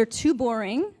are neither too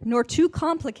boring nor too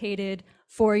complicated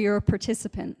for your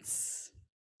participants?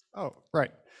 Oh,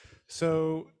 right.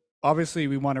 So obviously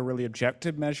we want a really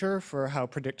objective measure for how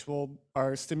predictable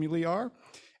our stimuli are.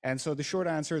 And so the short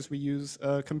answer is we use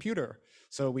a computer.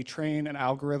 So we train an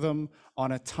algorithm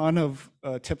on a ton of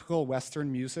typical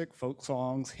Western music, folk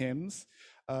songs, hymns.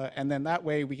 And then that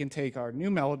way we can take our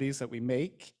new melodies that we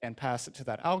make and pass it to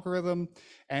that algorithm,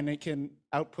 and it can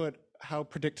output how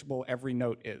predictable every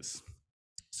note is.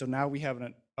 So now we have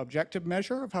an objective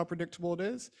measure of how predictable it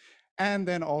is. And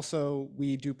then also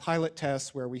we do pilot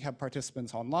tests where we have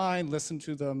participants online, listen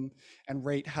to them, and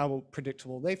rate how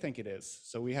predictable they think it is.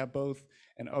 So we have both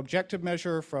an objective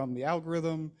measure from the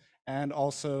algorithm and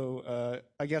also,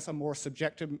 I guess, a more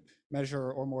subjective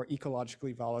measure or more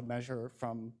ecologically valid measure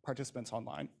from participants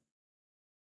online.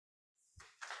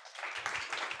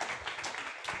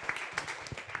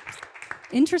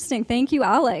 Interesting. Thank you,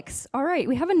 Alex. All right,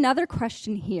 we have another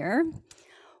question here.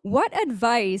 What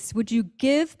advice would you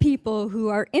give people who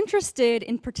are interested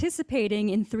in participating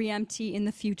in 3MT in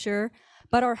the future,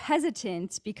 but are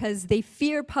hesitant because they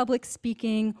fear public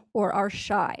speaking or are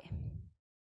shy?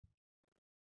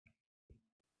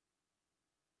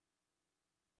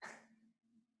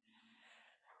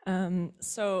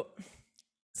 So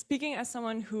speaking as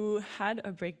someone who had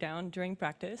a breakdown during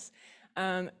practice,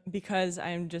 because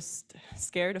I'm just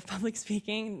scared of public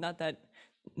speaking, not that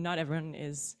not everyone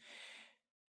is.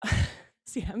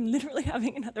 See, I'm literally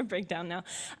having another breakdown now.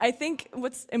 I think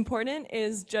what's important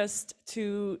is just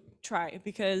to try,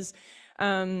 because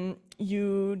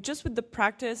you just with the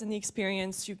practice and the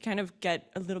experience, you kind of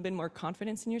get a little bit more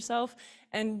confidence in yourself.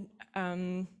 And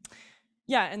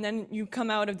yeah, and then you come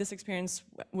out of this experience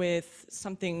with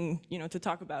something, you know, to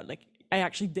talk about. Like, I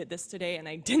actually did this today and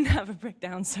I didn't have a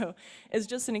breakdown. So it's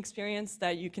just an experience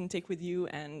that you can take with you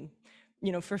and,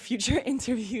 you know, for future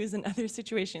interviews and other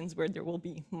situations where there will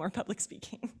be more public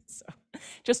speaking. So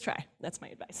just try. That's my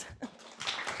advice.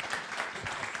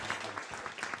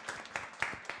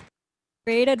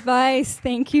 Great advice.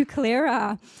 Thank you,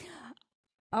 Clara.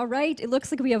 All right, it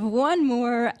looks like we have one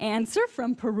more answer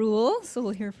from Parul, so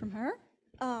we'll hear from her.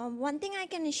 One thing I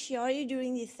can assure you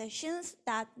during these sessions,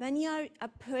 that when you are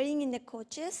appearing in the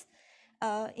coaches,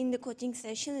 in the coaching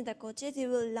session with the coaches, you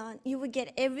will learn, you will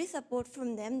get every support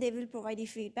from them. They will provide you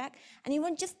feedback, and you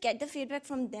won't just get the feedback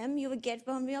from them, you will get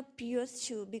from your peers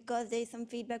too, because there is some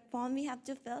feedback form we have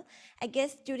to fill. I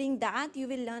guess during that you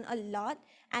will learn a lot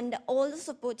and all the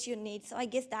support you need. So I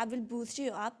guess that will boost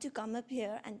you up to come up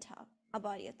here and talk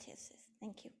about your thesis.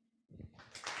 Thank you.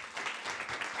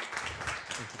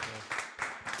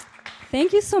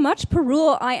 Thank you so much,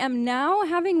 Parul. I am now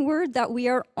having word that we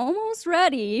are almost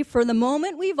ready for the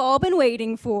moment we've all been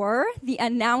waiting for, the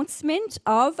announcement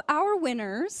of our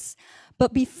winners.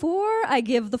 But before I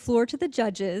give the floor to the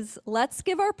judges, let's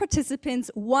give our participants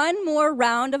one more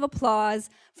round of applause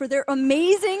for their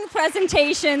amazing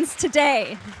presentations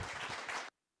today.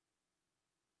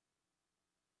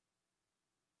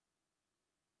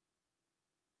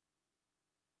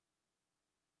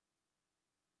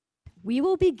 We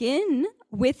will begin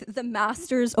with the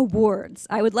Masters Awards.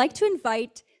 I would like to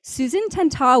invite Susan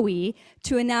Tantawi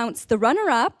to announce the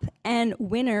runner-up and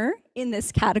winner in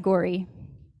this category.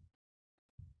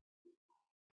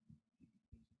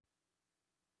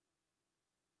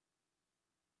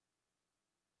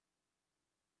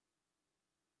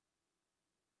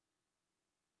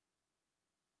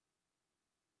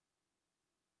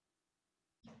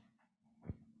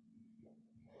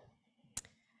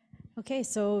 Okay,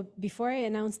 so before I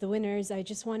announce the winners, I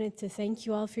just wanted to thank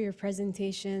you all for your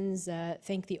presentations,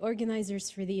 thank the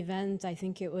organizers for the event. I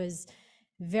think it was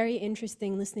very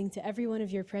interesting listening to every one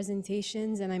of your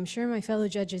presentations, and I'm sure my fellow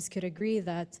judges could agree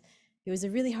that it was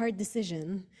a really hard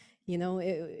decision. You know,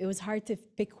 it was hard to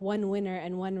pick one winner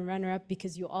and one runner-up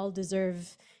because you all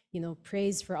deserve, you know,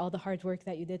 praise for all the hard work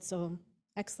that you did. So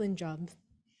excellent job.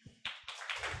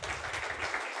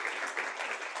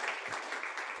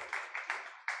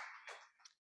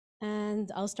 And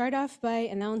I'll start off by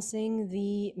announcing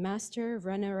the Master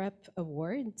Runner-Up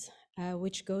Award,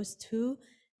 which goes to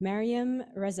Mariam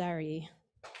Razari.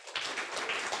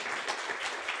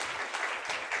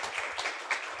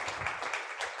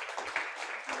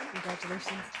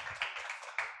 Congratulations.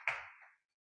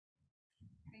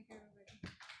 Thank you, everybody.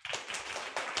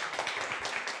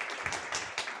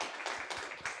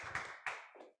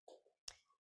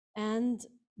 And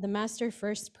the Master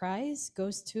First Prize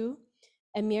goes to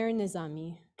Amir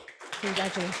Nizami.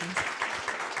 Congratulations.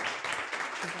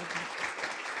 Congratulations.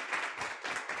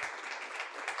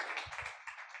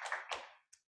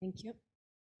 Thank you.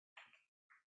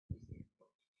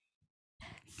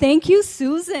 Thank you,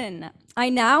 Susan. I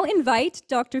now invite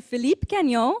Dr. Philippe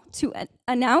Gagnon to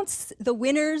announce the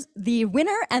winner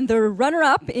and the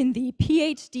runner-up in the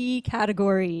PhD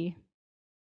category.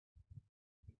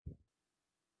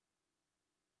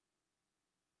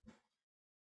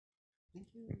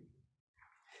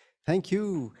 Thank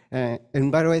you.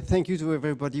 And by the way, thank you to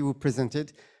everybody who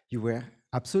presented. You were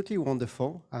absolutely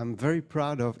wonderful. I'm very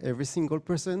proud of every single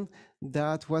person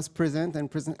that was present and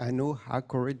present. I know how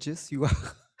courageous you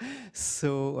are.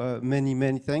 So many,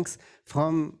 many thanks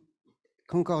from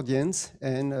Concordians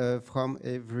and from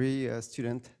every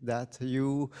student that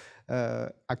you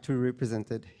actually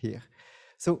represented here.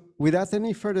 So without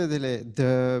any further delay,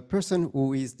 the person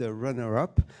who is the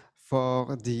runner-up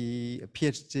for the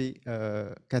PhD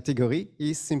category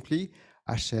is simply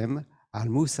Hashem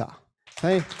Al-Moussa.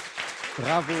 Hey,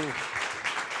 bravo.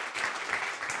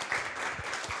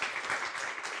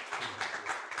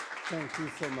 Thank you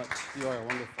so much. You are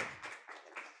wonderful.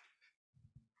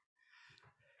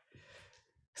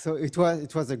 So it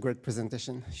was a great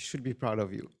presentation. You should be proud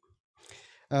of you.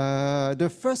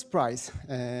 The first prize,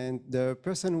 and the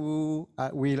person who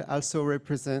will also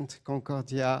represent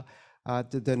Concordia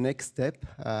at the next step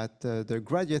at the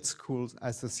Graduate Schools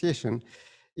Association,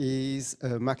 is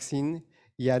Maxine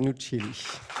Yanuccelli.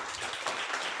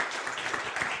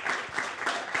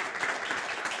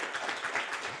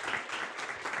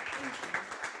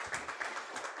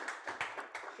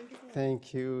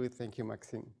 Thank you,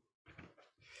 Maxine.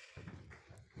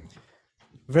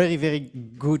 Very, very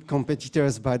good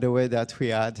competitors, by the way, that we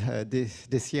had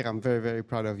this year. I'm very, very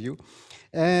proud of you.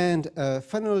 And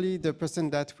finally, the person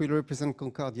that will represent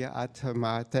Concordia at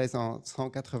ma thèse en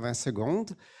 180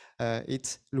 secondes,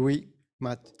 it's Louis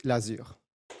Lazure.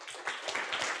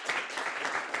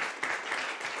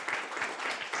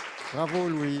 Bravo,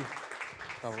 Louis.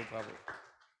 Bravo, bravo.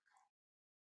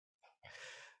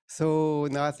 So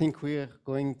now I think we're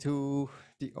going to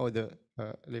the other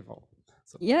level.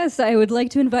 So. Yes, I would like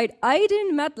to invite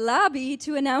Aydin Matlabi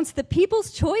to announce the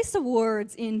People's Choice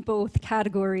Awards in both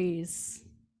categories.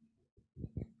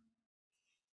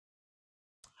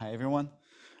 Hi, everyone.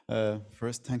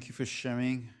 First, thank you for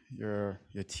sharing your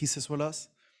thesis with us.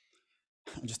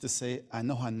 Just to say, I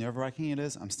know how nerve-wracking it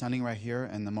is. I'm standing right here,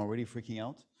 and I'm already freaking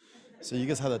out. So you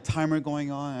guys have a timer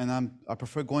going on, and I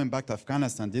prefer going back to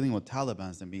Afghanistan dealing with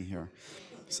Taliban than being here.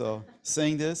 So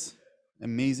saying this,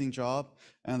 amazing job.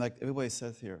 And like everybody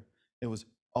says here, it was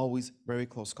always very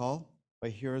close call,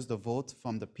 but here's the vote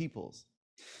from the peoples.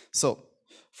 So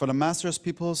for the Master's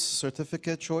People's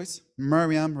Certificate choice,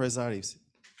 Mariam Rezari.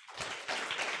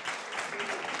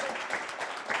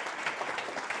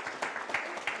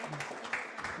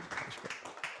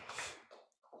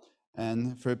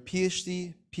 And for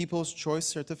PhD People's Choice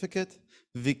Certificate,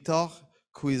 Victor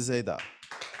Cuizeda.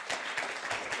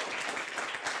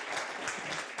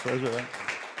 Pleasure.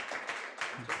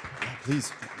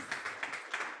 Please.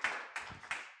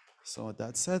 So with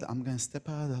that said, I'm going to step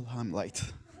out of the limelight.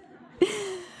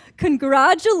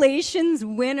 Congratulations,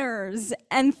 winners.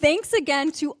 And thanks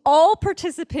again to all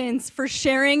participants for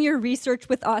sharing your research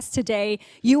with us today.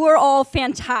 You are all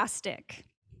fantastic.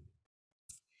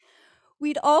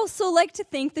 We'd also like to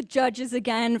thank the judges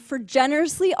again for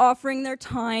generously offering their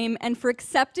time and for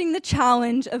accepting the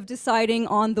challenge of deciding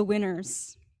on the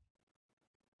winners.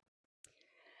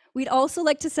 We'd also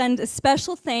like to send a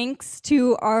special thanks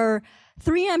to our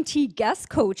 3MT guest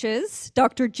coaches,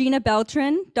 Dr. Gina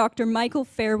Beltran, Dr. Michael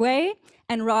Fairway,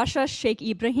 and Rasha Sheikh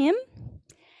Ibrahim.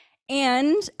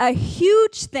 And a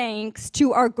huge thanks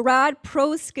to our grad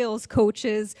pro skills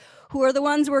coaches, who are the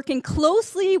ones working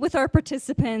closely with our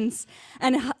participants,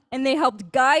 and they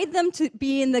helped guide them to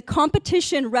be in the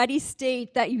competition-ready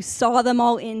state that you saw them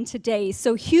all in today.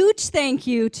 So huge thank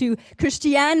you to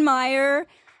Christiane Meyer,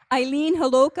 Eileen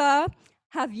Holoka,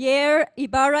 Javier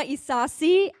Ibarra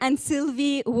Isasi, and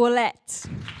Sylvie Ouellette.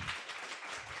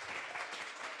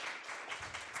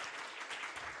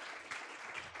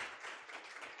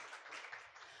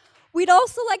 We'd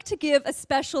also like to give a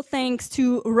special thanks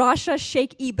to Rasha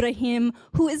Sheikh Ibrahim,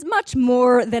 who is much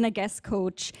more than a guest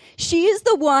coach. She is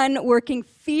the one working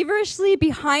feverishly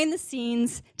behind the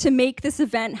scenes to make this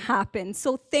event happen.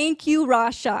 So thank you,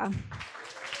 Rasha.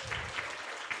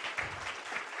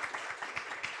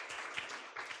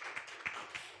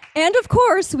 And of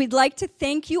course, we'd like to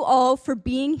thank you all for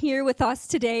being here with us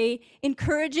today,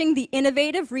 encouraging the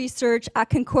innovative research at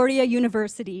Concordia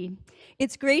University.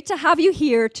 It's great to have you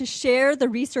here to share the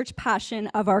research passion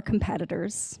of our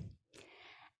competitors.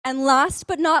 And last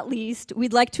but not least,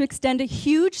 we'd like to extend a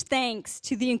huge thanks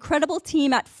to the incredible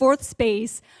team at Fourth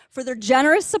Space for their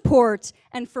generous support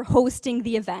and for hosting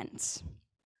the event.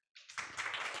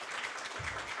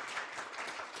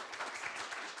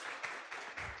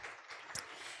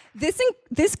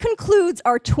 This concludes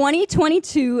our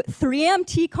 2022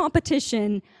 3MT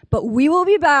competition, but we will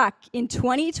be back in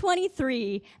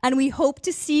 2023, and we hope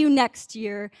to see you next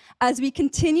year as we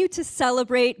continue to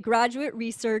celebrate graduate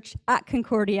research at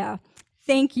Concordia.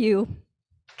 Thank you.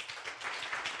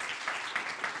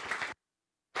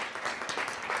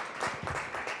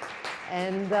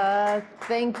 And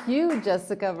thank you,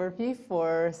 Jessica Murphy,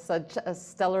 for such a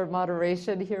stellar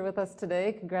moderation here with us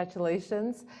today.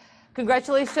 Congratulations.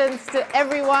 Congratulations to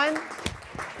everyone.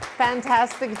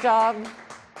 Fantastic job.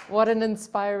 What an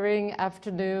inspiring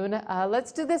afternoon.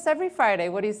 Let's do this every Friday.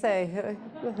 What do you say?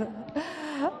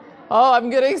 Oh, I'm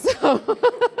getting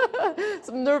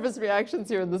some nervous reactions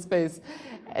here in the space.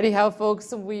 Anyhow,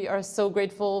 folks, we are so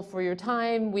grateful for your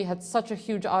time. We had such a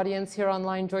huge audience here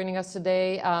online joining us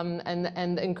today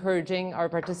and encouraging our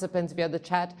participants via the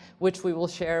chat, which we will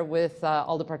share with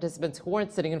all the participants who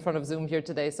weren't sitting in front of Zoom here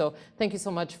today. So thank you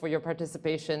so much for your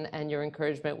participation and your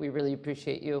encouragement. We really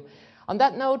appreciate you. On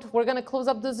that note, we're going to close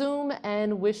up the Zoom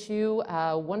and wish you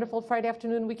a wonderful Friday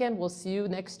afternoon weekend. We'll see you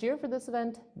next year for this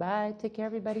event. Bye. Take care,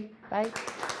 everybody. Bye.